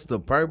 Like, just, what's the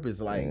purpose?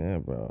 Like, yeah,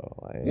 bro.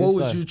 Like, what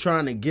was like, you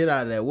trying to get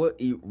out of that?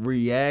 What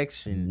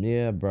reaction?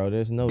 Yeah, bro.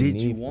 There's no did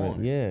need you for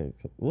want? It.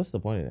 Yeah. What's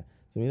the point of that?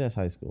 To me, that's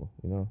high school.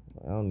 You know,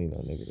 I don't need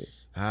no negative.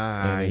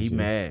 He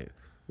mad.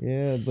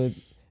 Yeah, but.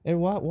 And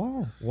why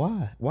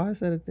is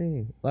that a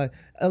thing? Like,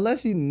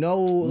 unless you know,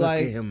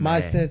 like,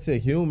 my sense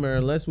of humor,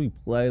 unless we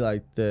play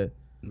like that,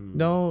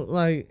 don't,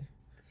 like,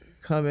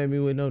 come at me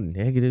with no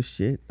negative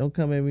shit. Don't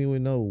come at me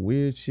with no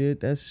weird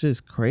shit. That's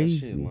just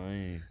crazy. That shit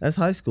lame. That's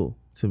high school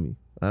to me.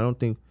 I don't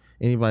think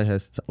anybody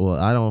has,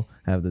 I don't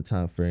have the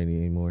time for any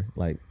anymore,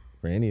 like,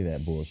 for any of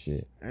that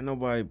bullshit. Ain't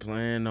nobody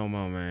playing no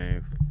more,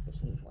 man.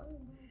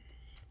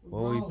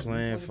 What we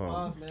playing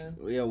for? Man.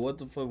 Yeah, what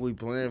the fuck we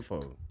playing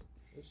for?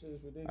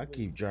 I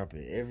keep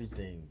dropping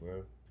everything,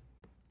 bro.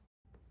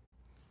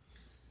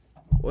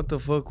 What the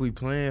fuck we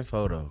playing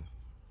for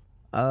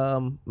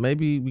though?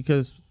 Maybe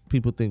because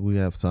people think we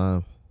have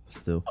time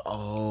still.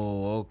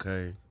 Oh,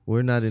 okay.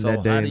 We're not in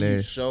that day and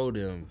age. So how do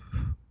you show them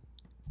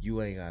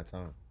you ain't got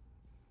time?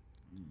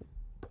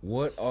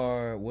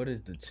 What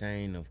is the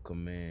chain of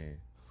command?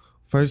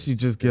 First, you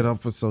just get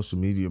up for social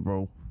media,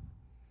 bro.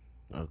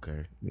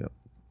 Okay. Yep.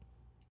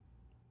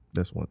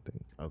 That's one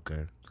thing.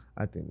 Okay.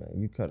 I think, man,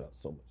 you cut out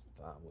so much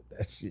time with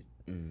that shit.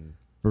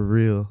 For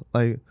real.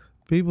 Like,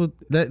 people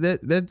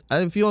that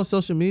if you're on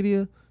social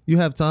media, you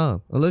have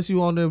time. Unless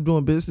you on there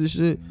doing business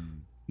shit,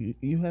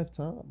 you have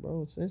time,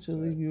 bro.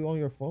 Essentially, you're on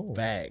your phone.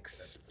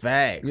 Facts.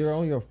 You're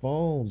on your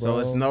phone, bro. So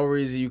it's no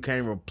reason you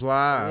can't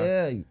reply.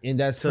 Yeah, and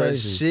that's to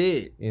crazy.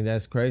 Shit. And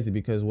that's crazy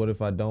because what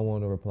if I don't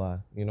want to reply?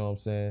 You know what I'm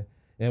saying?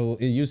 And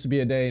it used to be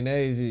a day and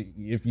age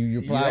if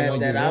you reply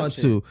when you want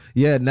to.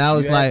 Yeah, now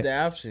it's like the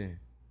option.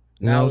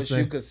 Now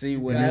you can see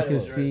whenever. You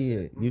can see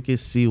it. You can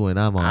see when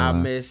I'm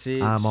on.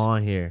 iMessage. I'm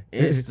on here.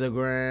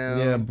 Instagram.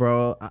 Yeah,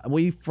 bro.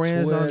 We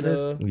friends Twitter, on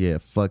this? Yeah,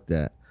 fuck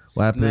that.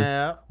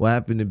 What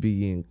happened to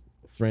being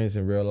friends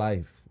in real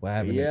life? What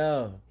happened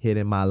to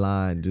hitting my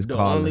line? Just the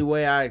calling. Only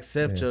way I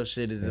accept your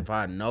shit is if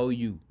I know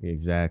you.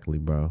 Exactly,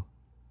 bro.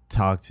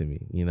 Talk to me.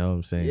 You know what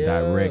I'm saying?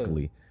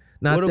 Directly.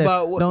 Not what that,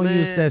 about what? Don't man,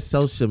 use that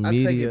social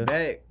media. I take it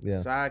back.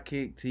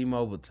 Sidekick,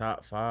 T-Mobile,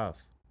 top 5.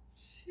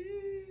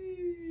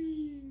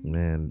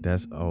 Man,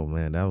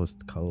 that was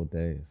cold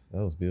days.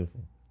 That was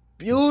beautiful.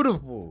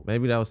 beautiful.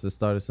 Maybe that was the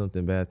start of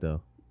something bad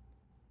though.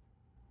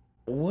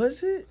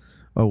 Was it?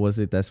 Or was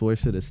it? That's where it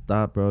should have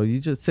stopped, bro.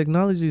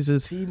 Technology is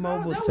just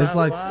T-Mobile. It's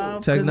like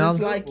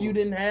technology. It's like you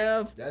didn't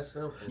have. That's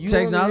simple. You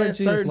technology only had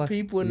certain is like,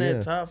 people in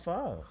that top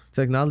 5.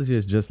 Technology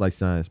is just like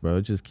science, bro.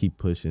 It just keep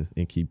pushing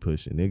and keep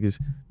pushing. Niggas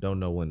don't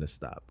know when to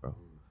stop, bro.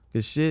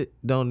 Cause shit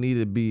don't need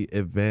to be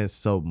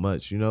advanced so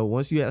much. You know,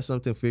 once you have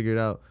something figured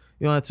out,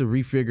 you don't have to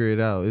refigure it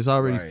out. It's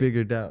already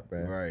figured out,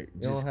 bro. Right.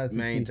 You just don't have to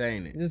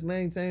maintain it. Just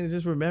maintain it.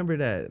 Just remember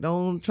that.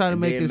 Don't try to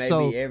And make then it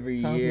so maybe every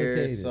year or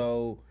complicated.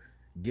 so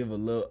give a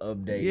little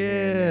update.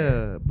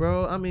 Yeah,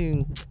 bro. I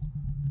mean,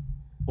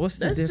 what's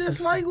the That's difference? just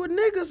like with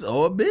niggas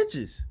or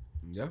bitches.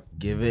 Yeah.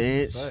 Give an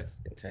inch, Facts.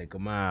 take a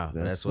mile.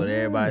 That's That's what fine.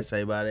 everybody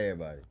say about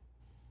everybody.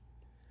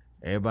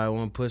 Everybody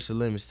want to push the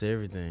limits to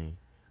everything.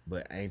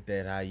 But ain't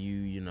that how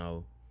you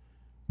know,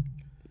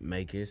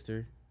 make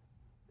history?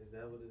 Is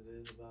that what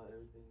it is about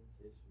everything?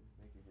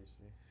 Making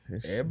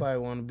history. Everybody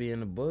want to be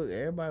in the book.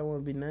 Everybody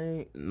want to be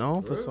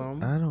known for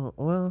something. I don't.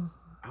 Well,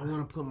 I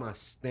want to put my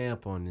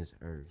stamp on this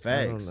earth.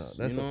 Facts. I don't know.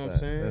 That's you know a what fact. I'm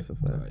saying? That's a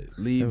fact.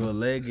 Leave a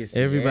legacy.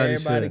 Everybody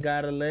should.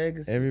 got a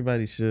legacy.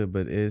 Everybody should,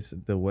 but it's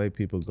the way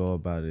people go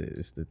about it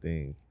is the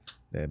thing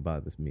that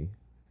bothers me.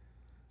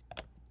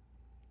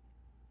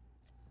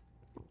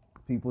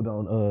 People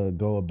don't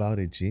go about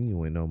it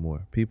genuine no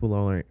more. People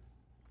aren't.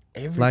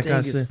 Everything like I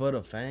is said, for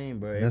the fame,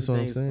 bro. That's what I'm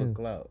Everything's saying.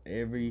 for clout.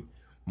 Every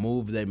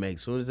move they make,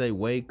 as soon as they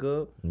wake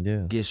up,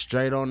 Yeah. get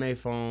straight on their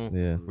phone,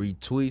 Yeah.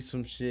 retweet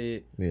some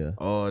shit, Yeah.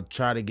 or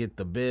try to get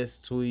the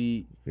best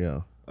tweet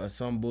Yeah. or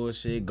some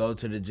bullshit. Go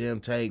to the gym,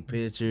 take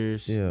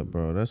pictures. Yeah,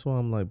 bro. That's why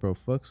I'm like, bro,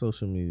 fuck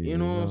social media. You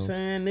know what I'm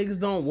saying? Niggas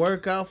don't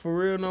work out for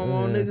real no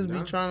more. Yeah. Niggas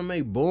be trying to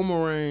make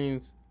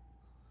boomerangs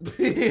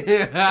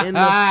in the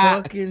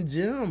fucking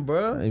gym,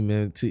 bro. Hey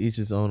man, to each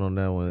his own on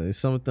that one.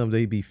 Some of them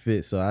they be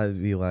fit, so I'd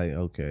be like,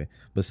 okay.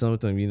 But some of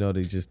them, you know,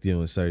 they just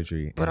doing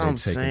surgery. But and they I'm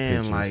taking saying,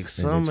 pictures, like, and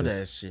some they of just-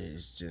 that shit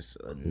is just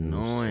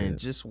annoying. shit.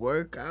 Just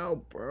work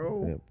out,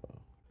 bro. Yeah, bro.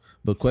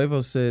 But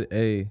Quavo said,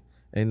 "Hey,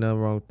 ain't nothing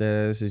wrong with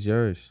that. This is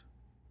yours."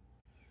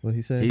 What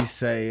he say? He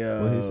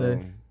say, What he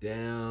say?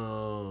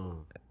 Damn.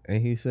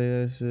 And he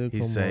say that shit. He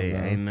Come say, on,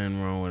 now. ain't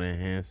nothing wrong with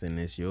enhancing,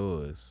 it's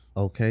yours.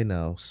 Okay,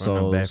 now.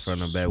 From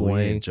the back,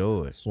 we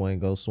enjoy it.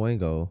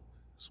 Swingo.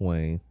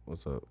 Swain.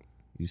 What's up?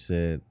 You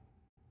said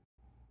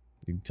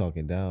you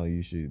talking down.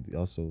 You should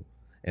also,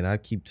 and I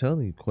keep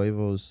telling you,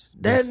 Quavo's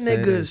That been saying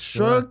nigga it,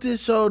 shrugged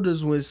his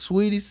shoulders when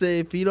Sweetie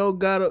said, if he don't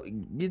gotta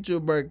get your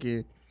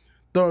Birkin,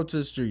 throw him to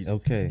the streets.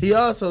 Okay. He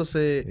also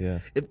said, Yeah.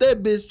 if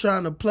that bitch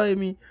trying to play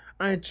me,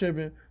 I ain't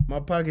tripping. My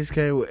pockets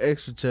came with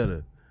extra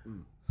cheddar.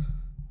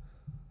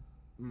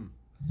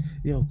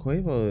 Yo,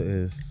 Quavo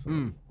is.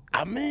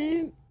 I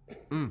mean,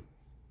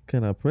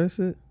 Can I press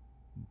it?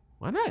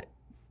 Why not?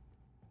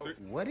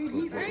 What did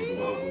he say?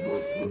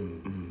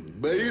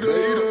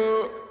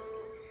 Beta.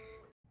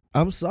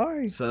 I'm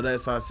sorry. So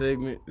that's our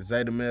segment,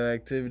 Zeta Male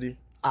Activity.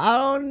 I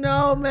don't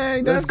know,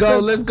 man. Let's go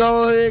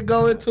ahead and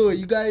go into it.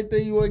 You got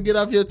anything you want to get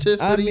off your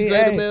chest for these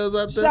Zeta males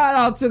out there? Shout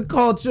out to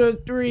Culture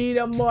 3.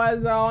 Them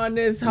boys are on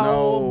this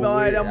whole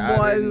boy. Them I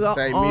boys didn't are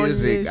say on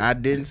music. this. I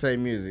didn't say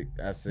music.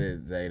 I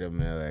said Zeta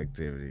Male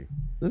Activity.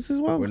 This is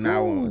what I'm We're not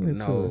going into.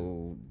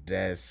 no,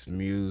 that's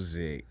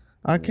music.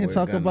 I can't We're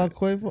talk gonna- about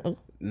Quavo.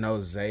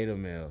 No, Zeta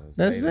Male.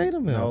 That's Zeta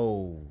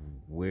Male.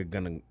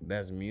 No,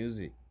 that's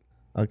music.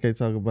 I can't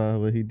talk about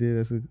what he did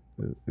as a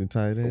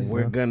tight end.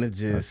 We're bro. gonna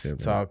just Okay,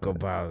 bro. talk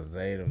about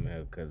Zeta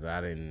Male because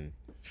I didn't.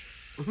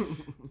 But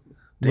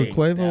think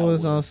Quavo that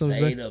was on some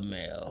Zeta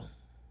Male.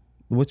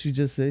 What you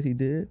just said he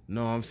did?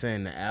 No, I'm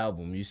saying the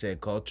album. You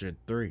said Culture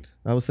 3.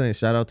 I was saying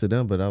shout out to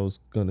them, but I was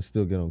gonna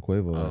still get on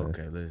Quavo. Oh, ass.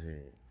 okay, let's hear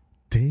it.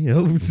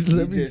 Damn. You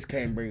Let me. just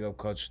can't bring up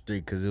Culture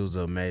 3 because it was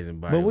an amazing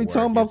body. But we of work.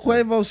 talking about It's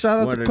Quavo. Shout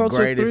out one to of the Culture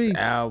greatest 3.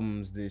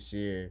 albums this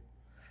year.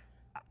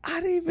 I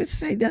didn't even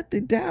say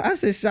nothing down. I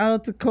said shout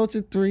out to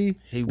Culture 3.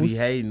 He be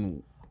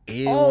hating. He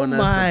didn't Oh want us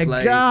my to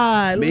play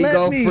God, Migo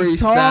let me Freestyle.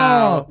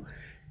 talk.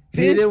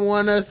 He This- didn't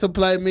want us to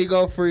play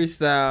Migo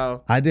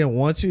Freestyle. I didn't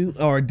want you,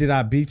 or did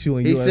I beat you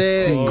in He UFC?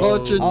 said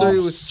Culture 3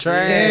 was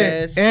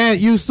trash. And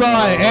you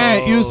saw it.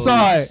 And you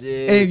saw it.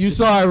 shit. And you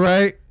saw it,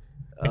 right?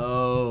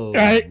 Oh,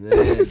 Right.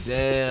 man,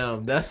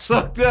 damn, that's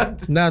fucked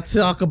up. Now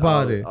talk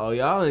about it. Oh,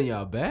 y'all in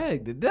y'all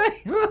bag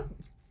today.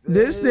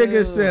 This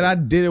nigga said I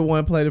didn't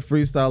want to play the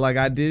freestyle like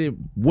I didn't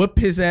whip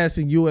his ass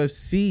in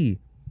UFC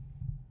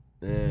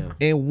Damn,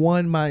 and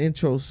won my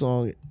intro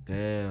song.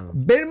 damn,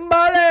 Been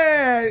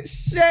ballin',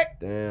 shake,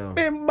 damn.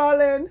 been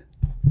ballin',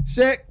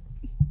 shake.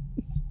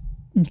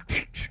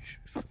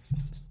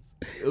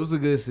 It was a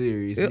good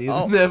series.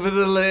 Oh.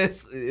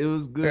 Nevertheless, it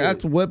was good.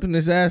 That's whipping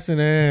his ass in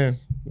there.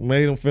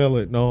 Made him feel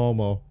it. No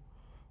homo.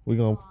 We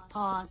gonna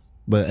Pause.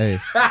 But hey,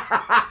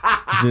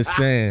 just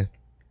saying.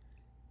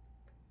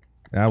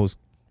 I was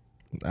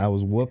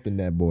whooping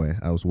that boy.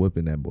 I was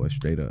whipping that boy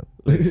straight up.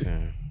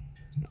 Listen.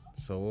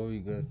 So what were you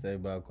gonna say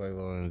about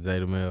Quavo and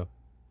Zeta Male?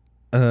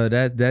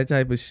 That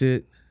type of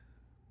shit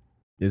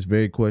is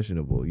very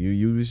questionable.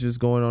 You was just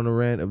going on a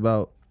rant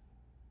about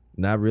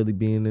not really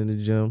being in the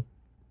gym.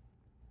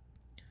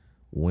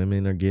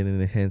 women are getting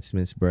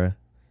enhancements, bruh,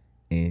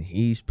 and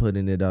he's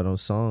putting it out on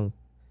song.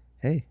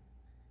 Hey,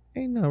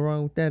 ain't nothing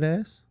wrong with that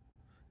ass.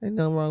 Ain't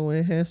nothing wrong with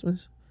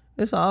enhancements.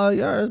 It's all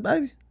yours,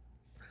 baby.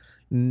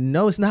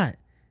 No, it's not.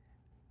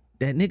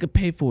 That nigga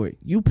pay for it.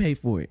 You pay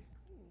for it.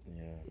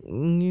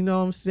 You know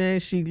what I'm saying?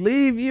 She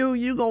leave you,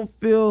 you gonna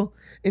feel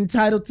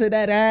entitled to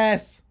that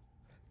ass.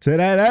 To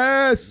that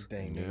ass.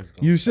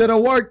 You should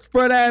have worked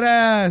for that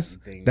ass.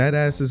 That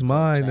ass is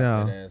mine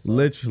now.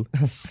 Literally.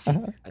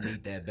 I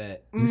need that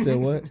back. You said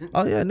what?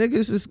 Oh yeah,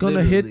 niggas is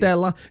gonna hit that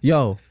line.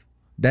 Yo,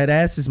 that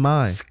ass is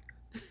mine.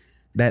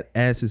 That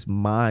ass is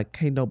mine.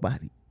 Can't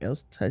nobody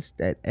else touch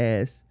that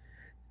ass.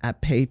 I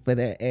paid for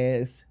that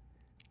ass.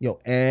 Your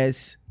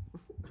ass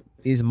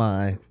is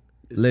mine.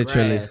 It's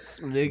literally. Grass,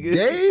 nigga.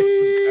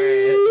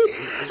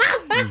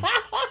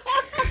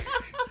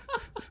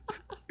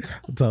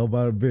 I'm talking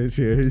about a bitch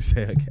here. He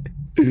said,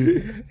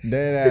 okay.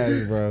 Dead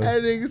ass, bro.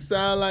 That nigga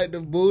sound like the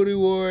booty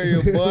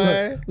warrior,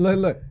 boy.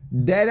 Look.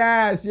 Dead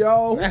ass,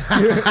 yo.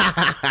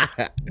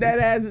 That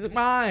ass is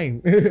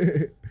mine.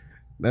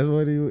 That's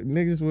what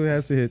niggas would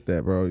have to hit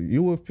that, bro.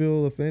 You would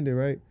feel offended,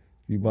 right?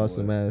 If you bought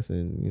some ass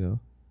and, you know.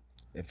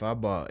 If I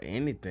bought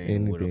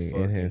anything with a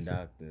fucking enhancing.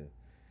 doctor.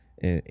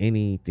 And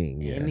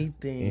anything, yeah.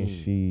 Anything. And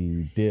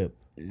she dip.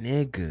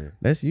 Nigga.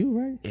 That's you,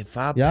 right? If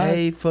I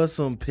pay for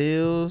some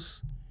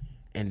pills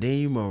and then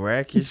you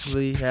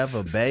miraculously have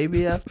a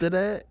baby after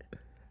that,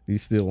 you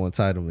still want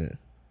entitlement.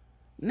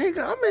 nigga,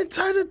 I'm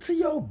entitled to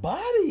your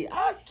body.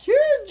 I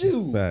killed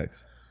you.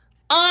 Facts.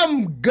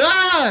 I'm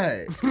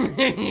God.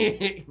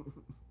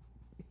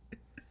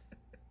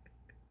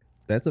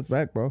 That's a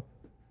fact, bro.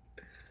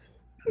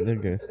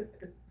 Nigga.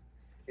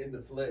 In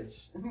the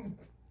flesh.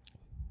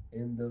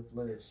 In the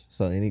flesh.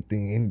 So any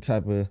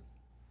type of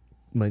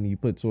money you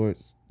put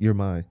towards your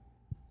mind.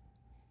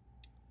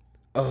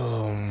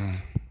 But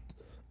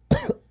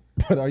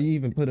are you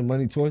even putting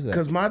money towards that?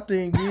 Because my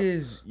thing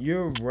is,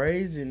 you're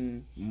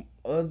raising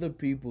other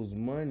people's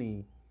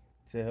money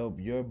to help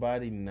your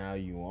body. Now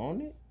you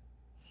own it.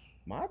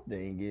 My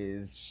thing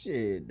is,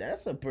 shit,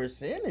 that's a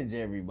percentage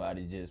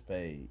everybody just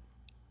paid.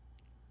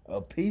 A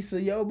piece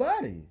of your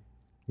body.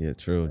 Yeah,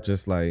 true.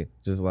 Just like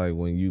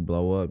when you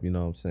blow up, you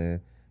know what I'm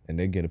saying, and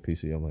they get a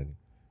piece of your money.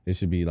 It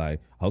should be like,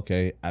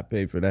 okay, I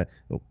paid for that.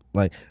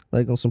 Like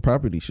on some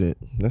property shit.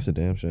 That's a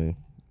damn shame.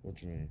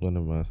 What you mean? Well,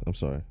 never mind. I'm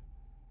sorry.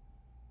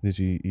 You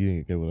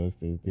didn't get what I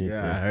said?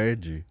 Yeah, I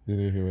heard you. You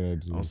didn't hear what I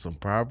did. On some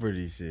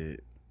property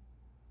shit.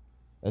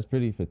 That's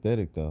pretty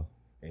pathetic, though.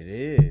 It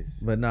is.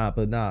 But nah.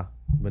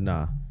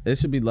 It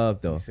should be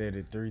love, though. You said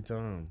it 3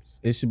 times.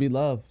 It should be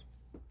love.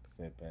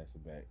 Said pass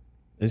it back.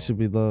 It should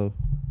be love.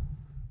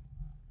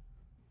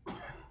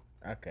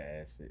 I can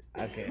ask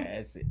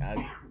it. I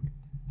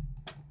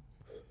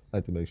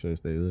like to make sure it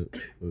stays up.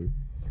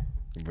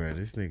 Bro,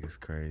 this nigga's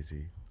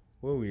crazy.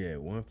 Where we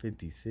at?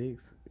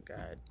 156?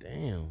 God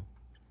damn.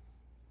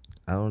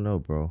 I don't know,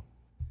 bro.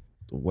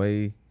 The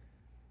way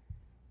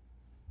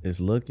it's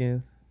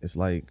looking, it's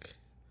like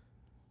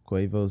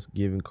Quavo's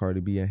giving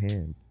Cardi B a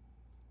hand.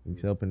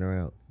 He's helping her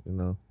out, you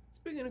know.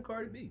 Speaking of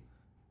Cardi B.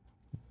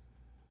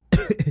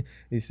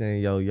 He's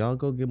saying, yo, y'all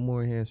go get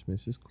more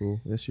enhancements. It's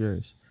cool. It's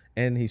yours.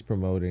 And he's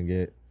promoting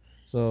it.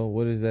 So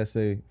what does that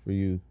say for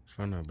you?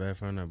 Find out bad.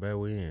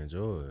 We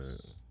enjoy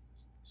it.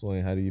 So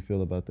how do you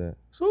feel about that?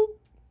 So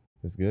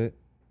it's good?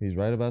 He's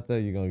right about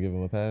that? You gonna give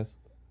him a pass?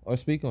 Or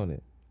speak on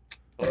it?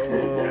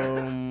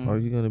 Are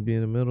you gonna be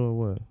in the middle or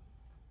what?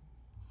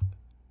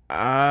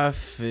 I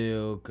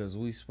feel, because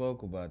we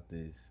spoke about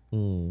this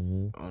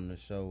Mm-hmm. on the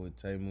show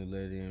with Tay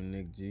Muleti and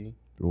Nick G.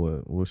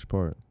 What? Which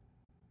part?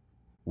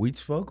 We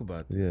spoke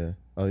about this. Yeah.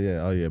 Oh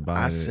yeah.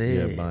 Buying. I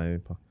said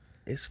buying.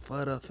 it's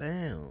for the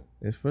fam.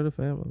 It's for the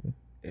family.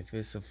 If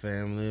it's a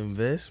family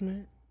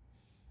investment,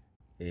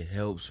 it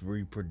helps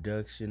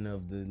reproduction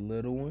of the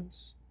little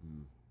ones.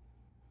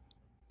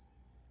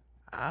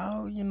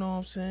 I'll, you know what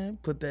I'm saying,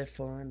 put that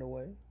fund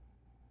away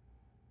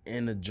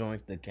in a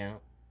joint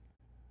account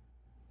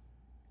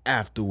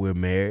after we're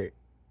married.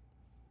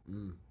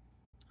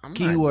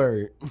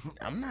 Keyword.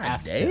 I'm not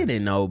After.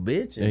 dating no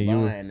bitch and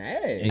buying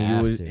that.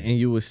 And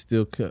you would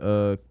still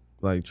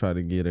like try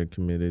to get her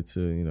committed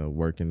to, you know,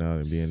 working out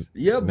and being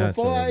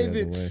Before I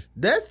even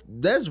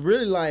that's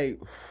really like,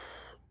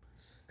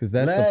 because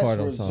that's last the part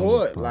I'm talking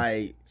about.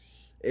 Like,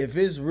 if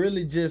it's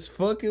really just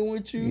fucking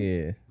with you,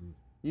 Yeah.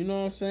 you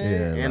know what I'm saying,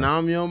 Yeah, and like-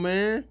 I'm your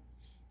man,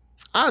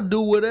 I'll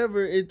do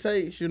whatever it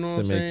takes. You know what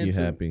To I'm make saying, you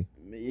happy.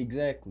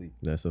 Exactly.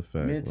 That's a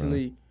fact.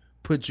 Mentally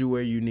put you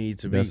where you need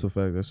to be. That's a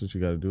fact. That's what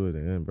you got to do at the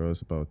end, bro.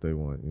 It's about what they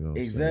want. You know what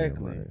I'm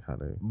Exactly. saying? Like, how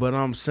they. But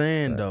I'm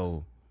saying Facts.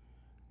 though,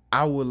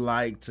 I would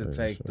like to Yeah,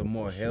 take sure, the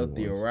more for sure,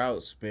 healthier boy.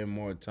 route, spend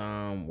more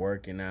time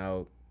working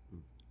out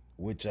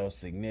with your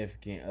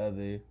significant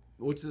other,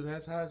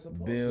 That's how it's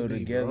supposed build to be,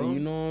 together. bro. You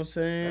know what I'm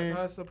saying? That's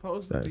how it's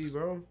supposed to be, Facts.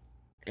 bro.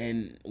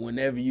 And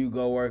whenever you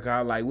go work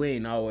out, like, we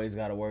ain't always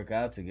got to work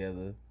out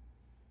together,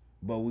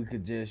 but we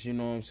could just, you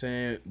know what I'm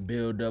saying,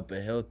 build up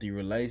a healthy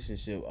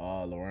relationship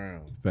all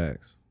around.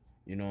 Facts.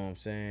 You know what I'm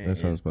saying?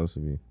 That's how And it's supposed to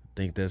be. I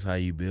think that's how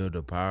you build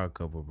a power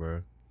couple,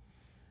 bro.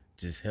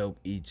 just help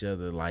each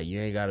other. Like, you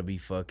ain't gotta be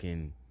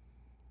fucking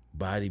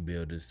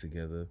bodybuilders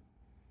together.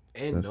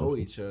 And That's know what-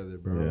 each other,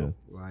 bro.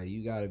 Like,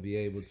 you gotta be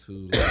able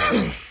to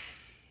like,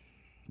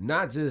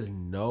 not just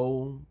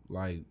know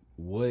like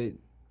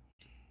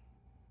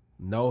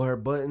know her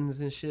buttons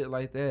and shit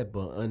like that,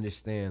 but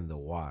understand the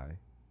why.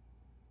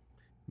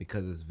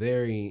 Because it's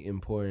very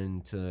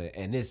important to,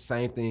 and this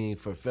same thing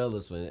for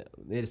fellas, but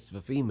it's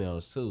for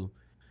females too.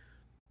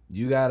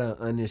 You gotta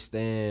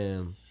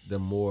understand the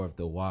more of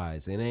the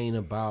whys. It ain't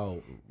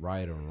about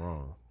right or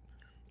wrong.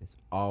 It's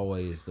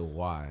always the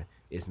why.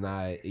 It's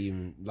not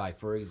even like,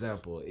 for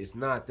example, it's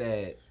not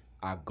that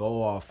I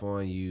go off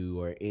on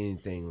you or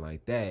anything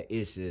like that.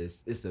 It's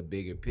just, it's a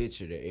bigger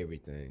picture to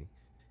everything.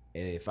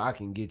 And if I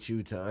can get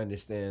you to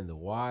understand the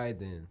why,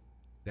 then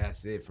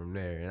that's it from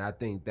there. And I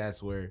think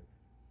that's where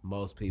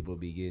most people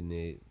be getting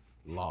it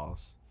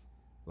lost.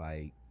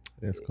 Like,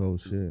 That's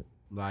cold shit.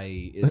 like,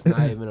 it's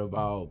not even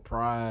about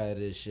pride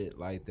and shit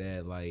like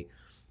that. Like,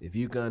 if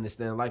you can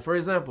understand, like, for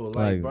example,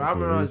 like, bro, I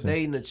remember I was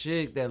dating a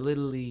chick that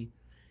literally,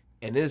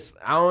 and this,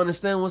 I don't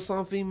understand with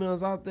some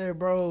females out there,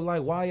 bro.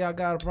 Like, why y'all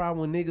got a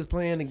problem with niggas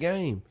playing the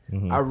game?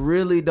 I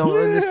really don't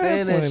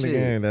understand that playing the shit.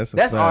 game, that's a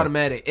That's fact.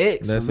 automatic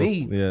X That's for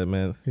me. yeah,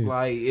 man.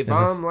 Like, if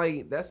I'm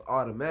like, that's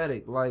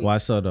automatic. Like, Why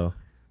so though?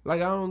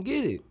 like, I don't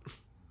get it.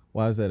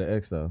 Why is that an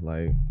X though?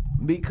 Like,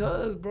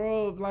 Because,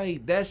 bro,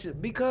 like, that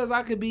shit, because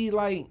I could be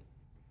like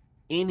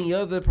any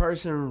other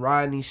person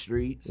riding these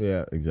streets.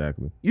 yeah,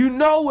 exactly. You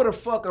know where the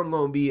fuck I'm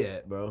gonna be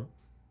at, bro.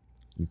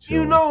 You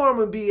chilling. know where I'm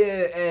gonna be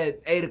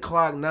at 8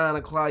 o'clock, 9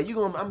 o'clock. I'm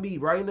gonna be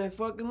right in that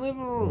fucking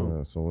living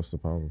room. So what's the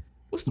problem?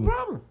 What's the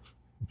problem?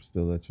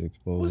 Still let you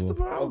expose. What's the them?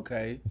 problem?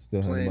 Okay,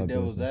 Still handle playing my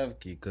devil's business.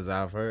 advocate, because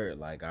I've heard,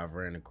 like, I've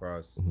ran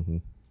across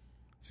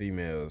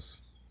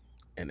females,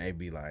 and they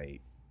be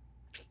like,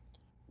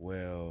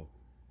 well,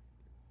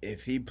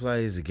 if he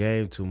plays the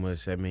game too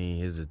much, that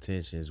means his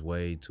attention is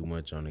way too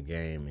much on the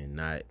game and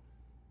not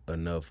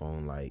enough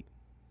on, like,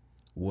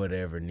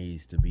 whatever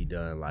needs to be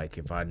done. Like,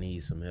 if I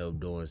need some help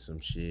doing some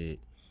shit,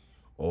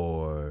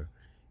 or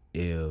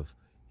if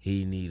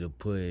he need to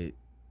put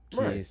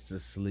kids to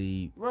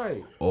sleep,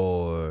 Right.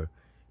 or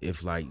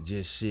if, like,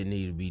 just shit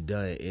need to be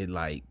done, it,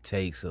 like,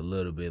 takes a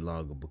little bit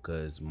longer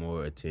because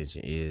more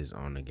attention is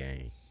on the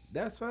game.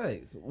 That's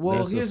facts. Well,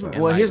 That's a here's fact.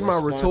 well, And, here's like, my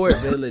retort.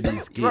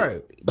 responsibilities get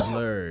Right.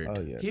 blurred. Oh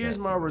yeah. Here's that's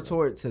my a-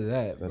 retort to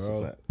that, That's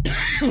bro. a fact.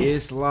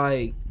 It's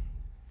like,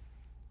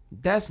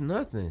 that's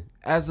nothing.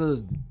 As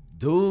a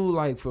dude,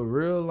 like, for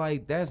real,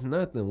 like, that's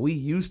nothing.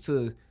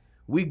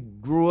 We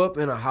grew up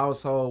in a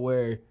household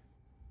where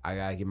I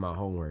gotta get my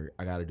homework.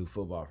 I gotta do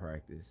football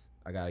practice.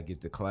 I gotta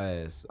get to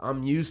class.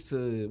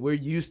 We're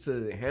used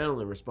to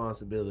handling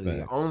responsibility. The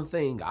Facts. only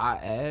thing I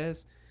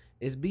ask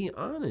is be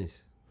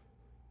honest.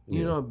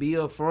 You Yeah. know, be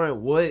upfront.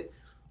 What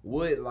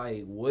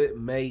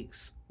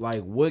makes,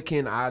 like, what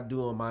can I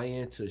do on my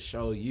end to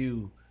show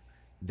you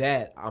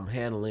that I'm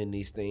handling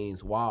these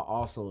things while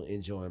also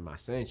enjoying my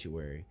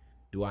sanctuary?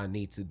 Do I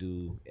need to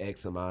do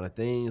X amount of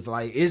things?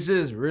 Like, it's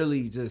just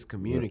really just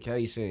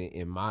communication,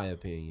 in my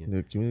opinion.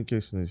 The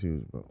communication is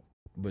huge, bro.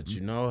 But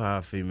you know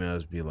how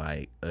females be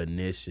like,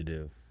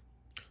 initiative.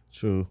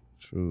 True.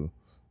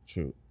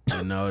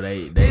 You know, they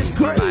It's be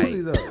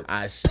crazy, like,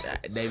 though.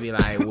 they be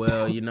like,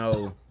 well, you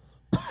know,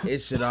 it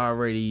should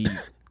already,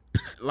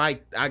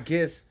 like, I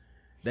guess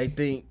they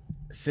think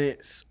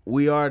since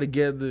we are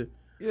together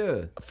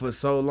Yeah. for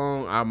so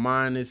long, our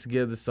mind is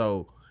together.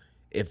 So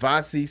if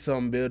I see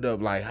something build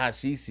up, like how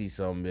she sees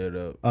something build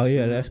up, Oh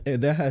yeah,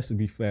 that has to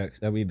be facts.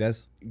 I mean,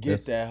 that's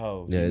that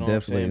hoe. yeah, you know what I'm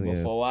definitely, saying? yeah.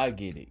 Before I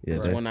get it. Yeah,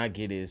 Because that- when I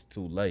get it, it's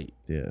too late.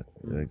 yeah.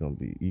 They're gonna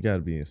be. You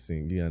gotta be in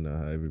sync. You gotta know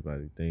how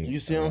everybody thinks. You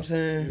see what I'm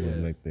saying? It'll Yeah.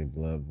 make their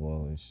blood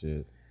boil and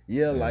shit.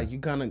 Yeah, like you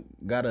kind of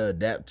gotta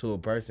adapt to a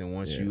person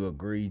once Yeah. you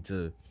agree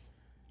to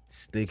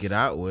stick it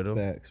out with them.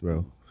 Facts,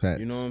 bro. Facts.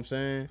 You know what I'm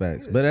saying?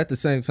 Facts. But at the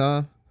same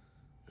time,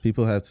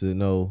 people have to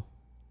know,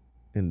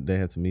 and they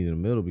have to meet in the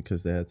middle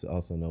because they have to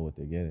also know what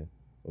they're getting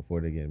before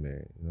they get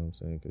married. You know what I'm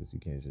saying? Because you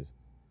can't just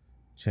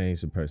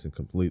change the person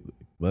completely.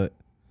 But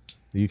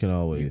you can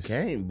always. You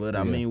can't, but I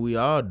Yeah. mean, we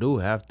all do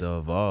have to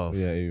evolve.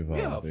 Yeah, evolve.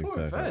 Yeah, for a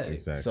exactly. fact.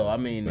 Exactly. So I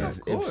mean, Of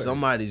if course.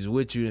 somebody's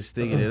with you and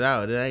sticking it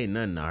out, it ain't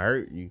nothing to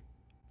hurt you.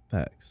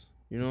 facts.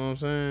 You know what I'm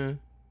saying?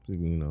 You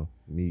know,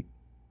 meet.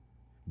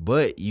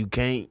 But you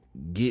can't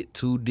get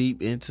too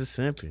deep into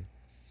simping.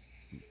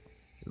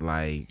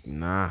 Like,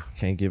 nah.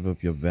 Can't give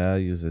up your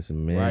values as a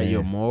man. Right,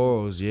 your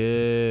morals. Yeah.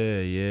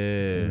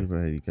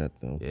 Everybody got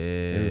them. Yeah,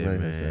 Everybody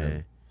has to have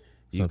man.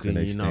 You something can,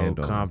 they you know, stand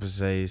on.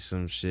 compensate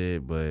some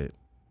shit, but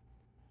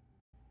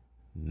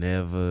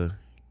never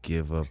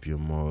give up your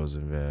morals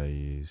and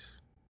values.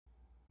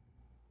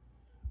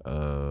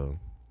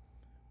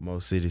 Mo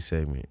City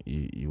segment.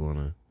 You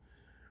wanna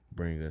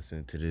bring us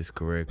into this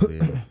correctly?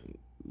 And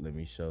let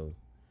me show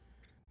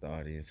the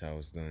audience how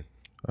it's done.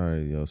 All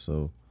right, yo.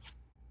 So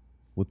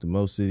with the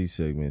Mo City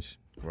segments,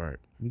 Right.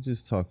 we're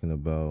just talking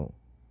about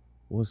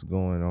what's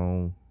going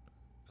on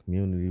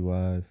community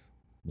wise.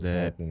 What's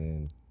That-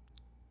 happening?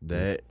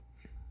 That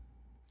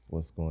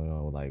What's going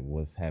on? Like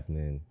what's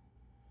happening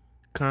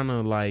kind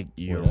of like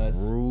your With us.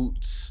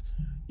 roots,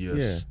 your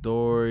Yeah.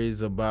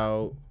 stories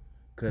about,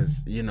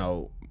 because, you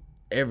know,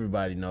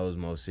 everybody knows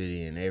Mo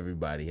City and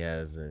everybody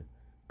has a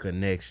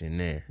connection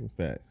there.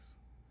 Facts.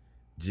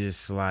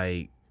 Just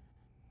like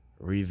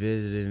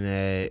revisiting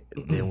that,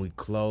 then we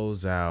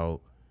close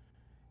out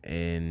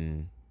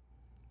and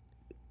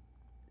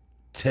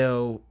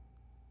tell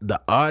the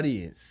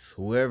audience,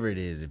 whoever it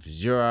is, if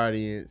it's your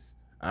audience,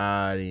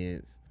 our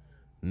audience,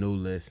 new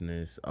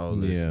listeners,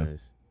 old Yeah.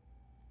 listeners,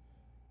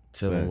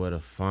 tell them Facts. where to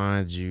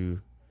find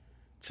you,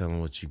 tell them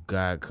what you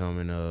got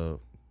coming up,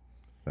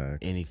 Facts.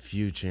 any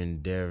future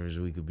endeavors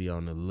we could be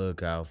on the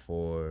lookout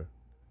for.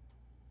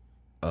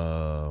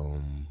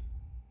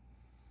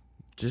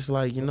 Just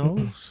like, you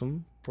know,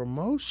 some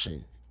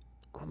promotion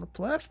on the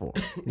platform.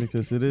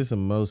 Because it is a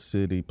Mo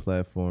City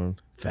platform.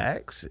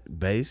 Facts,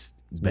 based,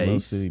 Mo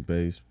City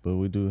based, but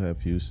we do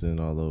have Houston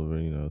all over,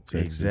 you know,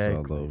 Texas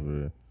Exactly. all over.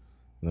 You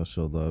know,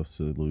 show love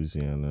to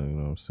Louisiana, you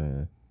know what I'm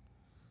saying?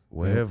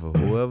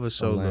 whoever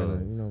show Atlanta, love.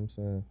 you know what I'm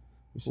saying?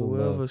 We show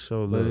Whoever love.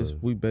 show But love.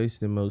 we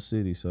based in Mo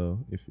City, so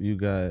if we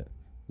got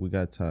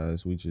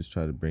ties, we just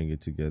try to bring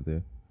it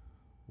together.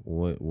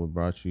 What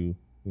brought you,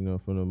 you know,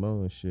 from the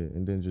Mo and shit,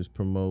 and then just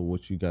promote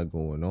what you got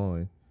going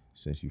on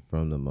since you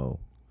from the Mo.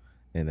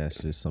 And that's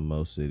just some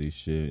Mo City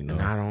shit, you know.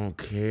 And I don't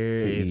care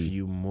if See,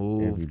 you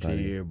moved everybody.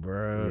 here,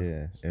 bro.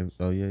 Yeah.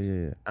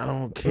 Yeah. I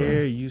don't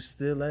care. You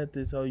still at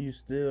this, or you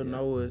still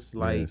know it's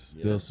like Yeah,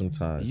 still some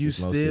ties. you It's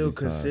Mo still City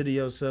consider ties.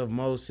 yourself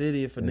Mo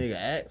City if a It's- nigga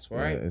asks,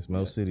 right? Yeah, it's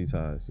Mo City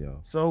ties, yo.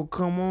 So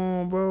come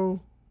on, bro.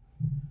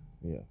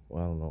 Yeah.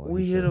 Well, I don't know. why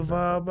We he here to said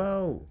that. vibe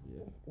out.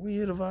 We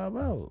here to vibe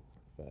out.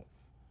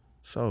 Facts.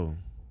 So,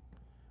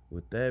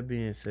 with that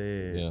being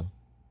said, Yeah.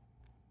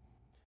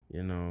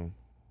 you know,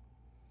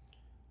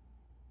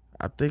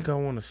 I think I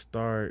want to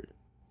start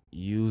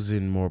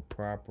using more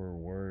proper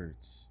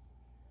words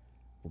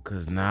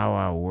because now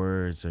our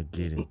words are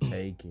getting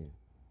taken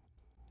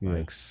Yeah.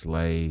 like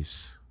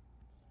slaves.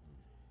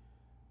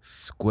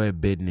 Square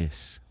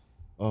business.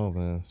 Oh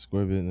man,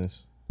 square business.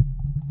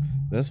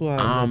 That's why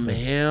I'm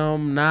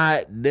him,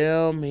 not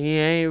them. He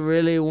ain't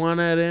really one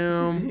of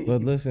them.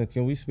 But listen,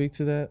 can we speak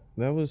to that?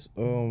 That was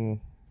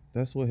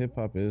that's what hip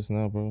hop is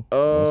now, bro. That's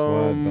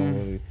why I don't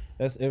really.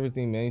 That's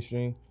everything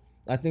mainstream.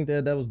 I think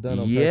that was done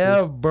on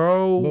Yeah, purpose.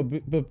 bro.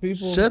 But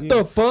people Shut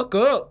the fuck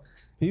up.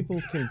 People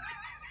can,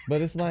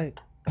 but it's like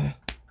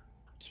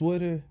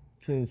Twitter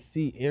can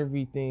see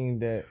everything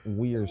that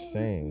we are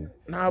saying.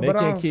 Nah, they but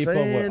can I'm keep up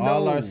saying, with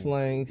all our though.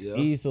 slangs Yeah.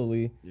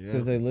 easily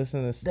because they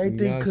listen to. They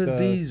think Young because Thug.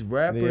 these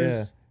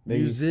rappers, they-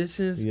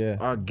 musicians yeah.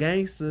 are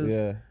gangsters,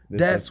 Yeah,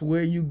 that's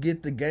where you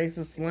get the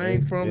gangster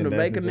slang from and to that's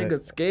make a nigga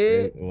exact-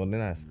 scared. Well, they're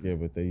not scared,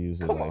 but they use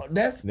it. Come like, on,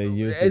 that's they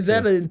use is it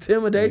that to- an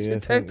intimidation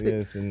Yes, tactic?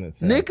 yes, an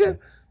attack. Nigga,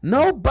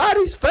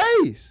 nobody's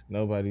face.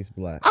 Nobody's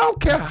black. I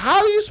don't care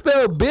how you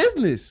spell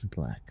business.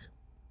 Black.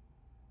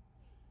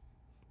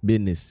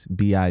 Business.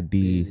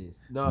 B-I-D.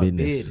 No,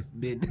 business.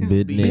 bid.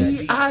 Business.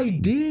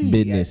 B-I-D.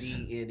 Business.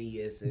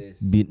 B-I-D-N-E-S-S.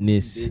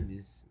 Business.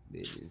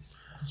 Business.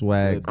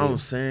 Swag. I'm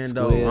saying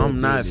though, Square I'm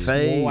not business.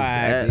 phased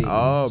Swag. at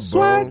all, bro.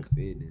 Swag.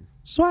 Business.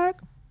 Swag.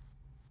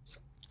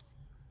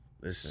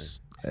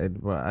 Listen,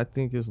 Bro, I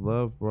think it's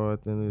love, bro.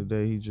 At the end of the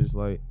day,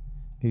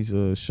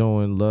 he's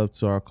showing love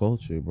to our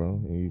culture, bro.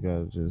 And you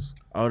gotta just.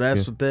 oh,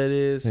 that's Yeah. what that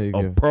is. There you go.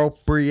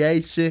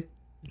 Appropriation.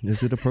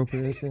 Is it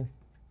appropriation?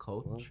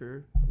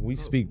 Culture. We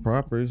speak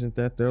proper, isn't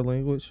that their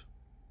language?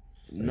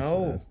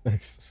 No,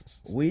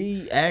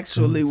 we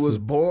actually was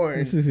born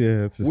it's to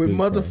with speak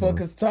proper.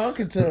 motherfuckers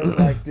talking to us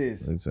like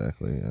this.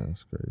 Exactly, yeah,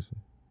 it's crazy.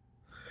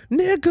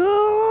 Nigga!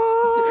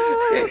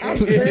 I'm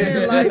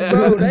saying, like,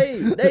 bro,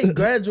 they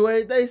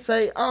graduate, they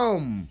say,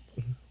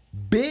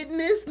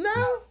 business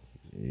now?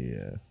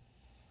 Yeah.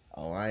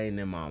 Oh, I ain't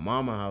in my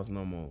mama house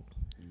no more.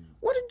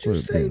 What did you Put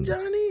it say, in.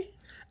 Johnny?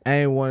 I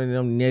ain't one of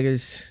them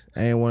niggas.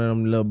 I ain't one of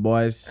them little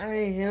boys. I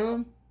ain't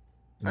him.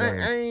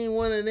 I ain't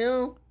one of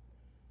them.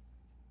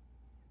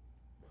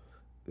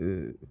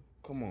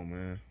 Come on,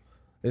 man.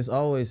 It's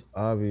always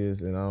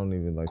obvious, and I don't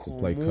even like to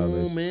play Come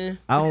colors. on, man.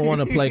 I don't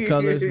want to play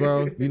colors,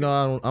 bro. You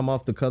know, I'm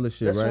off the color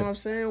shit, That's right? what I'm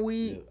saying.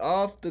 We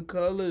off the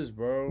colors,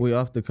 bro. We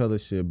off the color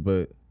shit,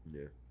 but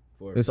Yeah.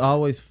 it's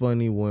always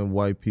funny when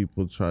white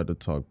people try to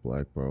talk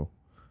black, bro.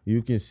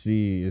 You can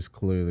see it's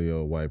clearly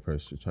a white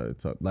person try to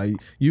talk. Like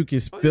you can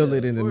feel yeah,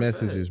 it in the for a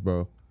messages, fact.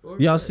 bro. For a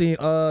Y'all fact. seen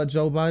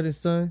Joe Biden's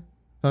son,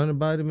 Hunter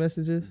Biden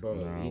messages? Bro,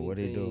 Nah, what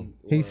he do? anything-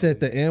 He said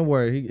the N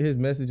word. His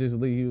messages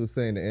leak. He was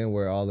saying the N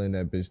word all in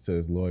that bitch to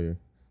his lawyer.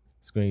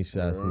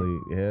 Screenshots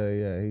leak. Hell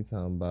yeah, he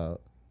talking about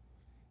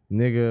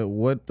nigga.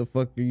 What the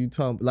fuck are you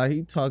talking? Like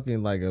he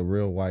talking like a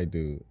real white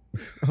dude.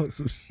 Oh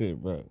some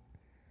shit, bro.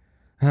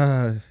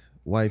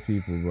 White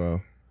people,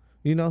 bro.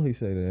 You know he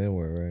say the N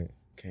word, right?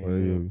 Can't What are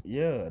you-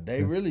 Yeah,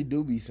 they really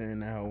do be saying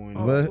that hoe when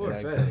But-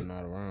 black people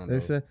not around. They though.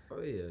 said,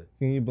 Oh yeah.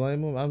 can you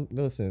blame him?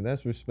 Listen.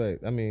 That's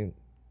respect. I mean,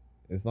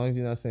 as long as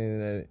you're not saying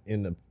that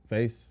in the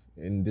face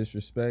in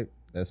disrespect,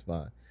 that's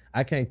fine.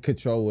 I can't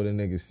control what a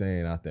nigga's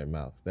saying out their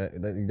mouth.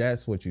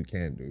 That's what you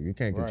can do. You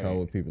can't control Right.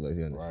 what people are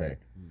gonna say. Right.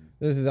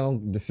 Just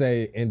don't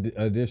say in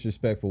a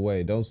disrespectful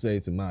way. Don't say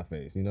it to my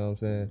face. You know what I'm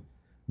saying?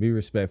 Be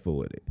respectful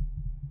with it.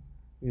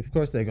 Of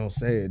course they gonna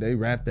say it. They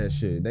rap that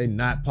shit. They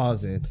not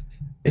pausing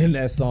in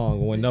that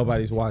song when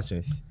nobody's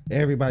watching.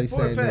 Everybody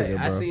saying nigga,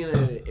 bro. I seen it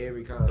at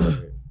every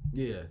concert.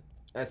 Yeah,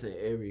 that's at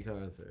every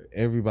concert.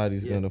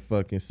 Everybody's gonna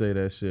fucking say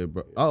that shit,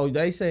 bro. Oh,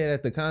 they say it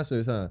at the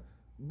concerts, huh?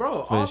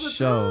 Bro, For all the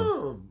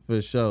sure. time.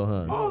 For sure,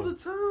 huh? All the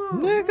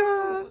time.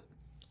 Nigga.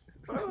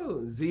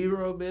 Bro,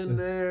 Zero been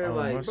there. Oh,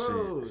 like, my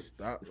bro. shit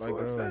stopped For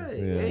like a that. fact.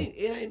 Yeah.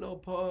 It ain't no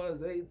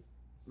pause.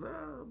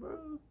 Nah,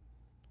 bro.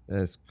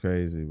 That's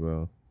crazy,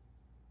 bro.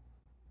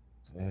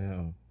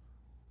 Damn.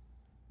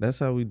 That's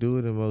how we do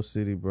it in Mo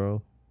City,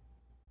 bro.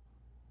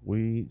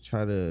 We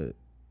try to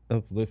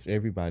uplift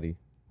everybody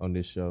on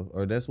this show.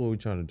 Or that's what we're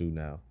trying to do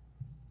now.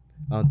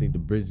 I don't think the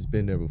bridge has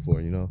been there before,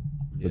 you know?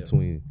 Yeah.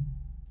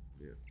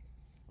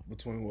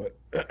 Between what?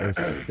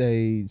 the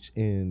stage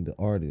and the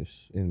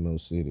artist in Mo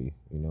City,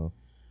 you know?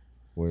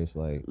 Where it's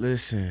like,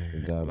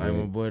 Listen, God like my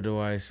bless. boy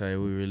Dwight say,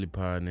 we really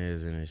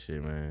pioneers in this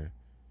shit, man.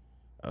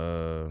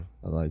 I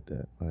like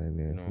that.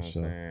 Pioneer, You know for what I'm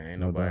sure. saying? Ain't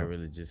No nobody doubt.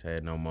 really just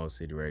had no Mo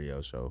City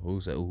radio show. Who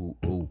said who?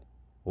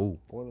 Point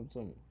them to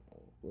me.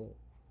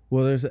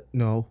 Well, there's that.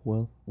 No,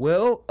 well,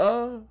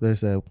 there's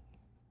that.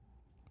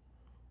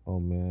 Oh,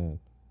 man.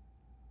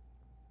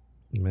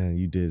 Man,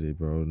 you did it,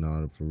 bro.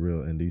 No, for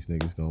real. And these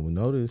niggas gonna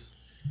notice.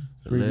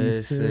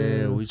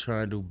 Listen, we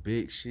trying to do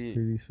big shit.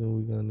 Pretty soon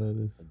we gonna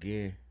notice.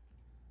 Again.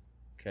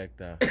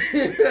 Cacti.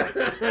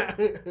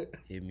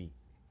 Hit me.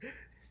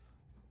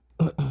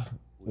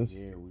 We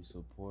here, we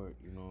support,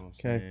 you know what I'm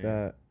saying?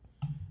 Cacti.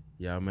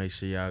 Y'all make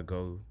sure y'all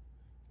go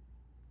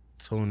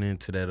tune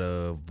into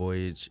that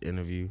Voyage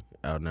interview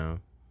out now.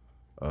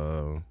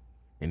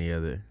 Any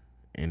other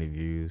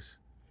interviews?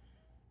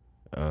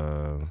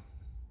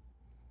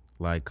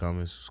 Like,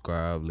 comment,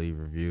 subscribe, leave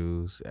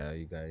reviews.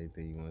 You got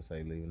anything you want to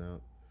say leaving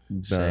out?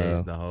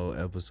 Shades the whole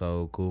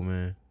episode. Cool,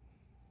 man.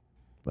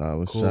 I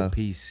was Cool shocked.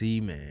 PC,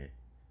 man.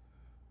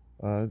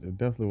 It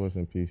definitely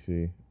wasn't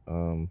PC.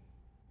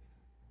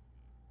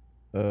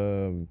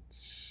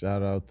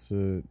 Shout out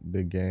to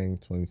the gang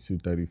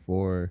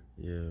 2234.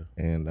 Yeah.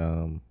 And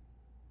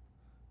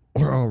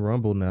we're on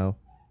Rumble now.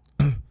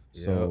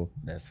 So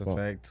that's a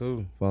fact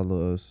too.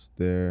 Follow us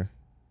there.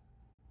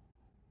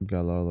 We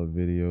got all the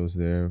videos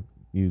there.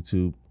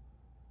 YouTube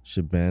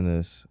should ban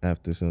us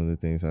after some of the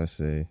things I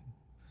say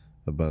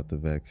about the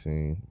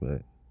vaccine,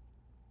 but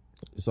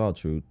it's all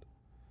truth.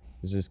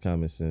 It's just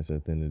common sense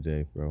at the end of the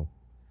day, bro.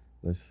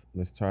 Let's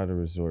try to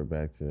resort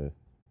back to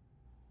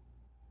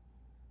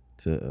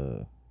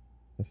I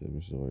said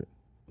resort.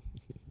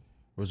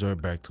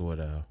 Resort back to what,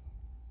 Al?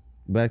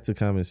 Back to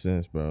common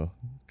sense, bro.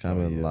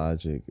 Common yeah.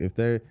 logic. If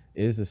there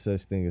is a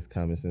such thing as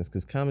common sense,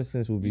 because common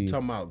sense would be You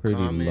talking about pretty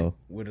common low.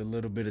 with a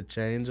little bit of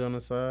change on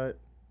the side?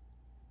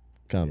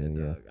 Common,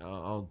 yeah. I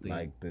don't think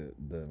Like the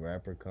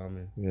rapper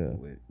Common? Yeah.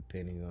 With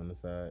pennies on the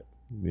side?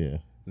 Yeah.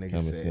 Nigga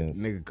Common said,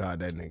 sense. nigga called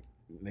that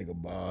nigga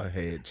bald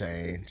head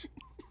change.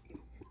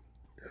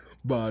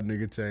 Bald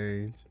nigga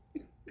change.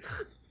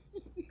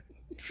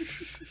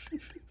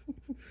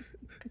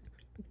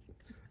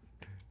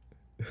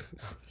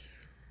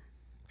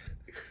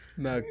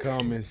 Not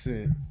common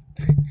sense.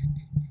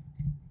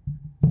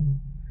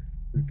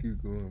 We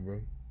keep going, bro.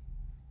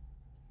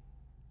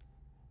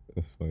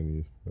 That's funny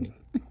as fuck.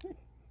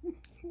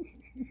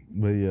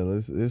 But yeah,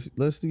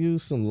 let's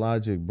use some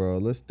logic, bro.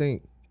 Let's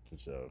think. For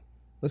sure.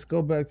 Let's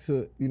go back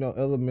to,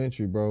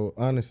 elementary, bro.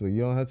 Honestly,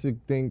 you don't have to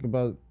think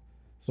about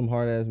some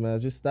hard ass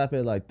math. Just stop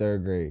at like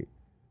 3rd grade.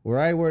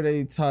 Right where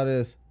they taught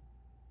us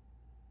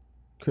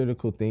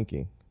critical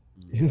thinking.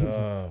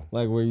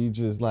 Like where you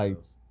just like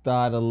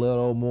thought a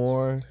little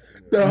more.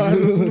 You like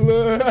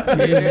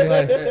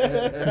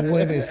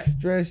went and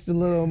stretched a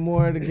little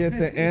more to get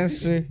the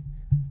answer.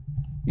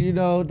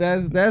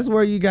 That's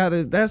where you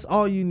gotta, that's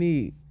all you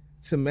need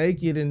to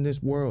make it in this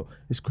world.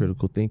 It's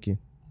critical thinking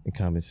and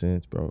common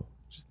sense, bro.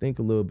 Just think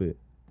a little bit.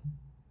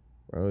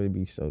 Bro, it'd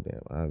be so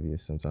damn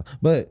obvious sometimes.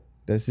 But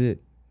that's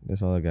it.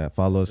 That's all I got.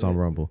 Follow us on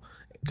Rumble.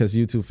 Cause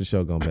YouTube for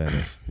sure gonna ban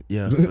us.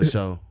 Yeah, for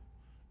sure.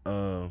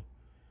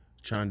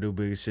 Trying to do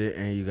big shit,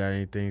 and you got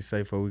anything to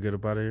say before we get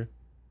up out of here?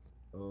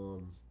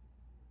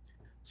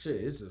 Shit,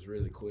 it's just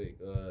really quick.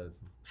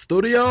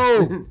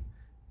 Studio.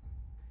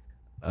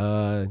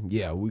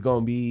 Yeah, we're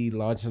gonna be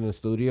launching a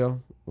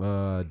studio.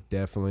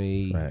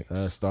 Definitely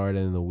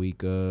starting the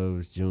week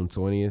of June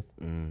 20th.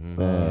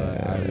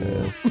 I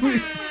will.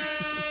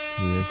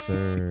 Yes,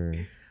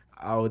 sir.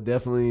 I will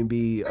definitely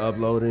be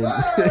uploading.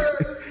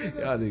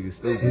 Y'all niggas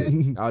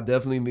stupid. I'll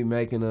definitely be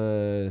making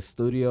a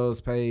studios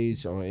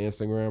page on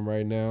Instagram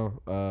right now.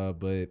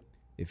 But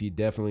if you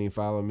definitely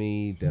follow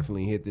me,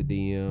 definitely hit the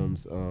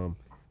DMs.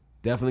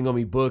 Definitely gonna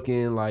be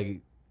booking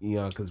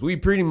because we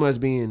pretty much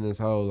be in this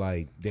whole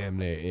damn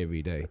near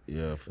every day.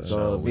 Yeah, for so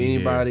sure. if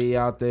anybody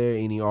out there,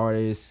 any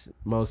artists,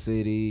 Mo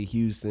City,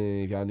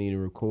 Houston, if y'all need to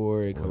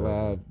record,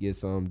 collab, get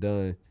something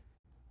done,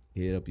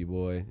 hit up your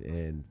boy,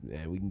 and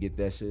we can get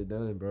that shit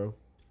done, bro.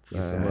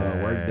 Get some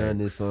work done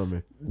this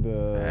summer.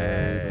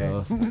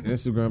 The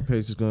Instagram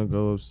page is gonna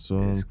go up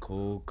soon. It's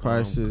cool.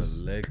 Prices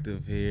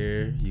Collective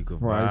here. You can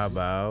vibe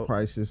out.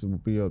 Prices will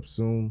be up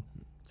soon.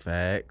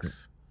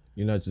 Facts.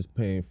 You're not just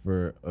paying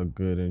for a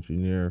good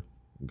engineer,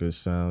 good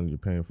sound. You're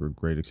paying for a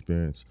great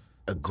experience.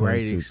 A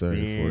great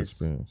 2234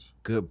 experience.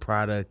 Good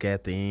product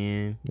at the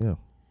end. Yeah.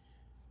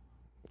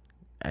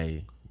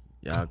 Hey,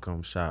 y'all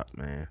come shop,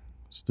 man.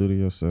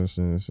 Studio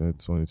sessions at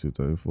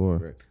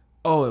 2234.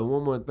 Oh, and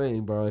one more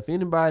thing, bro. If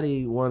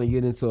anybody want to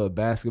get into a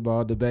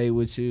basketball debate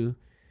with you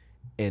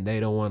and they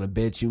don't want to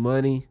bet you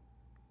money,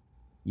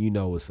 you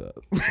know what's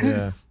up.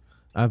 Yeah.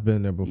 I've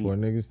been there before.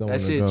 Niggas don't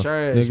want that to shit go.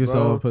 trash, Niggas bro.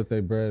 don't want to put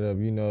their bread up.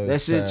 You know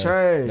That shit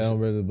trash. They don't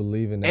really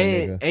believe in that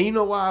nigga. And you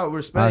know why I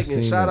respect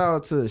and shout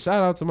out to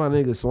my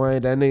nigga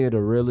Swain. That nigga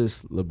the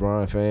realest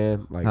LeBron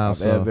fan like How I've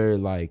so? ever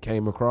like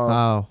came across.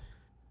 How?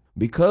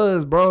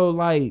 Because bro,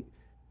 like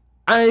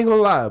I ain't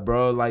gonna lie,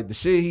 bro. Like the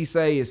shit he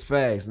say is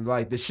facts. And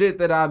like the shit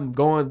that I've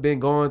been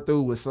going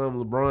through with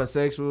some LeBron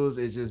sexuals,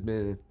 it's just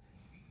been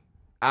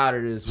out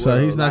of this world.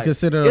 So he's not Like,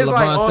 considered a it's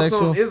like LeBron on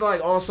sexual? It's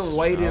like on some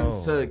waiting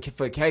for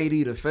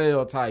KD to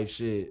fail type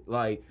shit.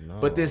 Like,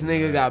 but this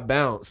nigga got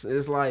bounced.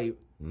 It's like,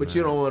 but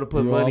you don't want to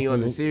put money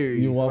on the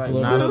series. Not Like, a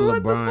what the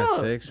LeBron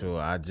fuck? sexual.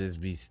 I just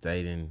be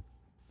stating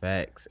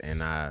facts,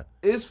 and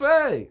it's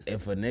facts.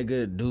 If a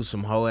nigga do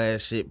some hoe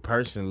ass shit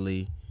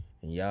personally,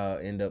 and y'all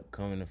end up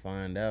coming to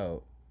find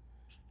out,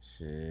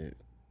 shit.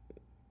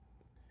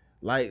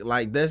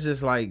 Like that's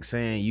just like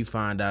saying you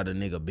find out a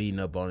nigga beating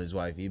up on his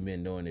wife. He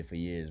been doing it for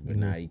years, but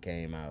now he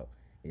came out.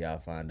 Y'all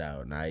find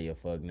out. Now he a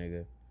fuck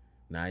nigga.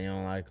 Now you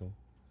don't like him.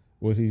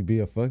 Would he be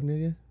a fuck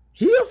nigga?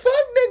 He a fuck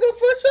nigga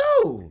for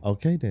sure.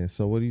 Okay then.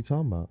 So what are you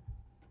talking about?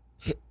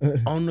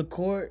 On the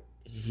court,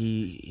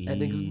 he that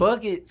nigga's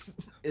buckets.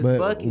 It's but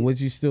buckets.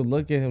 would you still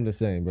look at him the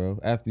same, bro?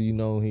 After you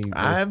know he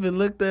I haven't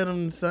looked at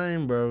him the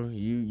same, bro.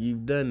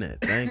 You've done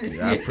that. Thank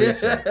you. I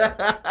appreciate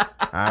it.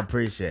 I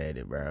appreciate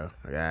it, bro.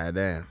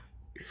 Goddamn.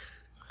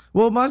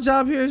 Well, my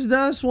job here is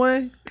done,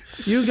 Sway.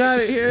 You got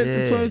it here at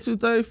the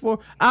 2234.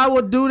 I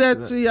would do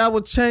that to you. I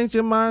would change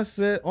your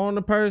mindset on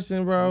the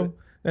person, bro.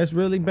 That's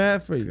really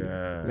bad for you.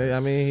 I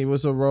mean, he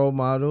was a role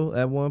model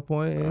at one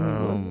point.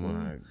 Oh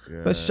my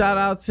god! But shout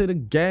out to the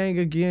gang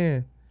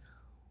again.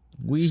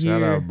 We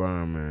shout here. out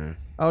Brian, man.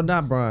 Oh,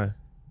 not Brian.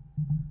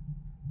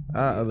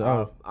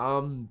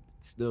 I'm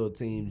still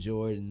Team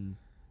Jordan,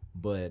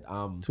 but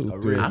I'm a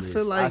realist. I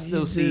feel like I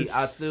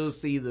still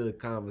see the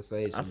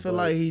conversation. I feel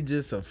like he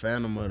just a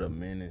Phantom of the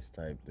Menace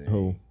type thing.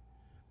 Who?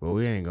 But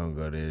we ain't gonna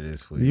go there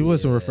this week. You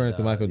wasn't referring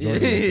to Michael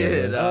Jordan.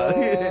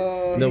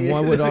 The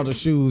one with all the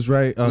shoes,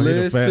 right? Oh,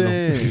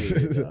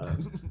 listen.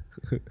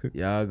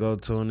 Y'all go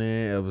tune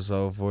in.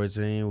 Episode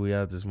 14. We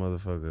out this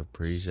motherfucker.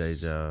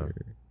 Appreciate y'all.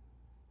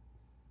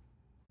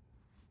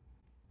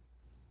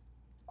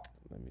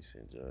 Let me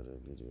send y'all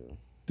that video.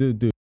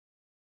 Dude.